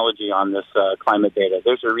quick analogy on this climate data.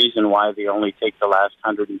 There's a reason why they only take the last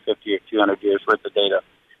 150 or 200 years worth of data.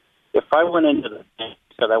 If I went into the bank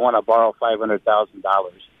and said I want to borrow $500,000,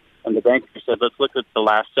 and the banker said, let's look at the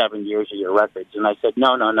last 7 years of your records, and I said,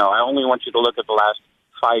 no, I only want you to look at the last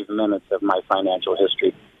 5 minutes of my financial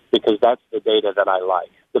history because that's the data that I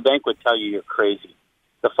like. The bank would tell you you're crazy.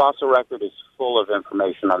 The fossil record is full of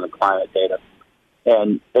information on the climate data,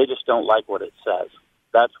 and they just don't like what it says.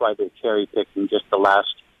 That's why they're cherry-picking just the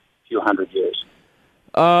last few hundred years.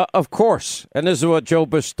 Of course. And this is what Joe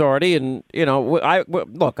Bastardi, and,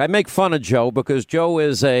 look, I make fun of Joe because Joe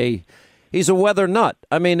is he's a weather nut.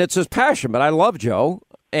 I mean, it's his passion, but I love Joe.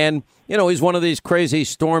 And, he's one of these crazy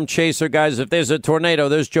storm chaser guys. If there's a tornado,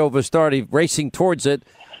 there's Joe Bastardi racing towards it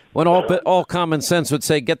when all common sense would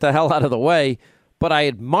say, get the hell out of the way. But I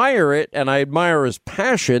admire it, and I admire his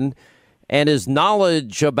passion and his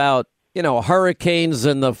knowledge about, hurricanes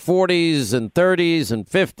in the 40s and 30s and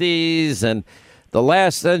 50s and the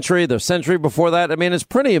last century, the century before that. I mean, it's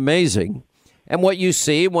pretty amazing. And what you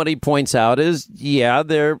see, what he points out is,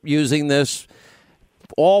 they're using this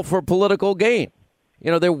all for political gain.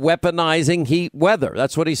 They're weaponizing heat weather.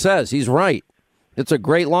 That's what he says. He's right. It's a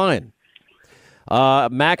great line.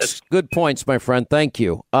 Max, good points, my friend. Thank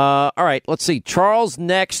you. All right, let's see. Charles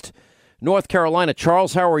next, North Carolina.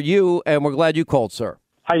 Charles, how are you? And we're glad you called, sir.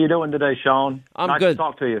 How you doing today, Sean? I'm good. Nice to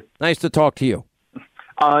talk to you. Nice to talk to you.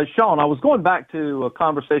 Sean, I was going back to a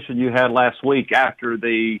conversation you had last week after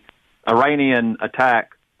the Iranian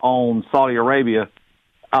attack on Saudi Arabia.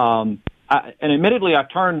 And admittedly, I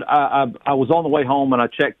was on the way home and I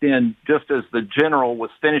checked in just as the general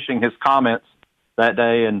was finishing his comments that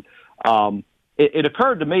day. And it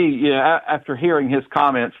occurred to me, after hearing his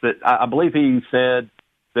comments, that I believe he said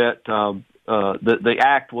that the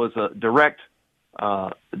act was a direct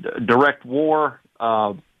war,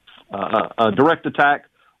 a direct attack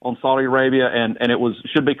on Saudi Arabia, and it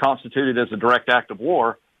should be constituted as a direct act of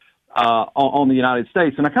war on the United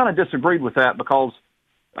States. And I kind of disagreed with that because,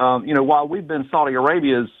 while we've been Saudi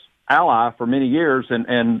Arabia's ally for many years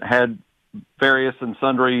and had various and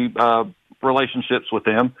sundry relationships with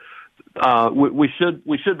them, we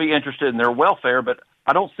should be interested in their welfare, but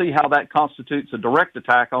I don't see how that constitutes a direct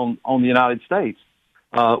attack on the United States.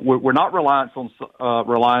 We're not reliant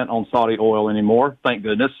on Saudi oil anymore, thank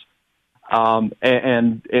goodness.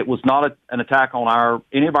 And it was not an attack on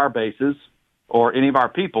any of our bases or any of our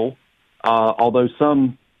people, although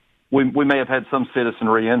we may have had some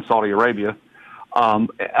citizenry in Saudi Arabia.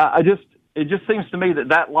 It just seems to me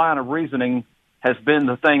that line of reasoning has been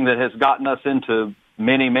the thing that has gotten us into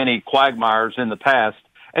many, many quagmires in the past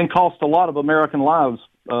and cost a lot of American lives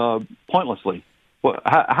pointlessly.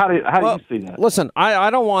 How do you see that? Listen,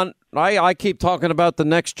 I keep talking about the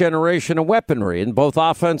next generation of weaponry in both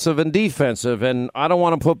offensive and defensive, and I don't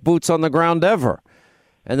want to put boots on the ground ever.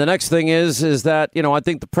 And the next thing is that, I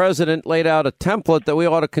think the president laid out a template that we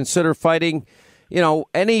ought to consider fighting,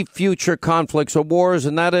 any future conflicts or wars,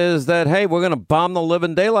 and that is that, hey, we're going to bomb the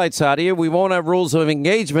living daylights out of you. We won't have rules of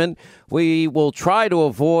engagement. We will try to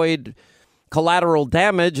avoid collateral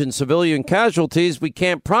damage and civilian casualties. We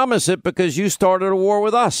can't promise it because you started a war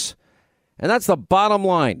with us. And that's the bottom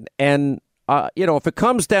line. And, if it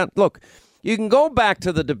comes down, look, you can go back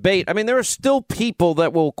to the debate. I mean, there are still people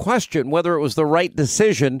that will question whether it was the right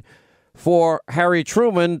decision for Harry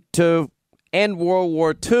Truman to end World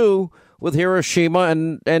War II with Hiroshima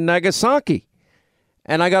and Nagasaki.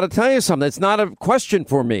 And I got to tell you something. It's not a question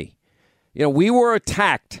for me. We were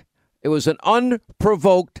attacked. It was an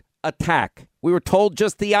unprovoked attack. We were told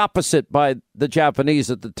just the opposite by the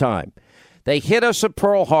Japanese at the time. They hit us at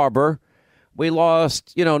Pearl Harbor. We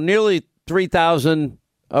lost, nearly 3,000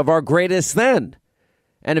 of our greatest then.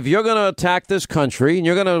 And if you're going to attack this country and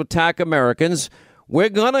you're going to attack Americans, we're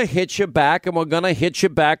going to hit you back, and we're going to hit you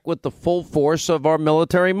back with the full force of our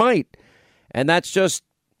military might. And that's just,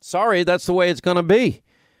 sorry, that's the way it's going to be.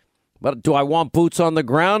 But do I want boots on the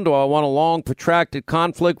ground? Do I want a long, protracted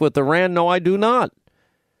conflict with Iran? No, I do not.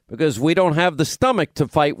 Because we don't have the stomach to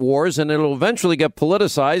fight wars, and it'll eventually get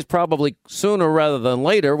politicized, probably sooner rather than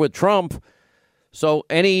later with Trump. So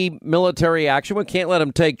any military action, we can't let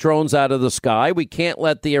them take drones out of the sky. We can't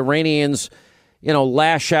let the Iranians,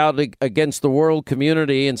 lash out against the world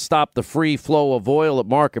community and stop the free flow of oil at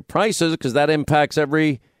market prices, because that impacts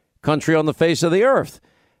every country on the face of the earth.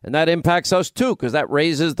 And that impacts us, too, because that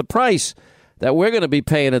raises the price that we're going to be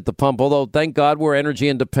paying at the pump, although, thank God, we're energy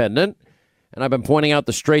independent. And I've been pointing out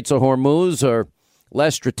the Straits of Hormuz are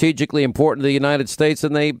less strategically important to the United States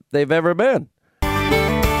than they've ever been.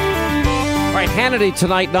 All right, Hannity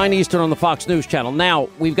tonight, 9 Eastern on the Fox News Channel. Now,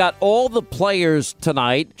 we've got all the players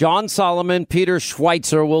tonight. John Solomon, Peter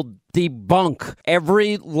Schweitzer will debunk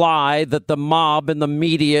every lie that the mob and the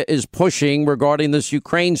media is pushing regarding this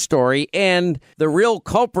Ukraine story. And the real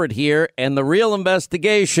culprit here and the real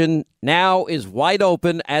investigation now is wide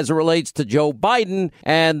open as it relates to Joe Biden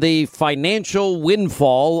and the financial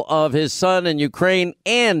windfall of his son in Ukraine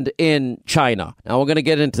and in China. Now, we're going to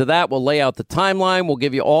get into that. We'll lay out the timeline. We'll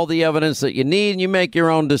give you all the evidence that you need, and you make your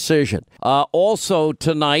own decision. Also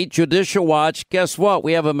tonight, Judicial Watch, guess what?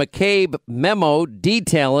 We have a McCabe memo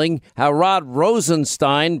detailing how Rod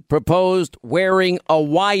Rosenstein proposed wearing a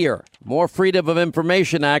wire. More Freedom of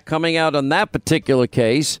Information Act coming out on that particular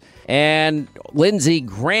case. And Lindsey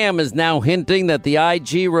Graham is now hinting that the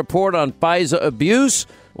IG report on FISA abuse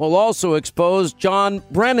will also expose John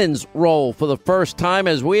Brennan's role for the first time,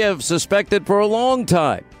 as we have suspected for a long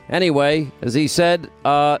time. Anyway, as he said,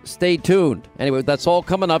 stay tuned. Anyway, that's all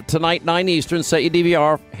coming up tonight, 9 Eastern. Set your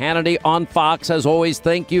DVR. Hannity on Fox. As always,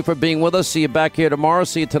 thank you for being with us. See you back here tomorrow.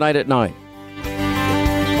 See you tonight at 9.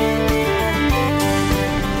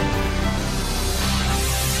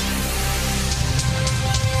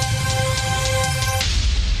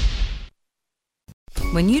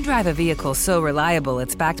 When you drive a vehicle so reliable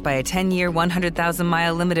it's backed by a 10-year,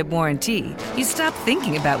 100,000-mile limited warranty, you stop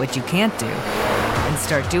thinking about what you can't do and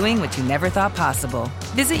start doing what you never thought possible.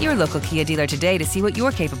 Visit your local Kia dealer today to see what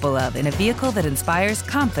you're capable of in a vehicle that inspires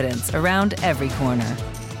confidence around every corner.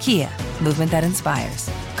 Kia, movement that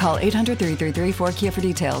inspires. Call 800-333-4KIA for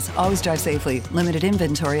details. Always drive safely. Limited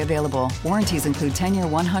inventory available. Warranties include 10-year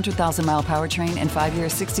 100,000-mile powertrain and 5-year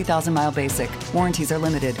 60,000-mile basic. Warranties are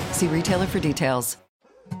limited. See retailer for details.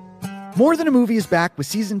 More Than a Movie is back with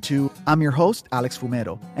Season 2. I'm your host, Alex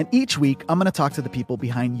Fumero, and each week I'm going to talk to the people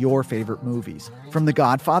behind your favorite movies. From The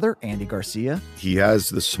Godfather, Andy Garcia. He has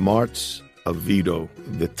the smarts of Vito,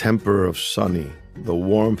 the temper of Sonny, the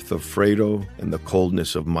warmth of Fredo, and the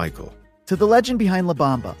coldness of Michael. To the legend behind La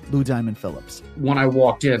Bamba, Lou Diamond Phillips. When I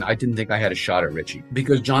walked in, I didn't think I had a shot at Richie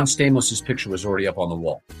because John Stamos' picture was already up on the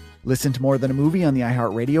wall. Listen to More Than a Movie on the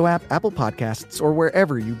iHeartRadio app, Apple Podcasts, or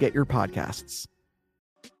wherever you get your podcasts.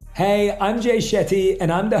 Hey, I'm Jay Shetty,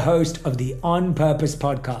 and I'm the host of the On Purpose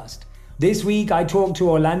podcast. This week, I talked to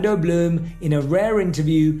Orlando Bloom in a rare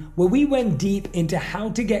interview where we went deep into how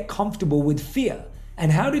to get comfortable with fear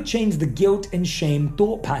and how to change the guilt and shame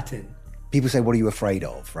thought pattern. People say, what are you afraid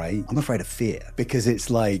of, right? I'm afraid of fear because it's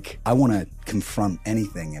like I want to confront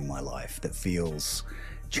anything in my life that feels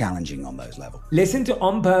challenging on those levels. Listen to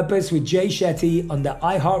On Purpose with Jay Shetty on the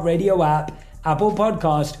iHeartRadio app, Apple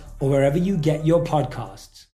Podcast, or wherever you get your podcasts.